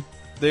non-important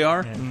they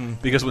are.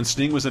 Because when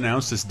Sting was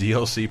announced as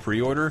DLC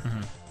pre-order,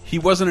 he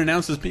wasn't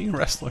announced as being a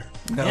wrestler.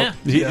 No,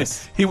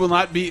 he will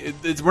not be.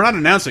 We're not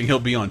announcing he'll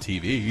be on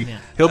TV.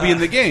 He'll be in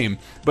the game,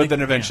 but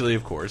then eventually,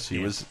 of course, he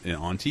was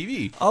on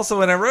TV. Also,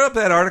 when I wrote up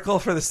that article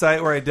for the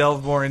site where I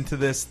delved more into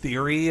this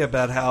theory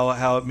about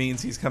how it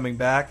means he's coming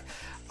back,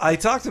 I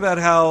talked about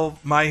how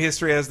my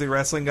history as the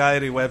wrestling guy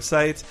at a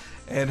website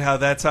and how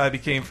that's how I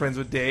became friends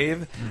with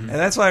Dave. And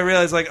that's why I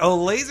realized, like,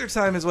 oh, laser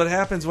time is what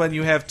happens when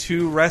you have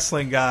two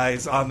wrestling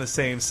guys on the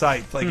same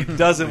site. Like, it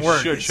doesn't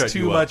work. It's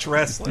too much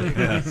wrestling.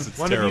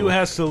 One of you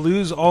has to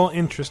lose all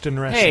interest in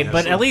wrestling. Hey,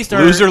 but at least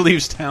loser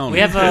leaves town. We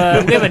have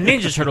a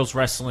Ninja Turtles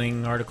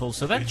wrestling article,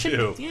 so that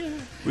should. Yeah.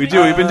 We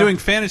do. We've been doing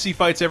fantasy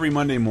fights every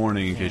Monday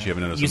morning, in case you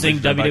haven't noticed. Using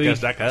WWE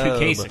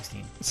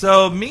 2K16.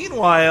 So,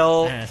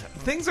 meanwhile,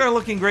 things aren't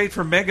looking great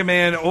for Mega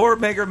Man or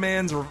Mega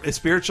Man's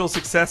spiritual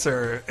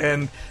successor.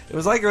 And it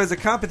was like it was a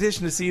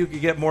competition to see who could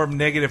get more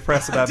negative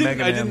press about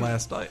Mega Man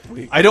last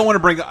week. I don't want to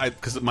bring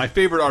because my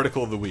favorite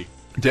article of the week,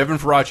 Devin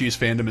Faraci's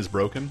fandom is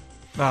broken.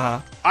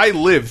 I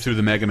lived through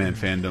the Mega Man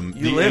fandom.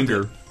 You lived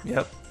anger.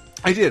 Yep.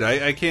 I did.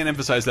 I can't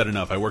emphasize that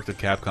enough. I worked at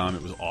Capcom.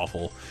 It was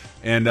awful.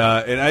 And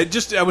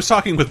I was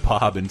talking with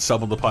Bob and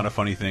stumbled upon a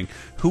funny thing.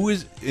 Who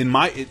is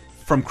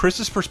from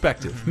Chris's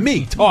perspective,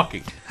 me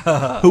talking,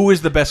 who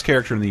is the best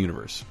character in the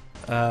universe?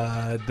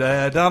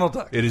 Donald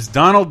Duck. It is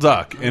Donald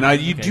Duck,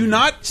 and you do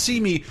not see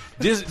me.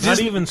 Not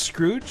even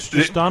Scrooge,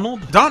 just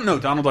Donald. No,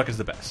 Donald Duck is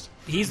the best.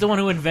 He's the one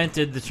who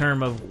invented the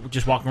term of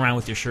just walking around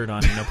with your shirt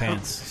on and no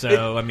pants.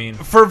 So I mean,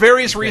 for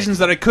various reasons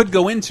that I could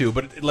go into,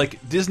 but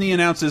like Disney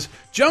announces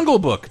Jungle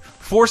Book,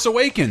 Force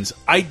Awakens,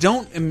 I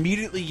don't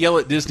immediately yell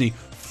at Disney,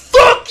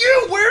 "Fuck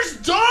you! Where's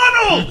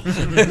Donald?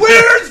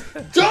 Where's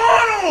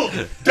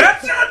Donald?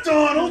 That's not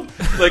Donald."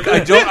 Like I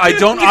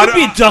don't. You could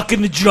be a duck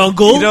in the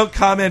jungle. You don't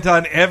comment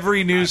on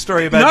every news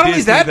story about not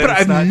Disney. Not only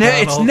that,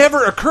 but it's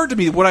never occurred to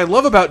me. What I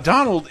love about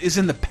Donald is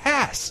in the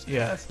past.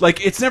 Yes.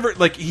 Like it's never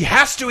like he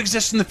has to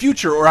exist in the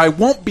future, or I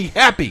won't be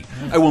happy.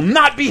 I will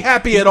not be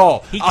happy at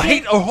all. I'll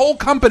hate a whole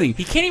company.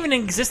 He can't even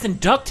exist in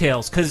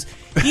DuckTales because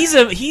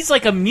he's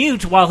like a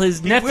mute while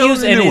his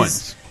nephews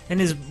and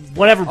his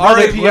whatever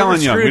brother, R.I.P.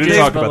 Alan Young. We didn't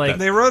talk about that.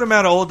 They wrote him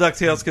out of old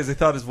DuckTales because they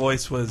thought his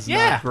voice was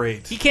not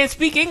great. He can't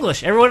speak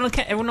English. Everyone else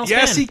can.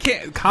 Yes, he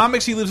can.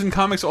 Comics. He lives in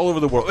comics all over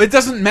the world. It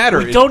doesn't matter.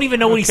 We don't even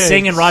know what he's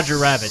saying in Roger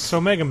Rabbit. So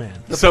Mega Man.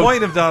 The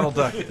point of Donald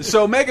Duck.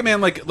 So Mega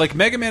Man, like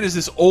Mega Man is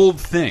this old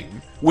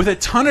thing with a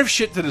ton of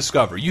shit to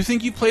discover. You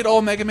think you played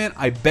all Mega Man?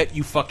 I bet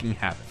you fucking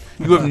haven't.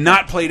 You have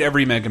not played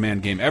every Mega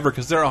Man game ever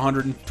because there are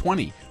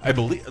 120. I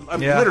believe,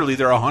 literally,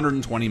 there are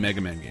 120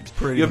 Mega Man games.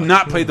 You have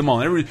not played them all.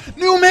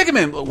 New Mega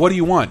Man. What do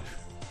you want?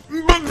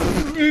 Mega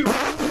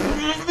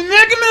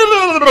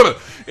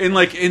Man.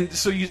 And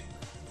so you,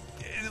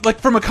 like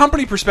from a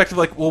company perspective,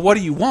 like, well, what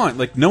do you want?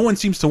 Like, no one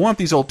seems to want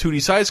these old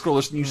 2D side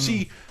scrollers. And you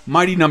see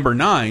Mighty Number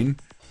 9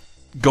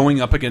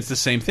 going up against the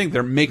same thing.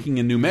 They're making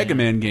a new Mega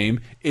Man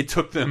game. It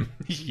took them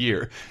a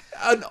year.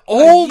 An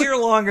old year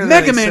longer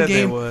Mega than they Man said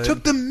they game would.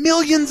 took them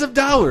millions of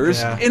dollars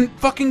Yeah. in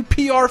fucking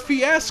PR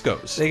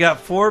fiascos. They got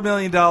 $4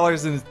 million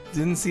and it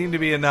didn't seem to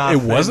be enough. It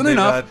wasn't And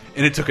they enough, got-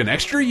 and it took an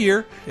extra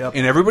year, Yep.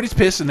 and everybody's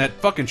pissed, and that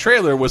fucking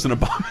trailer was an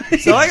abomination.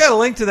 So I got a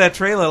link to that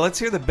trailer. Let's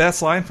hear the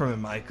best line from it,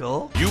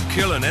 Michael. You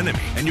kill an enemy,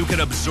 and you can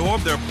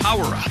absorb their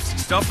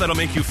power-ups. Stuff that'll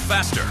make you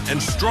faster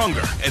and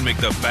stronger, and make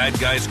the bad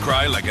guys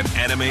cry like an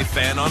anime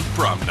fan on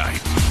prom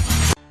night.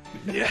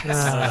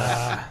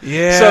 Yeah.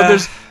 So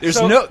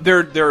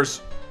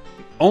there's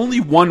only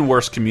one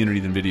worse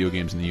community than video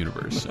games in the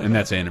universe, and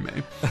that's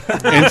anime.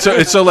 And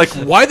so like,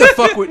 why the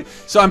fuck would?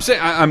 So I'm saying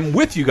I'm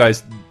with you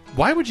guys.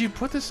 Why would you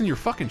put this in your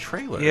fucking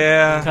trailer?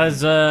 Yeah,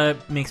 because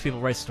makes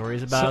people write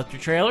stories about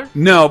your trailer.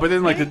 No, but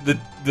then like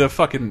the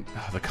fucking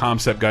the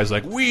concept guys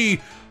like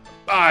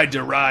I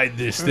deride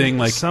this thing.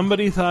 Like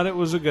somebody thought it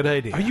was a good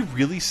idea. Are you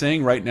really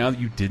saying right now that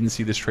you didn't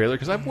see this trailer?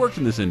 Because I've worked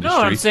in this industry.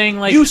 No, I'm saying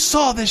like you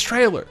saw this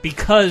trailer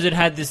because it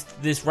had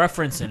this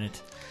reference in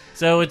it.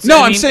 So it's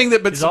I'm saying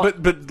that,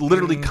 but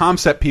literally,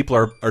 concept people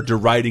are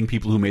deriding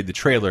people who made the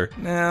trailer.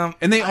 No,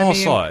 and they all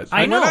saw it.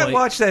 When I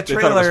watched that they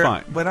thought it was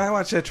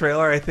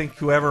trailer, fine. I think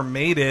whoever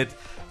made it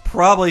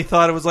probably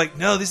thought it was like,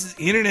 no, this is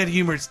internet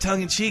humor. It's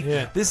tongue in cheek.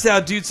 Yeah. This is how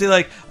dudes say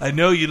like, I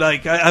know you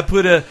like. I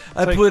put an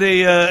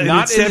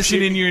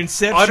Inception in your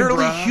Inception.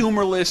 Utterly bro.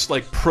 humorless,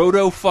 like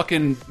proto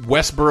fucking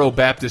Westboro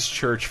Baptist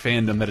Church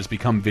fandom that has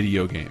become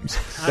video games.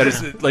 That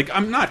is like,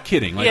 I'm not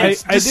kidding. Like,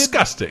 it's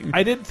disgusting.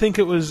 I did think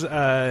it was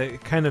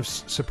kind of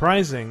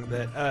surprising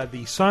that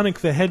the Sonic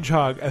the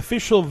Hedgehog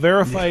official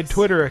verified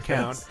Twitter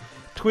account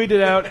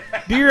tweeted out,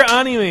 "Dear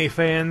anime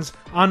fans,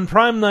 on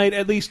Prime Night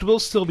at least we'll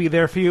still be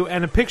there for you,"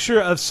 and a picture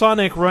of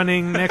Sonic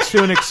running next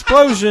to an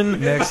explosion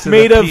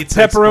made of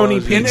pepperoni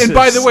pizzas. And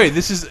by the way,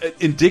 this is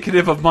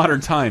indicative of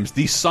modern times.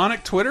 The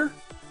Sonic Twitter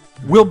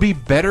will be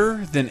better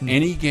than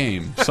any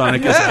game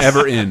Sonic is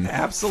ever in.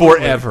 Absolutely.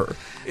 Forever.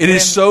 It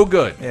is so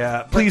good.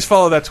 Yeah, please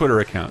follow that Twitter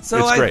account.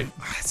 It's great.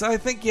 So I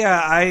think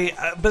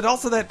but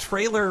also that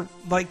trailer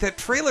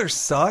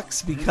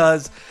sucks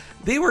because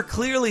they were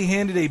clearly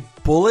handed a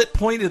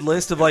bullet-pointed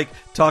list of like,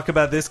 talk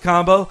about this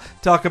combo,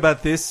 talk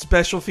about this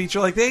special feature.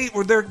 Like they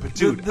were there.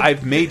 Dude,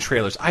 I've made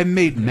trailers. I've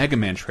made Mega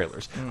Man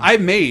trailers.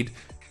 I've made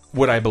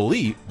what I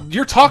believe.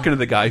 You're talking to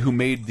the guy who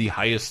made the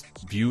highest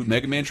viewed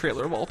Mega Man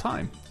trailer of all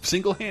time,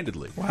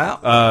 single-handedly.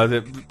 Wow.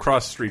 The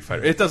Cross Street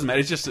Fighter. It doesn't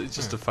matter. It's just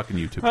a fucking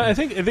YouTube. I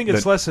think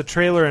it's less a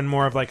trailer and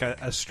more of like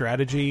a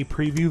strategy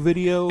preview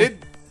video.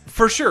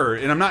 For sure,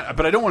 and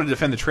but I don't want to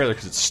defend the trailer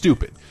because it's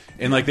stupid.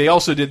 And like they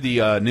also did the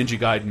Ninja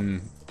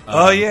Gaiden.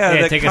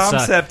 The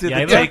concept did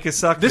the Take a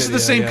Suck. This is the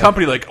same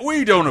company. Like,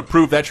 we don't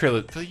approve that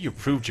trailer. You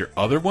approved your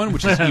other one,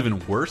 which is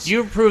even worse.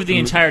 You approved the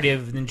entirety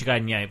of Ninja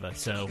Gaiden Yaiba.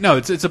 So no,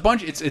 it's a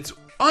bunch. It's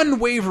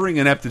unwavering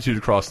ineptitude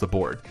across the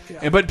board.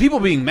 But people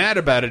being mad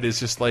about it is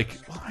just like,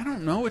 well, I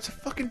don't know. It's a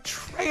fucking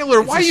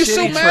trailer. Why are you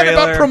so mad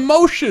about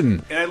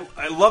promotion? And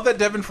I love that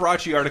Devin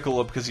Faraci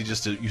article because he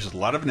just uses a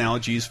lot of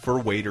analogies for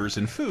waiters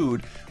and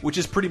food, which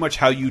is pretty much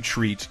how you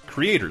treat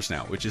creators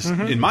now, which is,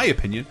 in my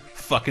opinion,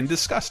 fucking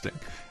disgusting.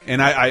 And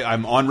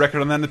I'm on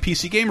record on that in the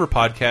PC Gamer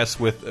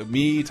podcast with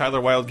me, Tyler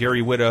Wilde,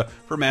 Gary Whitta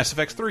for Mass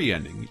Effect 3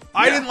 ending.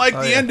 I didn't like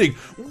the ending.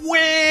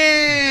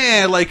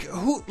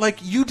 Like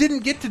you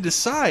didn't get to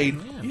decide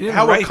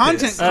how a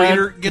content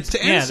creator gets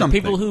to end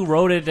something. The people who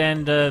wrote it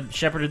and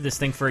shepherded this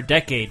thing for a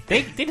decade,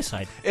 they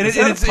decide. And it's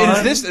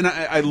this, and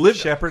I lived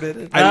shepherded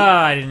it.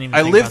 I didn't even.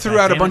 I think lived about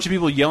throughout that, a bunch of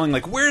people yelling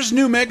like, "Where's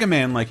new Mega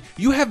Man?" Like,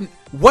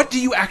 what do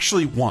you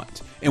actually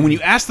want? And when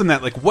you ask them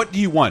that, like, what do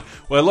you want?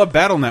 Well, I love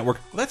Battle Network.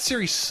 Well, that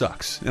series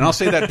sucks. And I'll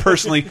say that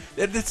personally.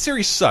 That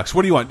series sucks.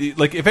 What do you want?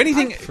 Like, if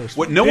anything,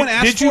 what no one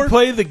asked for... Did you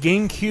play the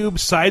GameCube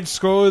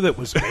side-scroller that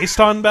was based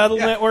on Battle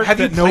Network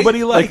that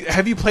nobody liked?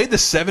 Have you played the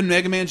 7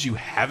 Mega Mans you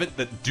haven't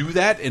that do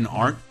that and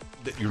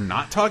that you're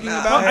not talking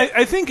about?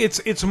 I think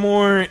it's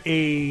more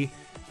a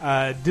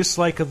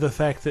dislike of the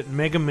fact that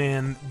Mega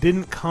Man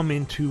didn't come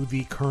into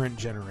the current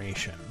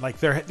generation. Like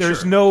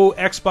there's no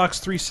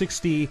Xbox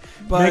 360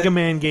 Mega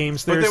Man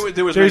games.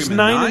 There's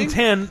 9 and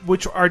 10,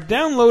 which are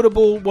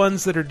downloadable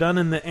ones that are done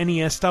in the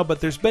NES style, but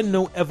there's been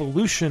no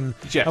evolution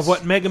of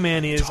what Mega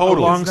Man is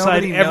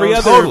alongside every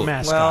other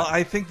mascot. Well,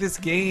 I think this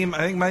game,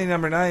 Mighty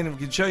Number 9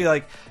 can show you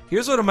like,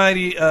 here's what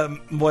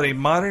a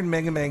modern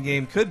Mega Man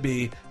game could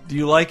be. Do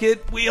you like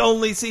it? We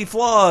only see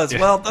flaws.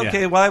 Well,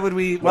 okay. Why would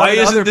we? Why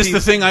isn't this the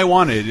thing I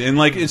wanted?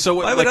 And so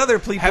why would other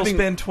people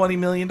spend $20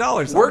 million?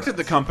 Worked at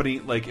the company,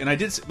 and I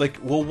did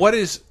well. What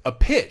is a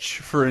pitch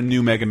for a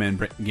new Mega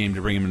Man game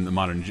to bring him into the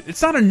modern?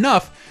 It's not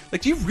enough.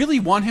 Like, do you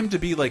really want him to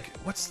be like?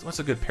 What's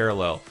a good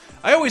parallel?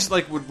 I always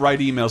would write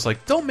emails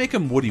like, "Don't make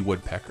him Woody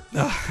Woodpecker."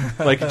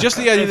 Like, just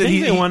the idea that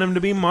they want him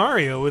to be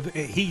Mario.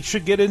 He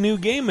should get a new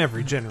game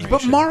every generation.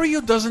 But Mario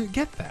doesn't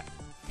get that.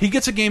 He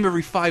gets a game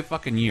every 5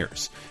 fucking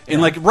years.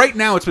 And like right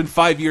now it's been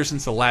 5 years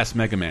since the last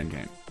Mega Man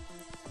game.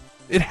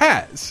 It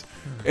has.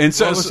 And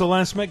so what was the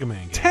last Mega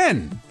Man game?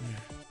 10.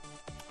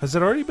 Has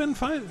it already been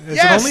 5? Has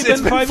Yes, it only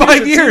it's been 5 5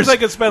 years? years. It seems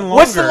like it's been longer.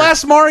 What's the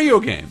last Mario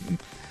game?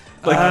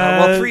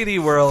 Well, 3D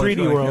World.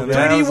 3D World.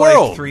 That 3D was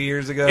World. like 3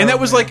 years ago. And that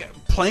was like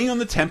playing on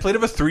the template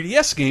of a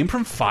 3DS game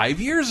from 5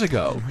 years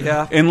ago.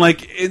 Yeah.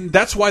 And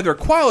that's why they're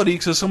quality,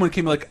 because someone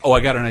came like, oh, I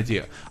got an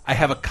idea. I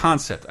have a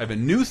concept. I have a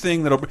new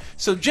thing that'll...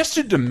 So just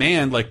to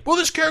demand, like, well,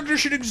 this character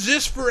should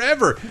exist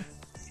forever.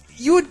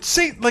 You would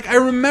say, like, I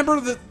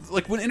remember that,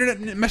 like, when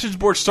internet message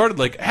boards started,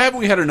 like, haven't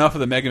we had enough of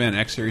the Mega Man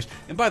X series?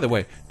 And by the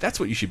way, that's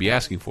what you should be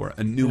asking for,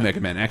 a new Mega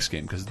Man X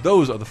game, because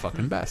those are the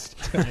fucking best.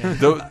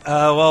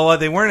 Well,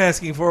 what they weren't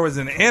asking for was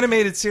an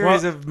animated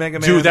series of Mega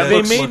Man. Dude,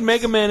 They made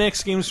Mega Man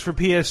X games for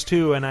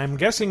PS2, and I'm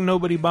guessing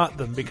nobody bought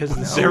them because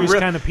the series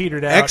kind of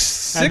petered out.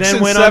 X6 and then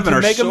and went 7 on to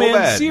are Mega so Man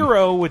bad.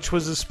 Zero, which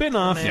was a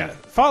spin-off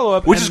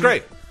follow-up. Which is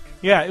great.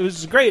 Yeah, it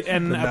was great,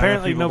 and But not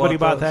apparently people nobody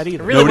bought bought that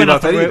either. It really Nobody went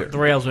off bought that either. the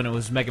rails when it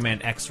was Mega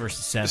Man X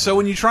versus 7. So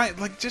when you try,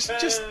 like,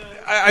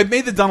 I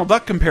made the Donald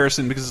Duck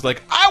comparison because it's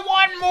like, I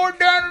want more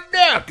Donald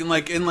Duck, and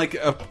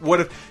what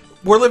if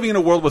we're living in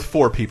a world with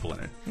 4 people in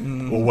it?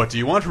 Well, what do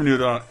you want from New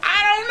Donald?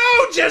 I don't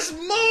know, just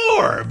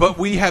more. But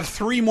we have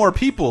 3 more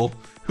people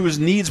whose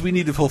needs we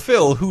need to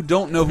fulfill who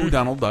don't know who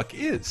Donald Duck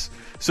is.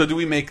 So do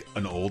we make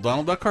an old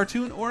Donald Duck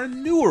cartoon or a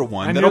newer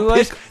one And that'll you're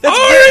like, that's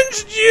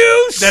orange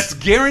juice. That's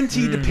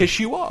guaranteed to piss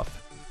you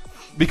off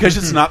because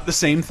it's not the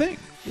same thing.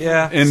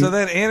 Yeah, And- so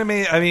that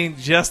anime, I mean,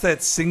 just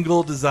that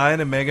single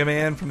design of Mega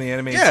Man from the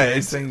anime series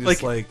it's thing,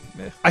 just like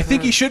I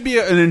think he should be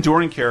an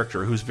enduring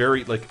character who's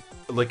very like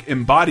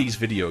embodies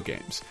video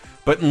games.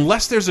 But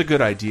unless there's a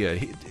good idea,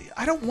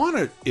 I don't want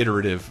an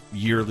iterative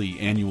yearly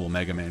annual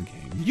Mega Man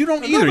game. You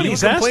don't either. You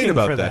nobody's complain asking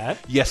about for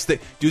that. that. Yes, they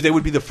do. They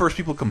would be the first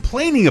people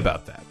complaining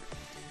about that.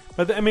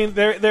 But I mean,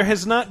 there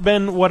has not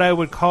been what I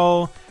would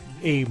call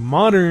a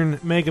modern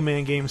Mega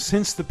Man game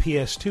since the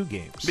PS2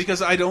 games.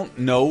 Because I don't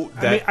know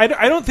that. I mean,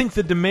 I don't think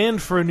the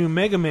demand for a new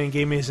Mega Man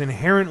game is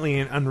inherently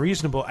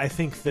unreasonable. I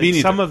think that Me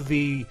neither. some of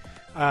the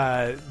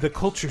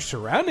culture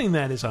surrounding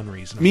that is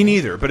unreasonable. Me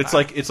neither. But it's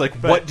like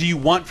what do you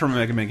want from a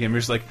Mega Man game?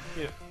 It's like,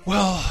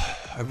 well,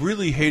 I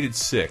really hated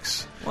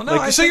 6. Well, no,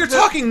 like, I so think you're that-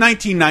 talking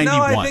 1991.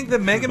 No, I think the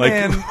Mega Like-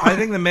 Man. I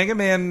think the Mega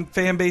Man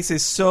fan base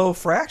is so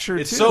fractured.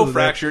 It's too, so that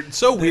fractured. It's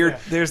so weird.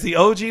 There's the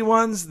OG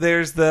ones.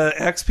 There's the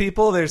X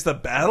people. There's the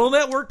Battle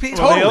Network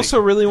people. Well, they also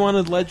really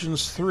wanted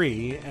Legends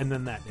 3, and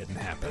then that didn't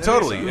happen.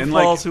 Totally, Who and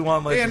falls like, who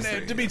want Legends and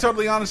 3? to be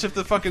totally honest, if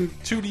the fucking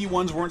 2D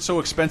ones weren't so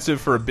expensive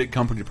for a big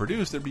company to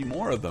produce, there'd be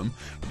more of them.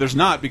 But there's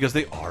not because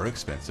they are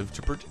expensive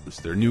to produce.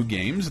 They're new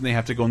games, and they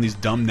have to go on these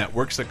dumb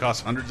networks that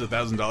cost hundreds of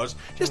 $1,000s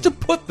just to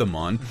put them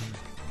on.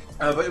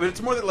 But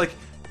it's more that like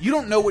you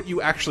don't know what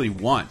you actually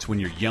want when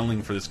you're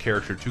yelling for this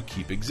character to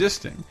keep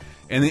existing.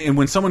 And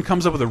when someone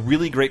comes up with a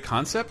really great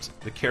concept,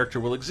 the character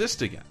will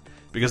exist again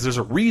because there's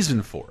a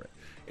reason for it.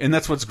 And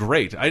that's what's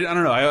great. I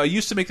don't know. I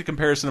used to make the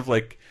comparison of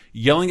like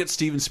yelling at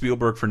Steven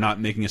Spielberg for not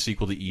making a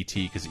sequel to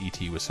E.T. because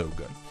E.T. was so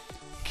good.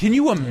 Can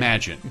you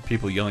imagine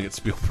people yelling at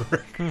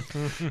Spielberg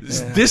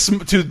this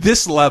to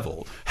this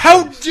level?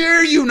 How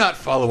dare you not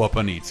follow up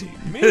on E.T.?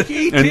 Make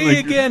E.T.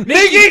 again.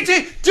 Make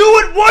E.T. Do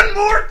it one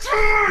more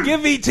time.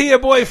 Give E.T. a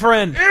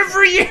boyfriend.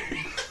 Every year.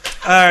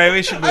 All right,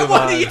 we should move I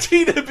want on.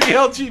 E.T. to be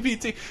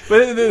LGBT.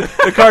 But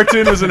the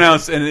cartoon was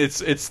announced, and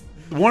it's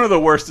one of the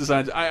worst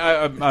designs.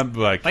 I'm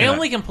like, My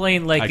only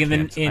complaint, like I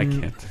in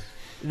can't.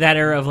 that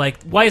era of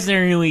like, why isn't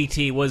there a new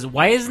ET? Was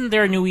why isn't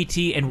there a new ET?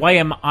 And why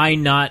am I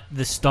not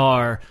the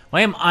star?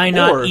 Why am I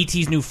not Or-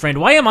 ET's new friend?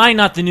 Why am I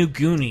not the new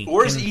Goonie?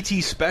 Or is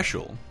E.T.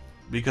 special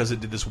because it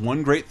did this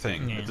one great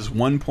thing at this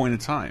one point in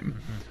time?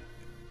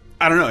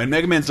 I don't know. And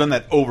Mega Man's done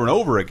that over and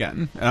over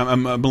again. And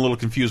I'm a little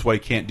confused why he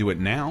can't do it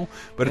now,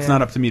 but it's Yeah.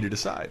 not up to me to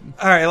decide.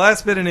 All right,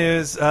 last bit of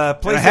news. And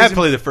I have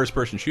played the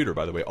first-person shooter,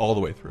 by the way, all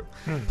the way through.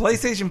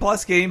 PlayStation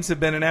Plus games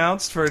have been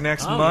announced for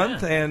next Oh,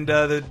 month, yeah. and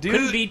the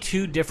Couldn't be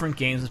two different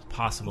games as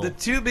possible. the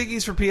two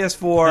biggies for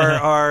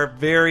PS4 are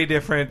very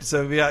different.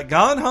 So we got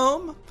Gone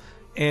Home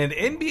and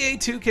NBA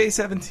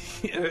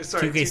 2K17.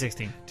 Sorry,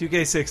 2K16.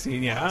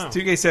 2K16, yeah. Wow.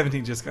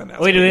 2K17 just got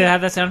announced. Wait, do we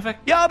have that sound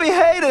effect? Y'all be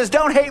haters,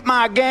 don't hate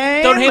my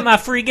game. Don't hate my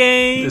free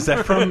game. Is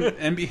that from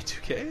NBA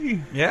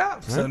 2K?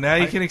 Yeah, so now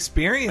you can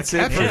experience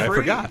it for I free.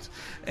 forgot.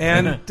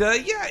 And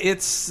yeah,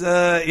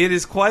 it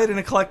is quite an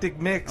eclectic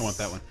mix. I want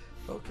that one.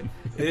 Okay.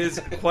 It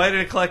is quite an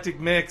eclectic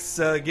mix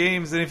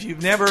games, and if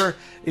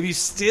you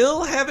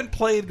still haven't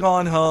played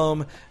Gone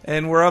Home,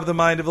 and we're of the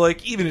mind of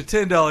like even at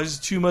 $10 is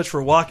too much for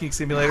a walking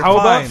simulator, How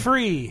fine. about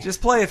free? Just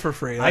play it for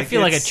free. I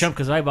feel like a it's- chump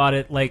because I bought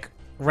it like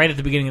right at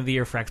the beginning of the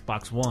year for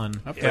Xbox One.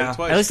 I've played Yeah. it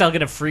twice. At least I'll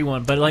get a free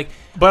one. But like,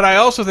 But I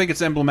also think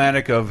it's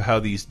emblematic of how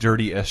these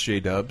dirty SJ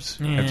dubs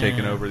Yeah. have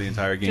taken over the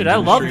entire game. dude, I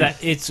love that.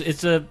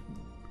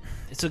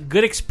 It's a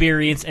good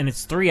experience, and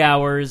it's 3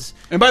 hours.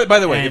 And by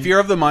the way, And- if you're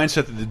of the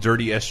mindset that the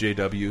dirty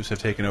SJWs have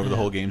taken over the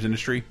whole games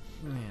industry,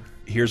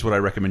 here's what I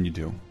recommend you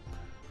do.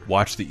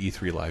 Watch the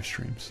E3 live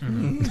streams.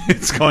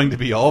 It's going to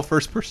be all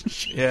first-person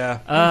shit.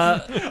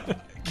 Yeah.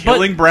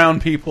 Killing brown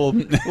people.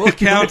 We'll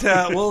count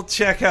out. We'll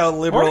check how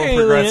liberal Or and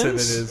progressive it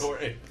aliens. is.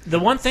 the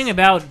one thing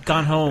about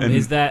Gone Home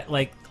is that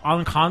like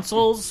on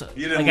consoles,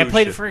 like I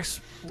played it first.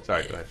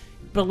 Sorry, go ahead.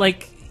 But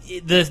like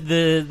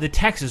the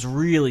text is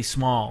really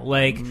small.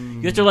 Like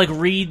you have to like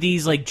read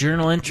these like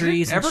journal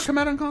entries. Did it ever come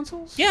out on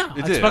consoles? Yeah,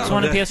 It did. Xbox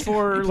One and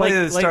PS4. You played it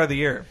at the start of the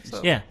year.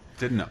 So. Yeah,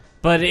 didn't know.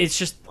 But it's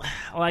just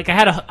like I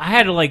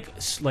had to like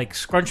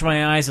scrunch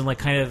my eyes and like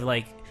kind of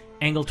like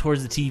angle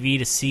towards the TV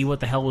to see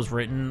what the hell was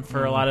written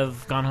for a lot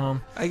of Gone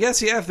Home. I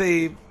guess if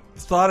they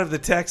thought of the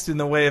text in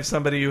the way of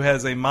somebody who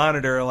has a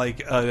monitor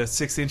like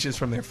 6 inches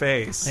from their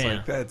face.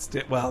 Yeah. Like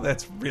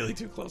that's really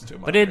too close to a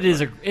monitor.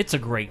 But it's a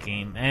great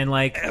game, and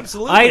like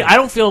absolutely, I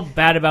don't feel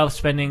bad about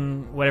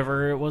spending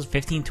whatever it was,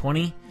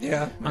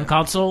 $15-$20 on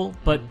console,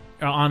 but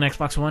on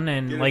Xbox One,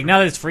 and like now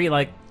that it's free,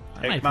 like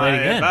I might Take play it my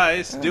again.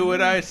 advice, do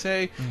what I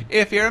say.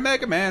 If you're a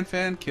Mega Man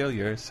fan, kill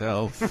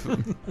yourself.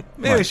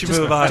 Maybe we should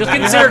move on. Just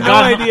consider no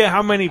idea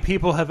how many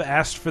people have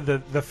asked for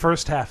the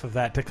first half of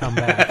that to come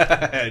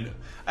back.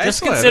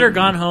 Just consider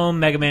Gone Home,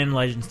 Mega Man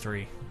Legends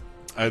 3.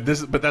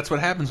 But that's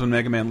what happens when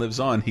Mega Man lives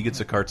on. He gets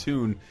a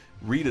cartoon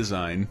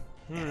redesign.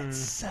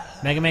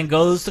 Mega Man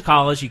goes to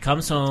college. He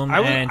comes home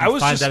and I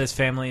was finds just out his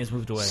family has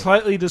moved away.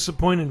 Slightly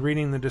disappointed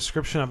reading the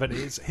description of it.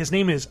 His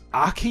name is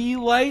Aki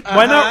Light.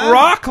 Why not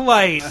Rock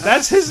Light?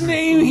 That's his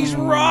name. He's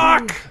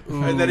Rock.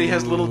 And then he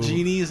has little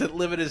genies that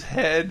live in his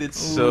head. It's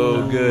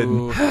so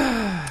good.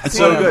 It's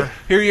so good.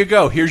 Here you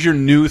go. Here's your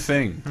new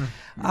thing.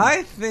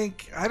 I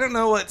don't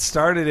know what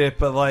started it,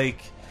 but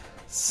like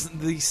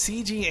the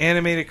CG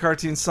animated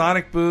cartoon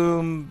Sonic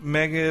Boom,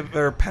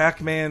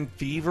 Pac-Man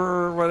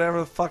Fever, or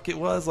whatever the fuck it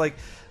was, like,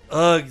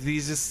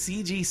 these just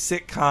CG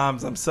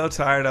sitcoms. I'm so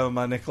tired of them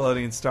on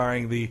Nickelodeon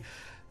starring the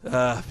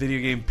video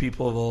game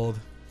people of old.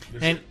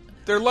 And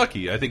they're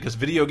lucky, I think, because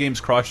video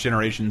games cross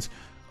generations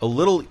a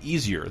little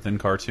easier than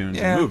cartoons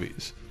and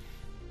movies.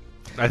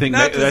 I think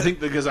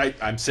because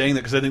I'm saying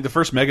that because I think the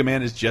first Mega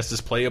Man is just as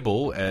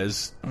playable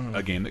as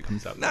a game that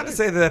comes out. Not to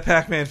say that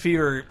Pac-Man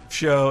Fever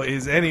show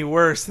is any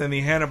worse than the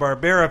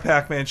Hanna-Barbera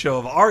Pac-Man show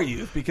of our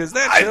youth, because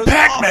that show's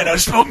Pac-Man. I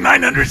smoke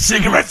 900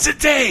 cigarettes a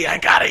day. I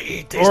gotta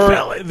eat these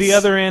pellets. The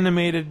other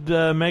animated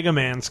Mega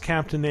Man's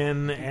Captain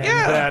N and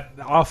that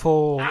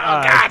awful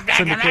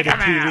syndicated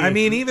TV. I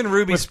mean, even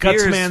Ruby with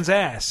Spears' Gutsman's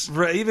ass.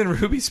 Even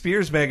Ruby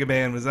Spears' Mega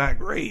Man was not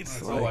great.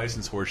 It's all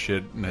license horse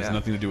shit and has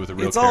nothing to do with the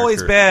real. It's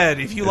always bad.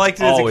 If you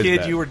liked it as a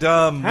kid, you were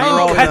dumb.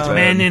 I'm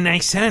Cutman and I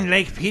sound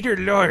like Peter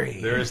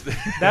Lorre.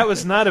 That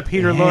was not a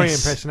Peter Lorre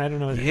impression. I don't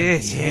know.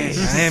 Yes,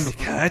 I am the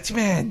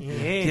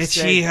Cutman. Let's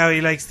see how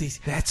he likes these.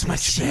 That's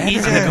much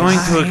He's better. going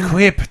to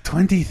equip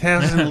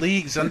 20,000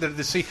 leagues under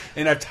the sea,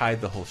 and I've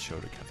tied the whole show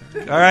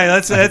together. All right,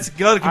 let's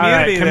go to community. All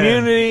right, then.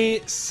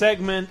 community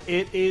segment.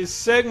 It is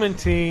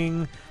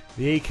segmenting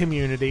the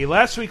community.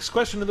 Last week's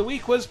question of the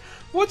week was,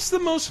 what's the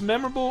most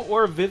memorable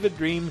or vivid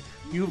dream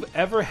you've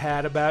ever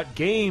had about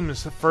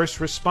games? The first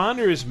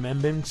responder is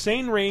Membin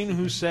Sane Rain,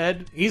 who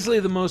said, easily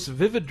the most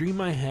vivid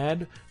dream I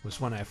had was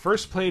when I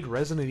first played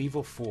Resident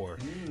Evil 4.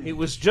 It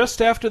was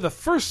just after the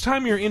first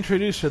time you're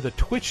introduced to the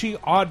twitchy,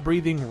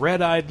 odd-breathing,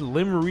 red-eyed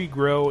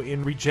Limerigrou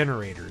in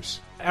Regenerators.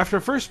 After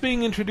first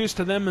being introduced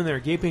to them and their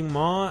gaping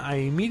maw, I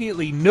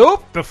immediately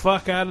noped the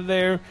fuck out of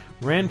there,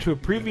 ran to a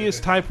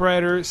previous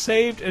typewriter,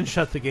 saved, and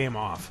shut the game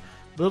off.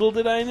 Little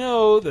did I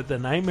know that the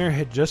nightmare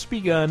had just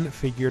begun,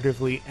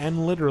 figuratively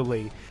and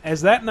literally,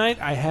 as that night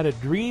I had a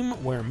dream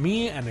where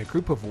me and a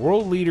group of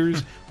world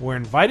leaders were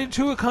invited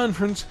to a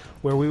conference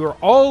where we were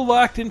all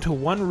locked into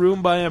one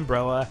room by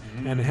Umbrella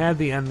and had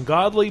the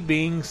ungodly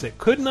beings that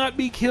could not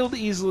be killed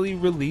easily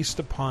released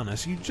upon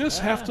us. You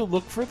just have to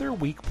look for their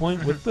weak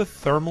point with the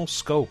thermal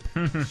scope.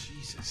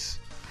 Jesus.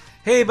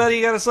 Hey, buddy,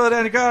 you gotta slow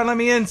down your car and let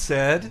me in,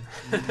 said.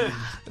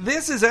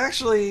 This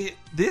actually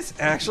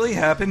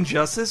happened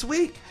just this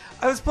week.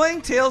 I was playing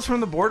Tales from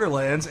the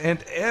Borderlands,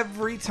 and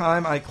every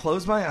time I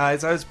closed my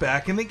eyes, I was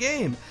back in the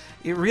game.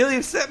 It really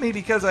upset me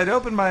because I'd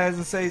open my eyes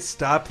and say,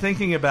 stop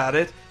thinking about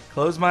it,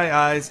 close my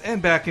eyes,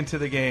 and back into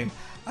the game.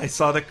 I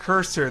saw the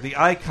cursor, the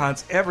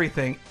icons,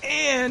 everything,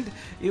 and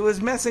it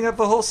was messing up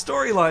the whole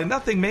storyline.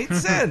 Nothing made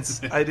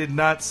sense. I did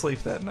not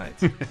sleep that night.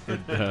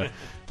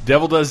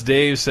 Devil Does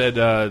Dave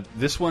said,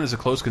 this one is a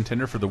close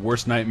contender for the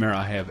worst nightmare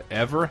I have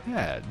ever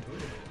had.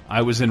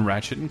 I was in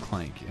Ratchet and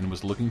Clank and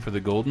was looking for the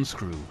golden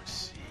screw.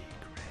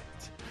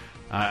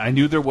 I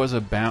knew there was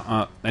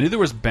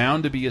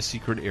bound to be a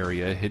secret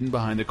area hidden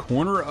behind the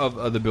corner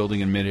of the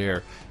building in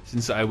midair.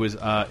 Since I was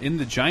in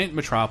the giant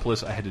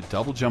metropolis, I had to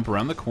double jump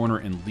around the corner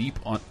and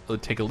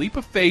take a leap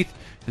of faith,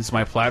 since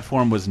my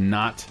platform was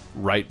not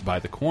right by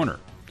the corner.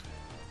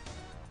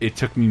 It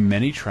took me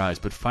many tries,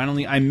 but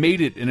finally I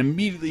made it and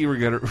immediately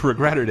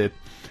regretted it.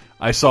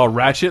 I saw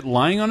Ratchet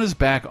lying on his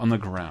back on the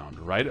ground.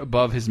 Right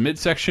above his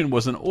midsection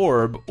was an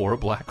orb, or a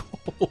black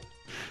hole,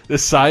 the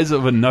size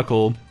of a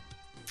knuckle,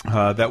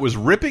 that was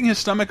ripping his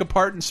stomach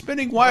apart and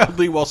spinning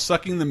wildly while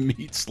sucking the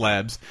meat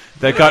slabs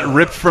that got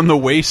ripped from the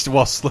waist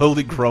while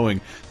slowly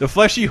growing. The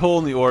fleshy hole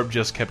in the orb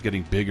just kept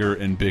getting bigger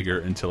and bigger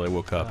until I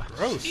woke up.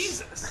 Gross.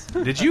 Jesus.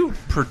 Did you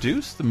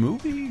produce the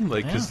movie?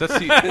 Like, because that's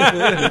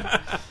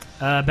the...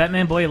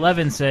 Batman Boy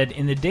 11 said,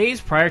 in the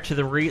days prior to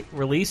the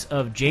release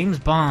of James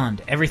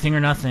Bond, Everything or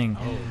Nothing,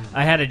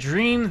 I had a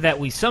dream that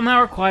we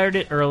somehow acquired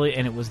it early,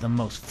 and it was the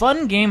most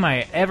fun game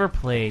I ever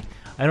played.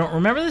 I don't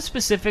remember the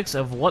specifics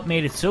of what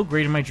made it so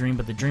great in my dream,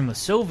 but the dream was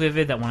so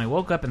vivid that when I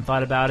woke up and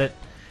thought about it,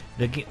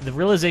 the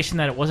realization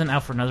that it wasn't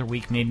out for another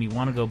week made me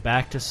want to go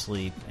back to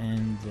sleep.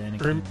 And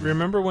then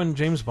remember when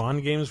James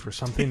Bond games were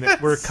something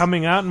that were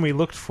coming out and we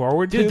looked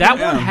forward to? Dude, that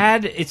one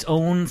had its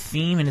own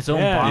theme and its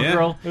own Bond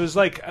girl. It was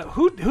like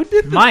who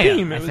did the Maya,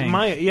 theme? I It was think.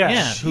 Maya. Yeah,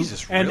 Yeah.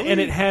 Jesus, and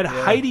really? it had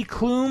Heidi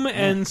Klum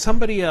and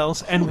somebody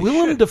else, and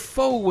Willem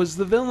Dafoe was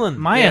the villain.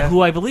 Maya,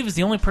 who I believe is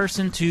the only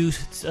person to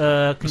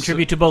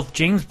contribute to both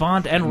James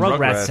Bond and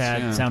Rugrats,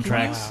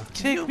 soundtracks.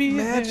 Can you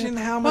imagine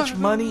how much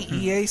money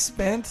EA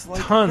spent? Like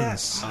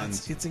Tons. that?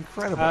 It's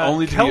incredible.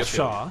 Only to be a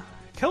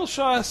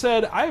Kelshaw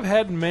said, I've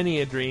had many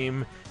a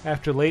dream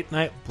after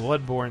late-night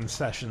Bloodborne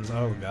sessions.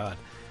 Oh, God.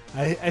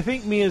 I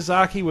think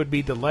Miyazaki would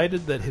be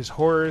delighted that his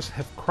horrors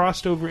have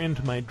crossed over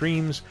into my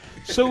dreams.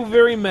 So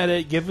very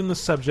meta, given the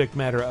subject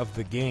matter of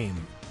the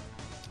game.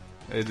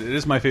 It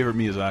is my favorite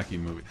Miyazaki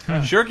movie.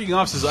 Shirking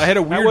Off says, I had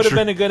a weird That would have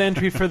been a good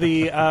entry for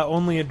the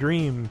Only a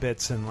Dream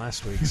bits in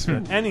last week's.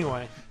 But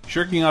anyway.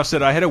 Shirking Off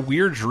said, I had a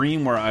weird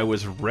dream where I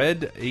was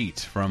Red 8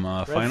 from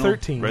Final...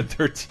 13. Red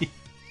 13.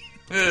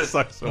 It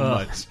sucks so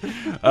much.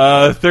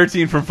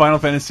 13 from Final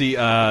Fantasy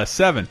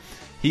 7.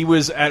 He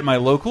was at my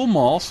local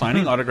mall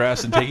signing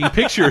autographs and taking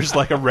pictures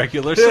like a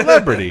regular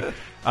celebrity.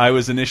 I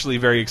was initially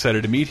very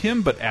excited to meet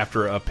him, but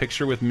after a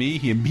picture with me,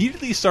 he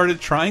immediately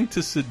started trying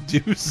to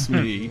seduce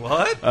me.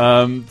 What?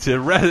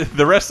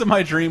 The rest of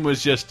my dream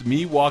was just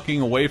me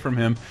walking away from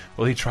him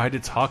while he tried to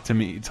talk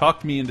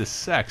me into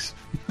sex.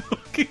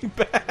 Looking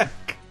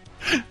back,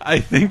 I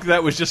think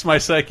that was just my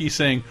psyche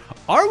saying,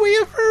 "Are we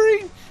a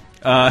furry?"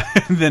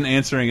 And then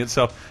answering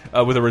itself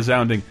with a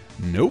resounding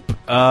nope.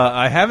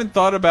 I haven't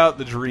thought about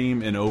the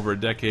dream in over a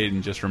decade,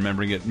 and just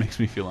remembering it makes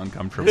me feel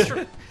uncomfortable.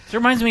 This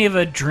reminds me of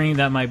a dream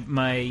that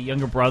my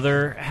younger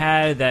brother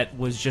had that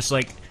was just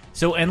like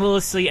so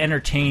endlessly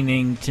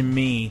entertaining to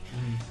me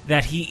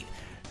that he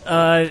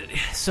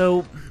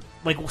so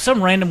like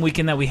some random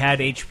weekend that we had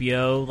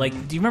HBO, like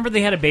do you remember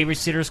they had a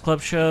Babysitters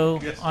Club show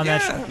on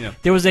that show? Yeah.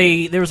 There was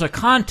a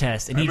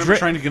contest and I remember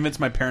trying to convince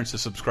my parents to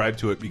subscribe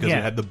to it because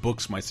it had the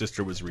books my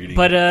sister was reading.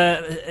 But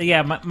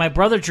my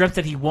brother dreamt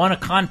that he won a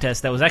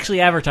contest that was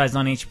actually advertised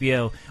on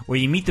HBO where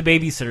you meet the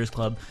Babysitters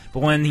Club, but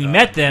when he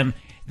met them,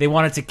 they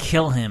wanted to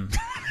kill him.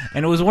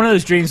 And it was one of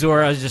those dreams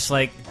where I was just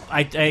like,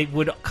 I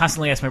would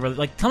constantly ask my brother,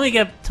 like, tell me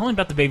about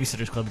the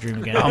Babysitters Club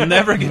dream again. I'll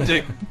never get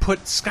to put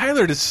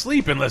Skylar to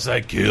sleep unless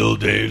I kill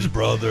Dave's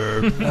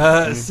brother.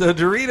 So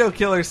Dorito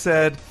Killer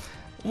said,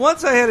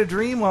 once I had a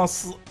dream while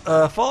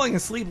falling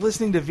asleep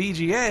listening to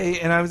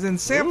VGA, and I was in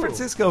San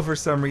Francisco for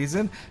some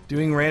reason,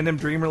 doing random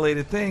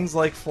dream-related things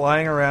like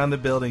flying around the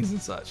buildings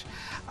and such.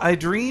 I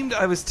dreamed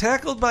I was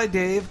tackled by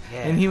Dave,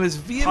 and he was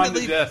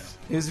vehemently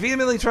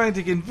trying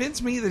to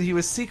convince me that he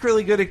was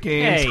secretly good at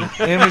games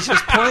and was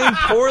just playing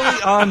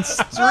poorly on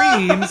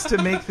streams to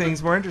make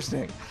things more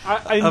interesting.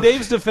 In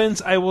Dave's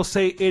defense, I will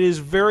say it is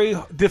very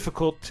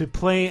difficult to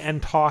play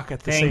and talk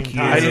at the same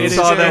time. I It is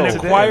saw that an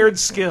today. acquired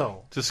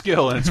skill. It's a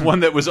skill, and it's one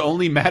that was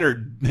only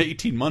mattered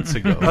 18 months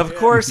ago. Of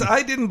course,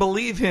 I didn't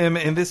believe him,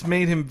 and this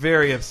made him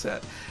very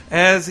upset.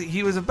 As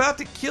he was about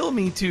to kill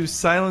me to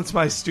silence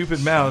my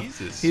stupid mouth,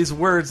 his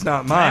words,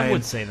 not mine. I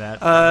would say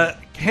that.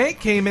 Hank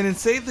came in and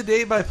saved the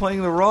day by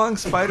playing the wrong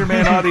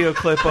Spider-Man audio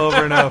clip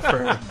over and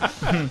over.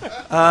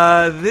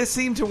 This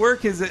seemed to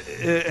work as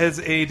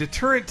a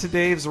deterrent to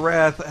Dave's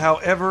wrath.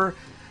 However,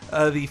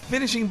 the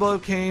finishing blow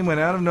came when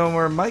out of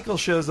nowhere Michael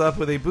shows up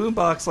with a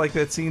boombox like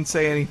that scene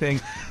Say Anything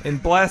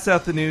and blasts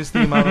out the news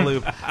theme on a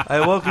loop.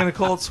 I woke in a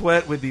cold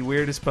sweat with the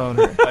weirdest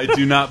boner. I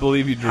do not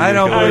believe you, Drew. I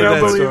don't believe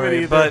that story,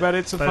 it either, but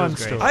it's a fun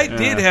story. I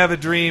did have a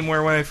dream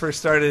where when I first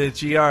started at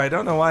GR, I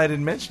don't know why I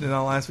didn't mention it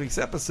on last week's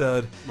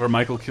episode. Where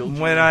Michael killed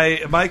you? When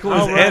Michael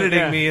was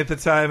editing me at the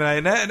time,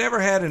 and I never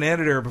had an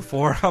editor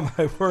before on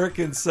my work,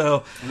 and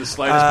so... The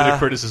slightest bit of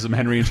criticism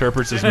Henry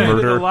interprets as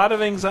murder. A lot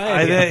of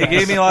anxiety. It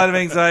gave me a lot of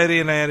anxiety,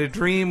 and I had a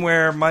dream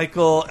where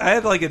I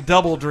had like a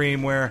double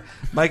dream where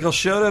Michael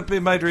showed up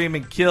in my dream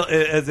and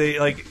as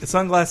a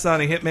sunglasses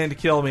on, a hitman to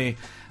kill me.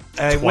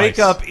 I wake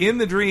up in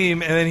the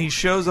dream, and then he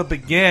shows up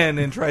again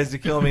and tries to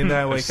kill me, and then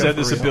I wake up. I've said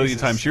this a billion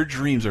times. Your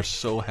dreams are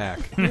so hack.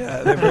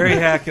 Yeah, they're very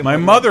hack. My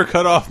mother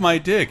cut off my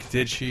dick.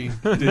 Did she?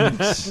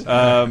 Didn't.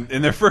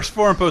 In their first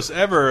forum post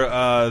ever,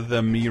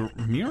 the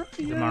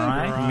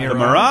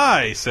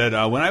Mirai said,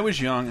 when I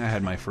was young, I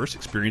had my first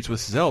experience with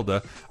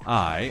Zelda.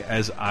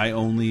 As I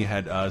only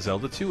had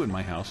Zelda 2 in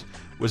my house,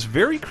 was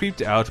very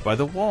creeped out by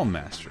the Wall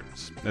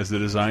Masters, as the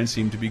design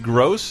seemed to be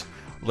gross.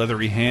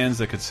 Leathery hands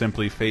that could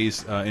simply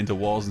phase into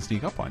walls and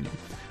sneak up on you.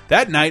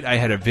 That night, I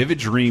had a vivid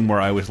dream where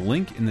I was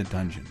Link in the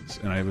dungeons,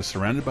 and I was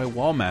surrounded by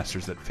wall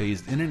masters that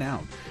phased in and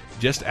out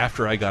just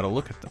after I got a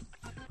look at them,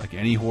 like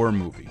any horror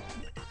movie.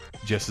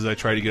 Just as I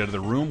tried to get out of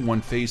the room,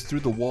 one phased through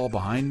the wall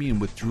behind me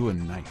and withdrew a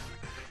knife.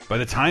 By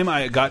the time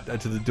I got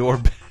to the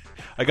door,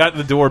 I got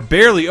the door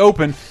barely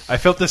open. I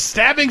felt the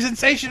stabbing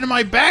sensation in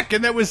my back,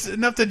 and that was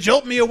enough to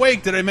jolt me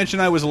awake. Did I mention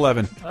I was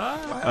 11?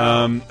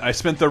 I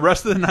spent the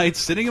rest of the night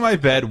sitting in my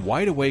bed,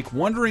 wide awake,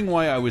 wondering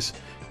why I was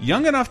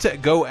young enough to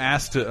go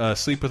ask to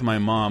sleep with my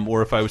mom,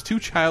 or if I was too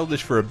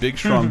childish for a big,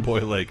 strong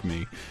boy like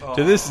me.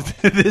 To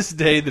this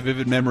day, the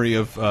vivid memory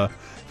of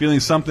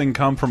feeling something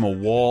come from a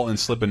wall and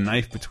slip a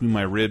knife between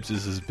my ribs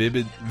is as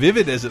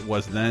vivid as it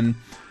was then.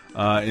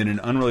 In an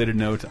unrelated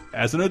note,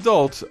 as an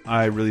adult,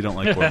 I really don't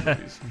like horror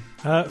movies.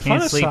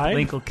 Can't sleep,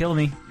 Link will kill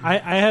me. I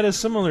had a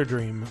similar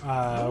dream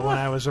when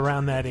I was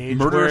around that age.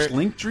 Murderous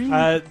Link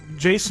dream?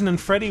 Jason and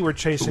Freddy were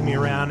chasing me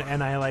around,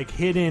 and I like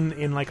hid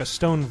in like a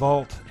stone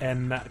vault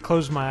and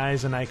closed my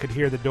eyes, and I could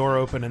hear the door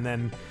open, and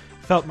then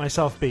felt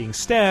myself being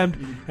stabbed.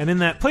 And in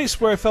that place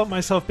where I felt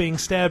myself being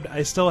stabbed,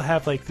 I still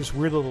have like this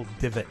weird little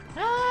divot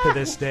to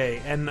this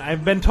day, and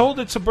I've been told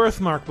it's a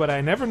birthmark, but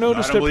I never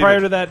noticed it prior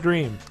to that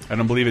dream. I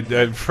don't believe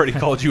it. Freddie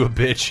called you a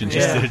bitch and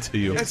just did it to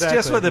you. That's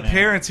just what the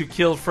parents who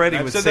killed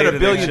Freddie would say. I've said that a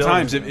billion to their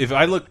times. children. If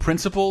I look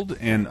principled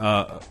and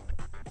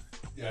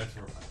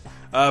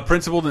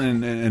principled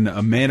and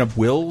a man of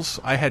wills,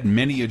 I had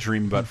many a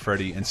dream about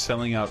Freddie and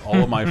selling out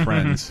all of my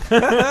friends for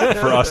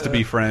us to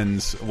be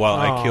friends while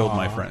I killed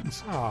my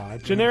friends.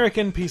 Generic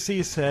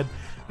NPC said,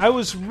 I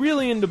was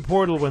really into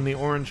Portal when the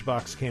Orange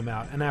Box came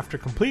out, and after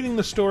completing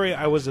the story,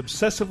 I was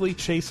obsessively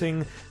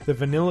chasing the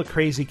Vanilla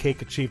Crazy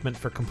Cake achievement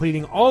for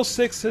completing all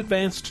 6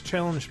 advanced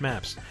challenge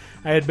maps.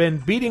 I had been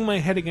beating my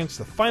head against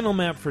the final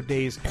map for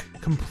days,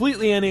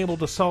 completely unable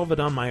to solve it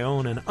on my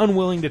own and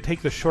unwilling to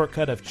take the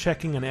shortcut of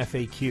checking an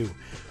FAQ.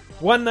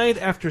 One night,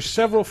 after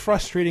several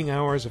frustrating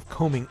hours of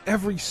combing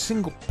every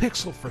single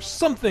pixel for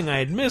something I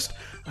had missed,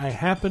 I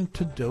happened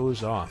to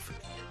doze off.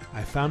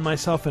 I found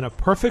myself in a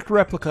perfect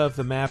replica of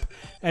the map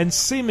and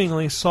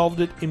seemingly solved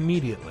it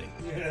immediately.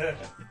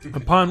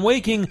 Upon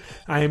waking,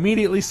 I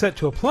immediately set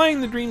to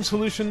applying the dream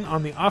solution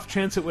on the off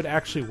chance it would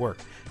actually work.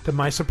 To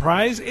my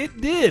surprise,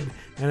 it did,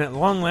 and at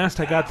long last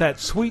I got that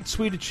sweet,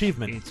 sweet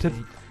achievement.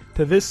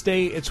 To this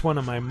day, it's one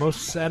of my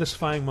most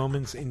satisfying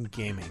moments in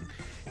gaming.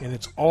 And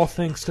it's all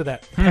thanks to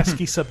that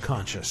pesky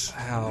subconscious.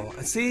 Wow.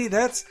 See,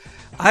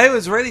 I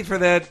was ready for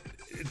that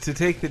to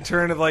take the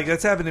turn of, like,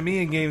 that's happened to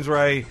me in games where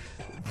I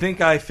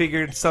think I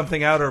figured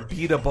something out or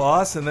beat a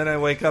boss, and then I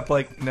wake up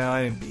like, no,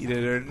 I didn't beat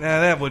it, or no,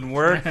 that wouldn't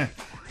work.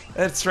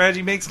 That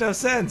strategy makes no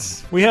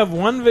sense. We have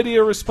one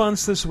video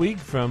response this week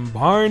from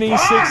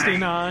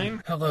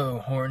Barney69. Hello,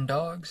 horn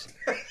dogs.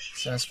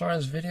 So as far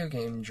as video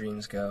game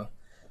dreams go,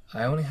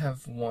 I only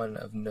have one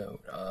of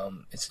note.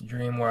 It's a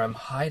dream where I'm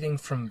hiding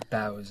from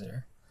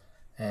Bowser,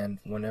 and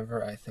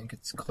whenever I think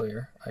it's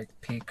clear, I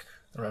peek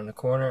around the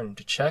corner and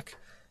to check,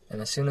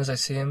 and as soon as I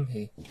see him,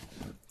 he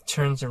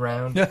turns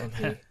around and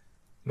he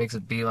makes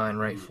a beeline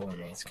right for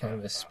me. It's kind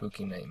of a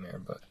spooky nightmare,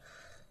 but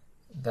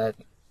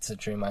that's a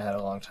dream I had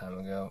a long time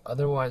ago.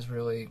 Otherwise,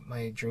 really,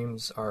 my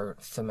dreams are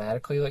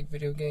thematically like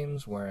video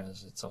games,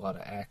 whereas it's a lot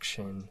of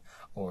action,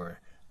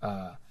 or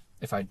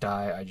if I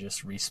die, I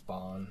just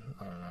respawn.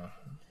 I don't know.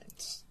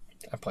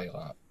 I play a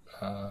lot.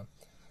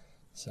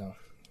 So,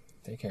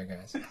 take care,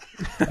 guys.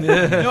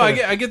 No,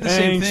 I get the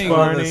same thing.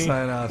 Barney.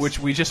 Which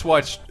we just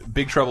watched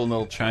Big Trouble in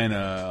Little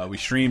China. We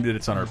streamed it.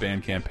 It's on our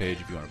Bandcamp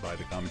page if you want to buy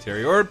the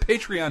commentary, or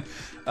Patreon.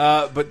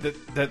 But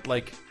that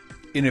like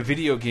in a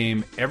video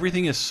game,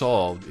 everything is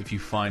solved if you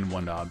find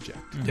one object.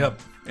 Yep.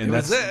 And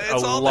that's a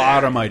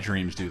lot of my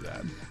dreams do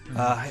that.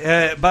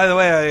 By the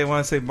way, I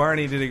want to say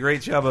Barney did a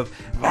great job of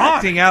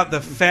acting out the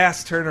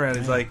fast turnaround.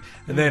 He's like,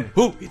 and then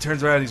whoop, he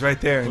turns around, he's right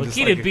there. And Well, just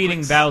key like to a beating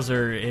quick-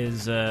 Bowser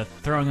is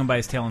throwing him by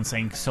his tail and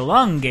saying, "So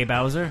long, gay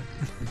Bowser."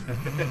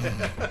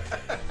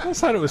 I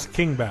thought it was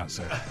King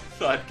Bowser. I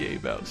thought gay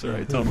Bowser.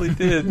 I totally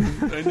did.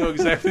 I know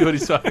exactly what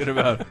he's talking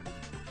about.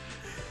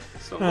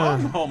 So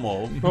long,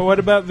 homo. Well, what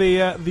about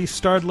the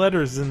starred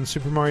letters in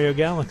Super Mario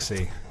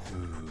Galaxy?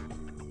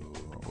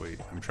 Wait,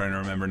 I'm trying to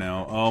remember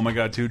now. Oh my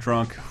god, too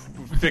drunk.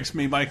 Fix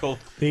me, Michael.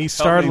 The Help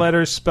starred me.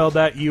 letters spelled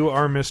out "You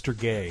are Mr.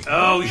 Gay."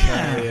 Oh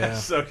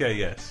yes. Okay,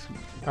 yes.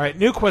 All right,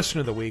 new question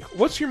of the week.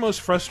 What's your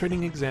most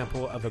frustrating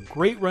example of a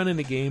great run in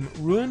a game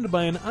ruined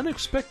by an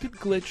unexpected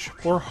glitch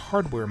or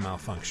hardware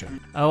malfunction?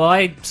 Oh, well,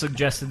 I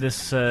suggested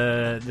this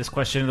this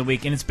question of the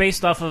week, and it's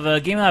based off of a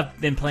game that I've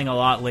been playing a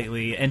lot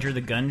lately, Enter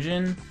the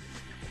Gungeon.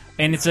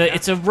 And it's a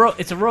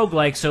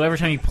roguelike, so every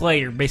time you play,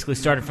 you're basically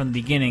starting from the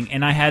beginning.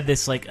 And I had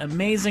this like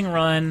amazing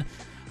run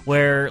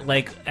where,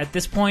 like, at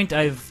this point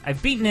I've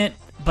beaten it,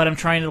 but I'm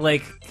trying to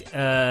like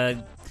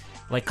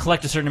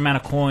collect a certain amount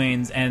of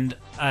coins. And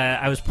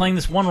I was playing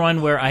this one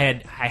run where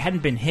I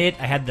hadn't been hit.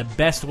 I had the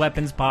best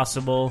weapons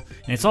possible,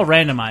 and it's all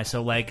randomized.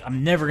 So like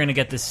I'm never gonna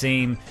get the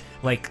same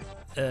the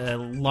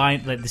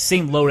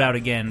same loadout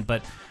again.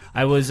 But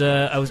I was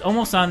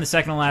almost on the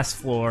second to last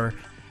floor,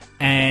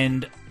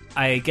 and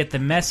I get the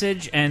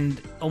message,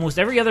 and almost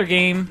every other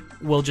game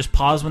will just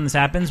pause when this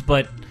happens,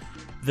 but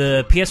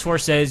the PS4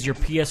 says your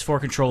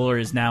PS4 controller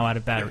is now out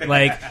of battery.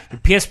 Like,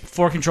 your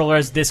PS4 controller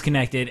is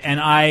disconnected, and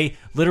I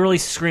literally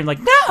scream, like,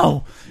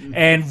 no!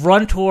 And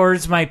run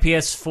towards my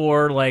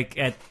PS4, like,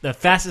 at the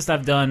fastest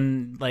I've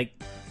done, like,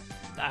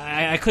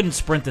 I couldn't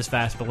sprint this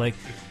fast, but like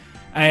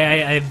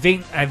I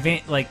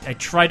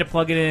tried to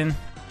plug it in,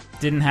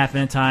 didn't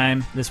happen in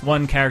time. This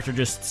one character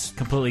just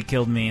completely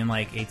killed me in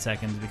like 8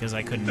 seconds because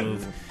I couldn't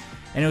move,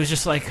 and it was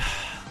just like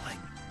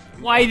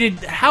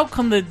how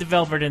come the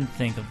developer didn't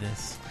think of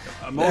this?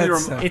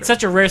 It's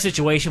such a rare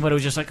situation, but it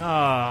was just like,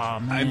 oh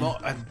man.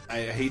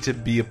 I hate to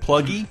be a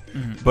pluggy,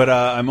 but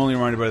I'm only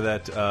reminded by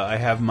that. I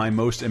have my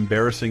most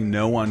embarrassing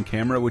no on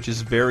camera, which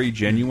is very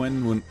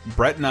genuine. When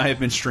Brett and I have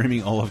been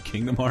streaming all of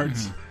Kingdom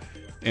Hearts,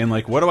 and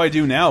like, what do I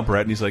do now,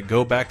 Brett? And he's like,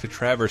 go back to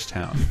Traverse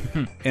Town,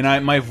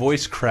 and my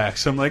voice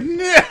cracks. I'm like,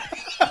 no,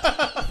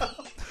 I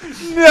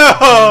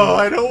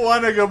don't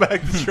want to go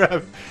back to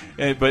Traverse.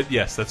 But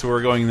yes, that's where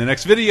we're going in the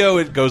next video.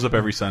 It goes up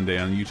every Sunday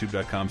on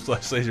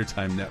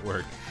YouTube.com/LaserTime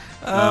Network.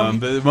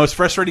 The most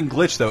frustrating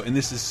glitch, though, and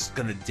this is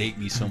going to date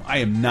me so much. I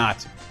am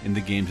not in the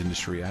games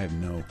industry. I have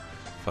no...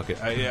 Fuck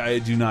it. I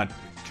do not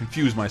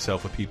confuse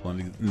myself with people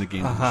in the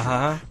games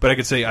industry. But I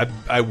could say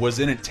I was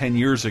in it 10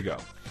 years ago.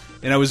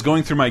 And I was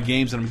going through my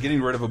games, and I'm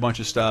getting rid of a bunch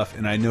of stuff,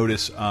 and I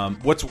notice...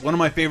 what's one of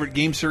my favorite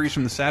game series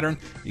from the Saturn?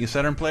 Are you a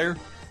Saturn player?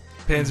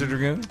 Panzer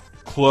Dragoon?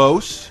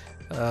 Close.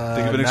 Think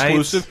of an Knights.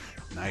 exclusive.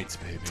 Knights,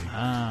 baby.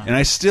 And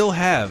I still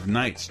have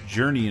Knights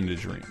Journey into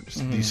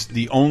Dreams,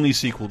 the only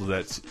sequel to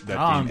that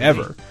game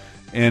ever.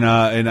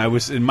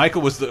 And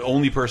Michael was the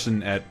only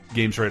person at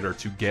Games Radar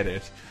to get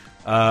it.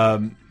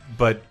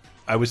 But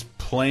I was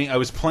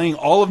playing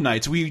all of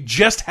Knights. We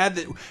just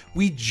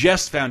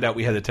found out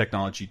we had the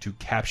technology to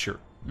capture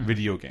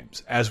video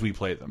games as we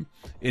play them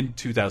in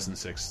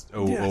 2006,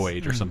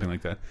 08 or something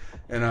like that.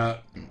 And I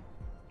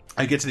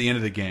get to the end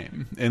of the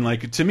game, and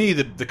like, to me,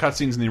 the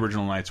cutscenes in the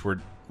original Knights were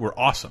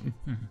awesome.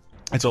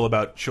 It's all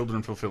about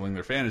children fulfilling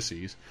their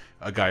fantasies,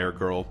 a guy or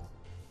girl.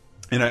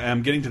 And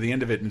I'm getting to the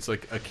end of it, and it's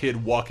like a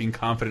kid walking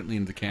confidently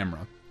into the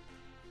camera.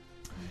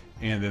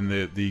 And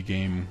then the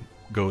game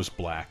goes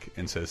black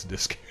and says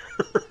disc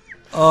error.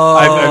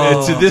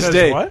 To this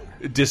day,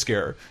 what? Disc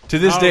error. To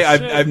this day,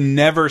 I've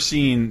never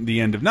seen the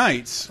end of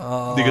Knights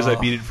because I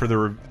beat it for the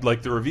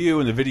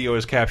review, and the video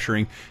is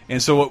capturing.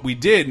 And so what we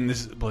did, and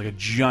this is like a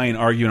giant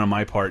argument on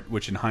my part,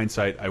 which in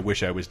hindsight I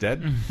wish I was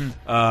dead,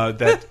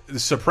 that The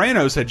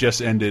Sopranos had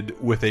just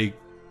ended with a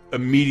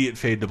immediate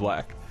fade to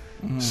black.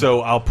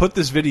 So I'll put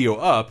this video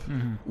up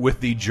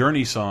with the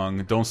Journey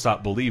song "Don't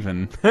Stop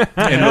Believin'," and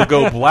it'll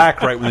go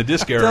black right when the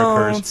disc error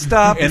occurs. Don't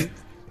stop.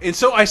 And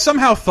so I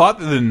somehow thought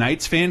that the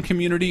Knights fan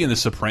community and the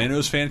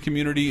Sopranos fan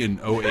community in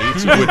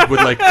 08 would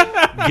like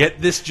get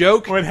this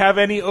joke. Would have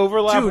any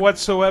overlap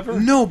whatsoever?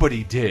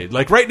 Nobody did.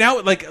 Like right now,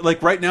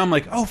 right now, I'm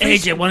like, oh,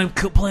 AJ, want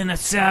to play that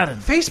Saturn?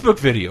 Facebook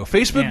video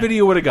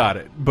would have got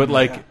it, but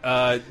like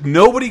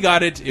nobody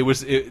got it. It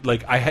was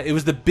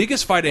the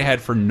biggest fight I had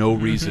for no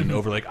reason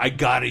over like, I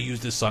gotta use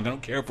this song. I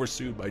don't care if we're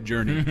sued by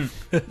Journey.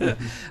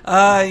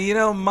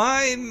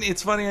 Mine.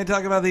 It's funny I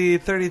talk about the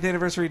 30th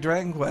anniversary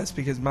Dragon Quest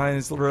because mine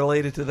is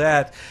related to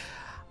that.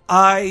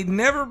 I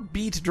never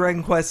beat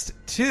Dragon Quest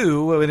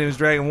 2 when it was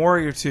Dragon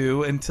Warrior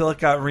 2 until it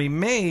got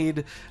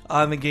remade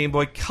on the Game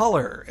Boy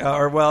Color,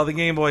 the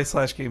Game Boy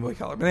 / Game Boy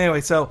Color. But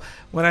anyway, so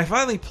when I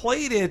finally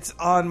played it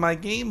on my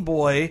Game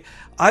Boy,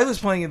 I was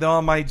playing it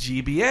on my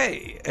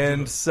GBA,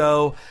 and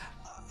so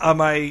on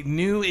my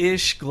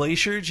new-ish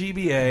Glacier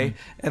GBA,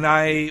 and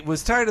I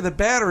was tired of the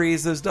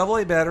batteries, those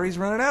AA batteries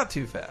running out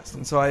too fast.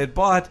 And so I had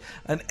bought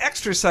an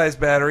extra-sized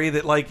battery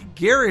that, like,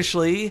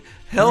 garishly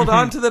held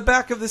onto the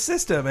back of the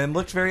system and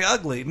looked very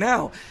ugly.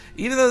 Now,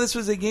 even though this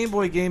was a Game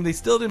Boy game, they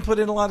still didn't put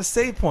in a lot of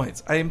save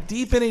points. I am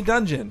deep in a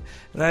dungeon,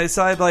 and I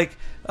decide, like,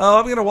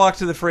 I'm going to walk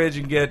to the fridge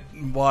and get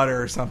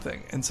water or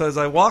something. And so as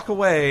I walk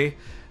away,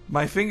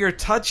 my finger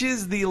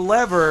touches the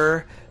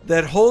lever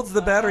that holds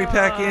the battery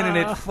pack in, and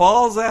it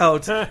falls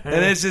out, and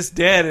it's just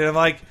dead. And I'm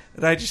like,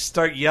 and I just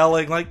start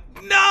yelling like,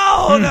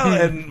 no.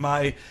 And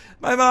my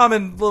mom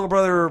and little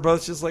brother were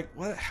both just like,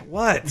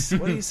 what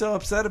are you so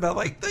upset about?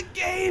 Like, the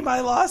game, I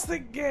lost the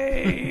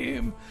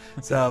game.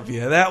 So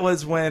yeah, that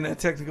was when a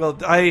technical,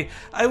 I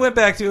went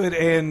back to it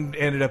and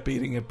ended up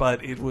beating it,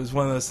 but it was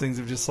one of those things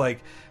of just like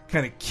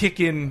kind of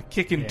kicking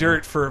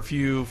dirt for a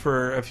few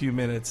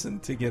minutes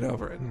and to get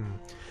over it.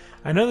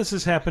 I know this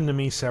has happened to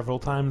me several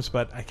times,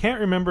 but I can't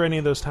remember any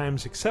of those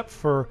times except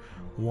for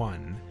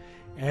one.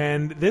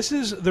 And this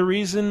is the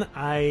reason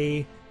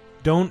I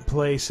don't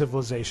play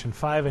Civilization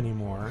 5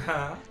 anymore.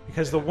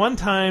 Because the one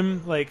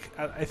time, like,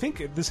 I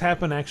think this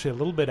happened actually a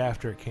little bit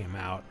after it came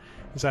out,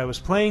 is I was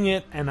playing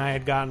it and I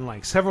had gotten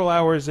like several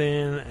hours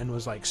in and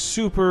was like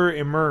super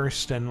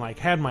immersed and like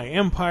had my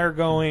empire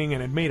going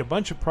and had made a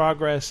bunch of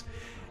progress.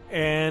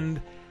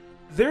 And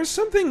there's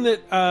something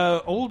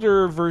that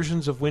older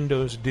versions of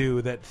Windows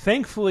do that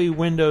thankfully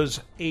Windows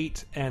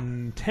 8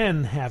 and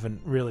 10 haven't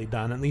really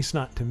done, at least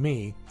not to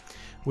me,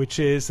 which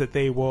is that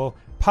they will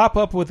pop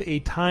up with a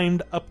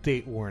timed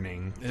update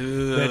warning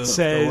that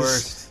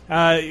says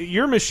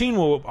your machine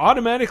will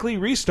automatically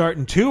restart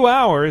in 2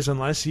 hours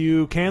unless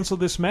you cancel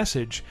this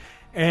message.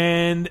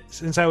 And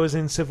since I was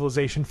in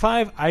Civilization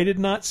 5, I did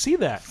not see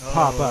that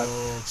pop up.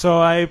 So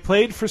I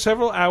played for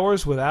several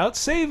hours without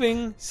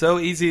saving. So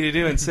easy to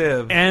do in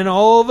Civ. And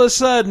all of a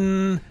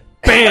sudden,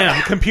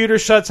 bam, computer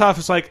shuts off.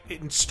 It's like,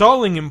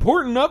 installing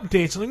important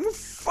updates. I'm like,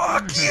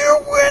 fuck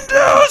you,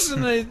 Windows!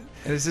 And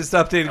it's just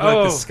updating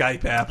like the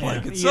Skype app.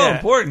 Like, it's so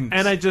important.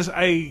 And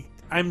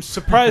I'm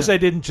surprised I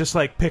didn't just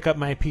like pick up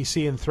my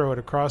PC and throw it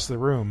across the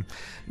room.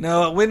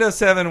 No, Windows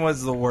 7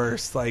 was the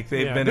worst. Like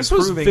they've been this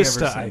improving was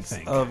Vista, ever since. I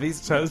think. Oh,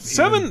 Vista.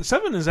 So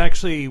 7 is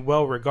actually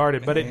well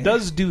regarded, but it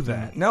does do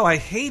that. No, I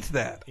hate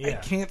that. I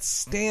can't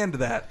stand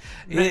that.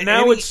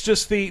 Now it's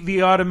just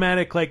the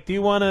automatic. Like, do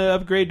you want to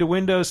upgrade to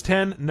Windows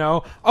 10?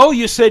 No. Oh,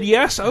 you said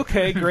yes.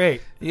 Okay,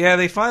 great. Yeah,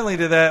 they finally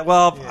did that.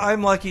 Well,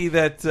 I'm lucky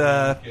that.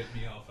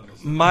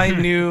 My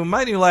new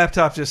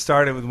laptop just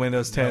started with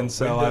Windows 10,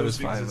 so I was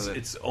fine with it.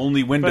 It's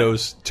only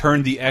Windows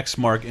turned the X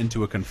mark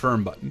into a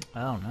confirm button.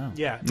 Oh no!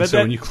 Yeah, but so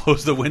when you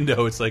close the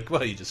window, it's like,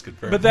 well, you just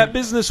confirm. But that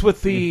business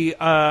with the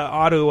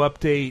auto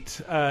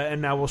update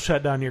and now we'll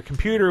shut down your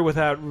computer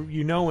without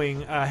you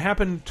knowing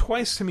happened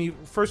twice to me.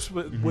 First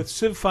with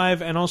Civ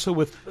 5 and also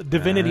with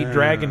Divinity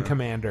Dragon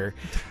Commander,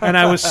 and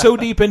I was so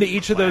deep into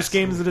each of those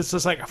games that it's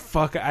just like,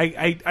 fuck,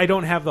 I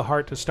don't have the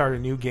heart to start a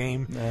new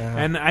game,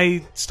 and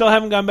I still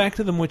haven't gone back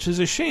to them, which is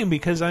a shame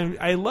because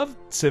I love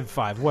Civ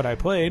 5, what I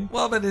played.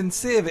 Well, but in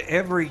Civ,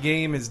 every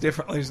game is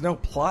different. There's no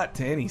plot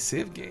to any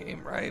Civ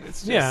game, right?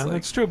 It's just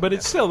that's true, but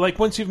it's still like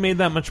once you've made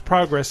that much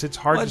progress, it's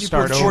hard to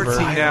start put 14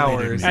 over.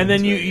 hours and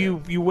then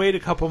you wait a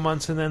couple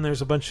months, and then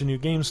there's a bunch of new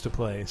games to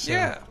play. So,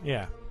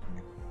 yeah.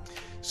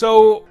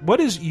 So, what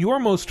is your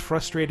most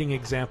frustrating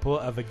example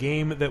of a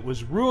game that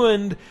was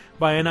ruined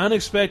by an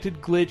unexpected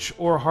glitch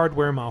or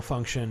hardware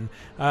malfunction?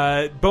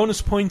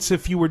 Bonus points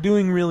if you were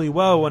doing really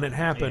well when it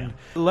happened.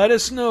 Yeah. Let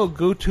us know.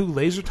 Go to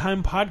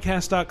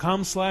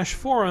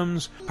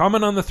lasertimepodcast.com/forums.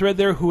 Comment on the thread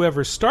there.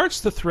 Whoever starts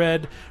the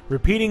thread,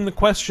 repeating the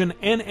question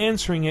and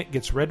answering it,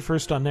 gets read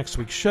first on next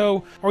week's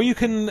show. Or you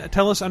can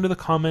tell us under the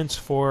comments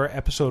for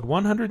episode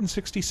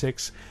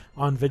 166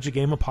 on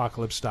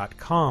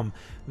VeggieGameApocalypse.com.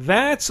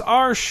 That's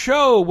our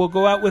show. We'll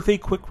go out with a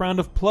quick round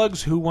of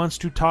plugs. Who wants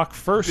to talk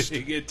first?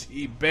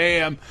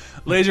 Bam.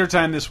 Laser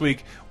time this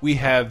week. We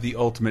have the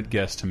ultimate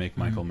guest to make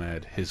Michael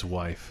mad. His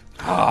wife.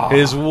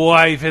 His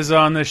wife is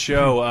on the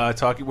show.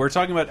 We're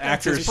talking about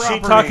actors. Is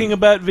she talking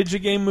about video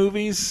game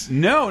movies?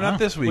 No, not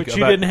this week. Which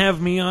you didn't have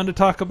me on to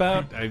talk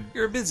about.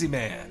 You're a busy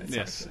man.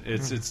 Yes,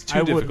 it's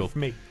too difficult.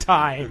 Make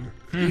time.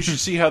 You should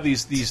see how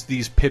these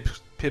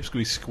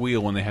pipsqueaks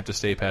squeal when they have to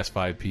stay past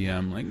 5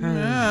 p.m. Like,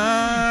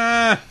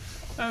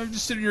 I'm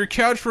just sitting on your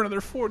couch for another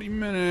 40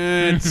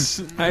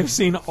 minutes. I've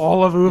seen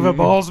all of Uwe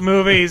Boll's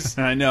movies.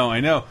 I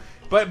know.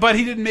 But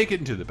he didn't make it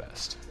into the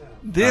best.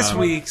 This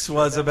week's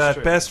was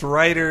about best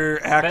writer,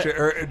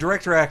 actor, or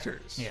director,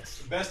 actors.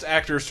 Yes, best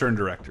actors turned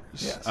directors.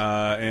 Yes,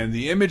 and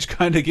the image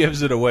kind of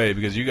gives it away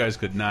because you guys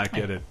could not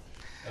get it.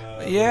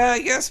 Yeah,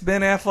 I guess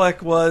Ben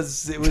Affleck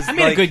was. It was. I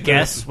made a good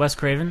guess. Wes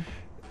Craven.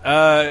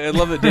 I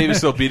love that Dave is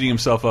still beating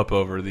himself up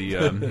over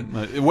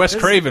the Wes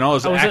Craven, all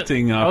his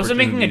acting. I wasn't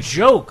making a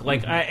joke.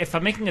 Like, if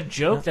I'm making a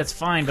joke, that's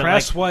fine. But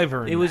Crass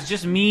Wyvern. It was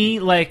just me.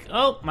 Like,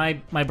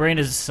 my brain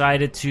has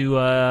decided to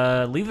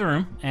leave the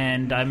room,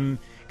 and I'm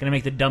gonna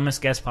make the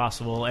dumbest guess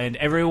possible, and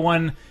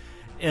everyone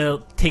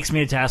takes me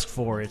to task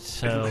for it.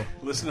 So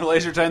listen to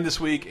Laser Time this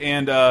week,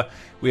 and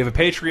we have a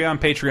Patreon,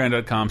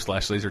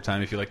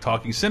 patreon.com/lasertime if you like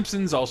talking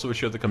Simpsons. Also a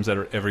show that comes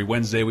out every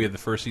Wednesday. We have the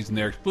first season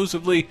there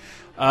exclusively.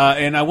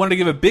 And I wanted to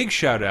give a big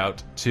shout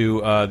out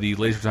to the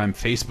Laser Time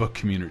Facebook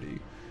community,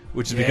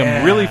 which has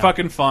become really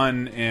fucking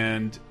fun.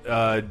 And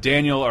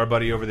Daniel, our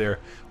buddy over there,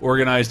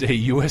 organized a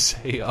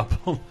USA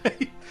Upload.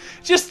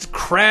 Just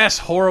crass,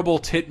 horrible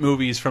tit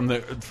movies from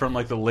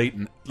like the late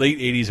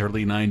 80s,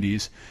 early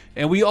 90s,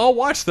 and we all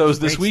watched those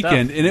this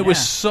weekend, and it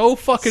was so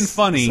fucking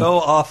funny, so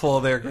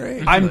awful. They're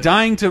great. I'm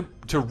dying to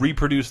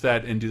reproduce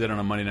that and do that on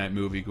a Monday Night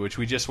Movie, which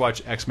we just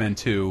watched X-Men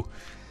 2.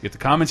 Get the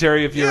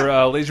commentary if you're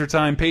a Laser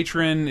Time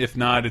patron. If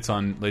not, it's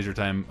on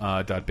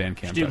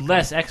lasertime.bandcamp.com. Do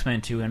less X-Men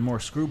 2 and more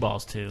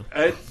Screwballs 2.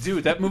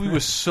 Dude, that movie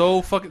was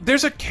so fucking...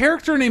 There's a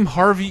character named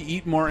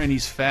Harvey Eatmore, and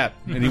he's fat.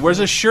 And he wears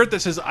a shirt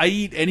that says, I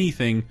eat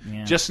anything,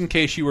 just in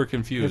case you were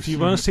confused. If you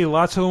want to see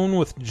Latoon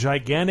with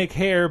gigantic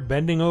hair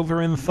bending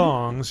over in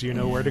thongs, you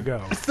know where to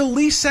go. It's the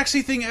least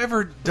sexy thing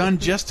ever done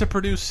just to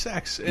produce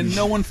sex, and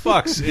no one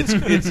fucks.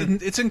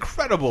 It's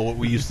incredible what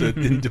we used to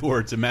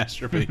endure to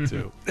masturbate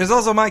to. There's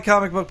also my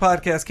comic book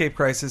podcast, Cape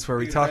Crisis, where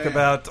we talk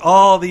about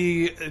all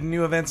the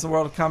new events in the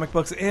world of comic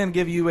books and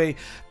give you a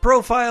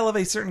profile of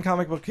a certain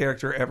comic book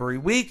character every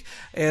week.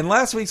 And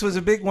last week's was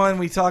a big one.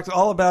 We talked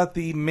all about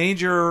the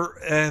major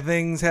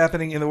things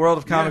happening in the world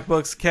of comic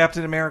books,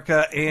 Captain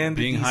America and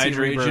being DC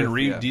Hydra Rebirth.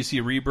 Agent,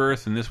 DC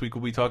Rebirth, and this week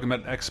we'll be talking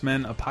about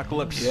X-Men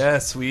Apocalypse.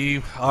 Yes,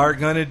 we are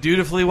going to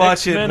dutifully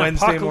watch it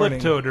Wednesday morning.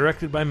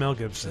 Directed by Mel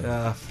Gibson.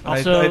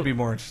 I'd be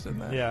more interested in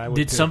that. Yeah, I would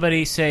Did too.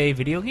 somebody say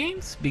video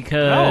games?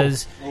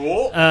 Because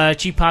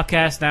Cheap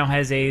Podcast now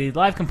has a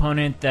live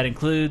component that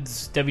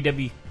includes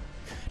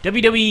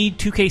WWE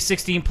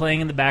 2K16 playing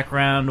in the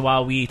background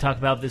while we talk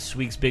about this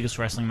week's biggest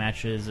wrestling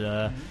matches.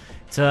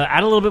 To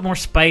add a little bit more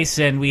spice,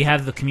 and we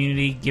have the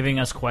community giving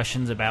us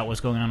questions about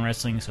what's going on in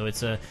wrestling. So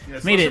it's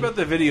It's less about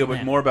the video,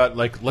 but more about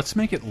let's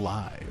make it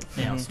live.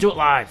 Yeah, let's do it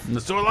live.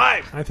 Let's do it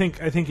live. I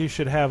think you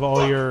should have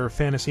all your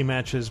fantasy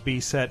matches be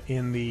set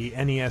in the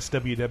NES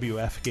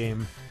WWF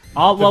game.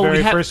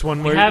 We first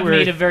one. We have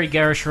made a very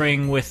garish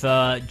ring with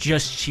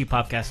just cheap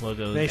Popcast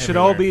logos. They should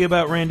all be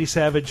about Randy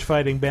Savage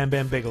fighting Bam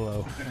Bam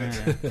Bigelow.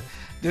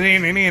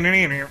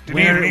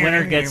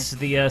 Winner gets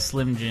the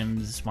Slim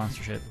Jims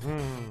sponsorship.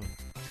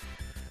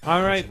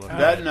 All right.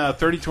 That in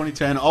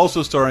 30-2010,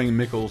 also starring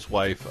Mickle's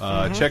wife.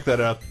 Check that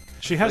out.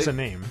 She has a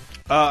name.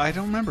 I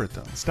don't remember it,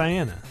 though. It's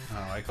Diana.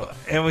 Oh, I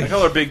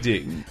call her Big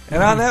D.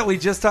 And on that, we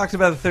just talked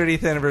about the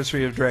 30th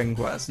anniversary of Dragon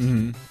Quest.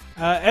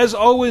 As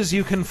always,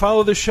 you can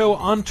follow the show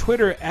on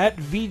Twitter at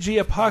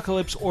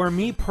VGApocalypse or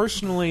me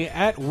personally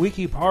at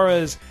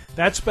Wikiparas.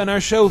 That's been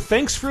our show.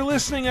 Thanks for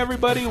listening,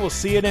 everybody. We'll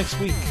see you next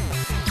week.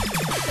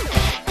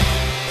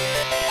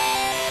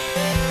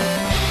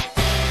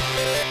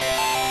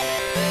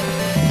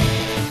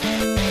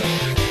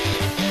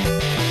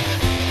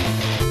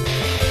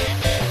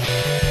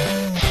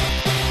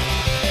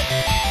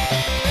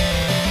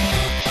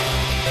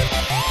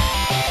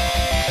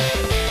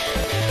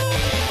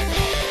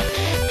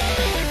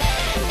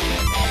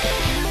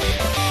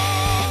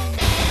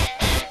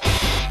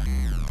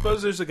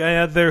 Suppose there's a guy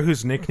out there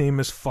whose nickname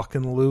is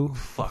fucking Lou.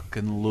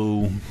 Fucking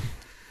Lou.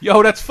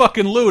 Yo, that's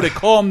fucking Lou. They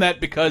call him that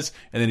because...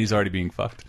 And then he's already being fucked.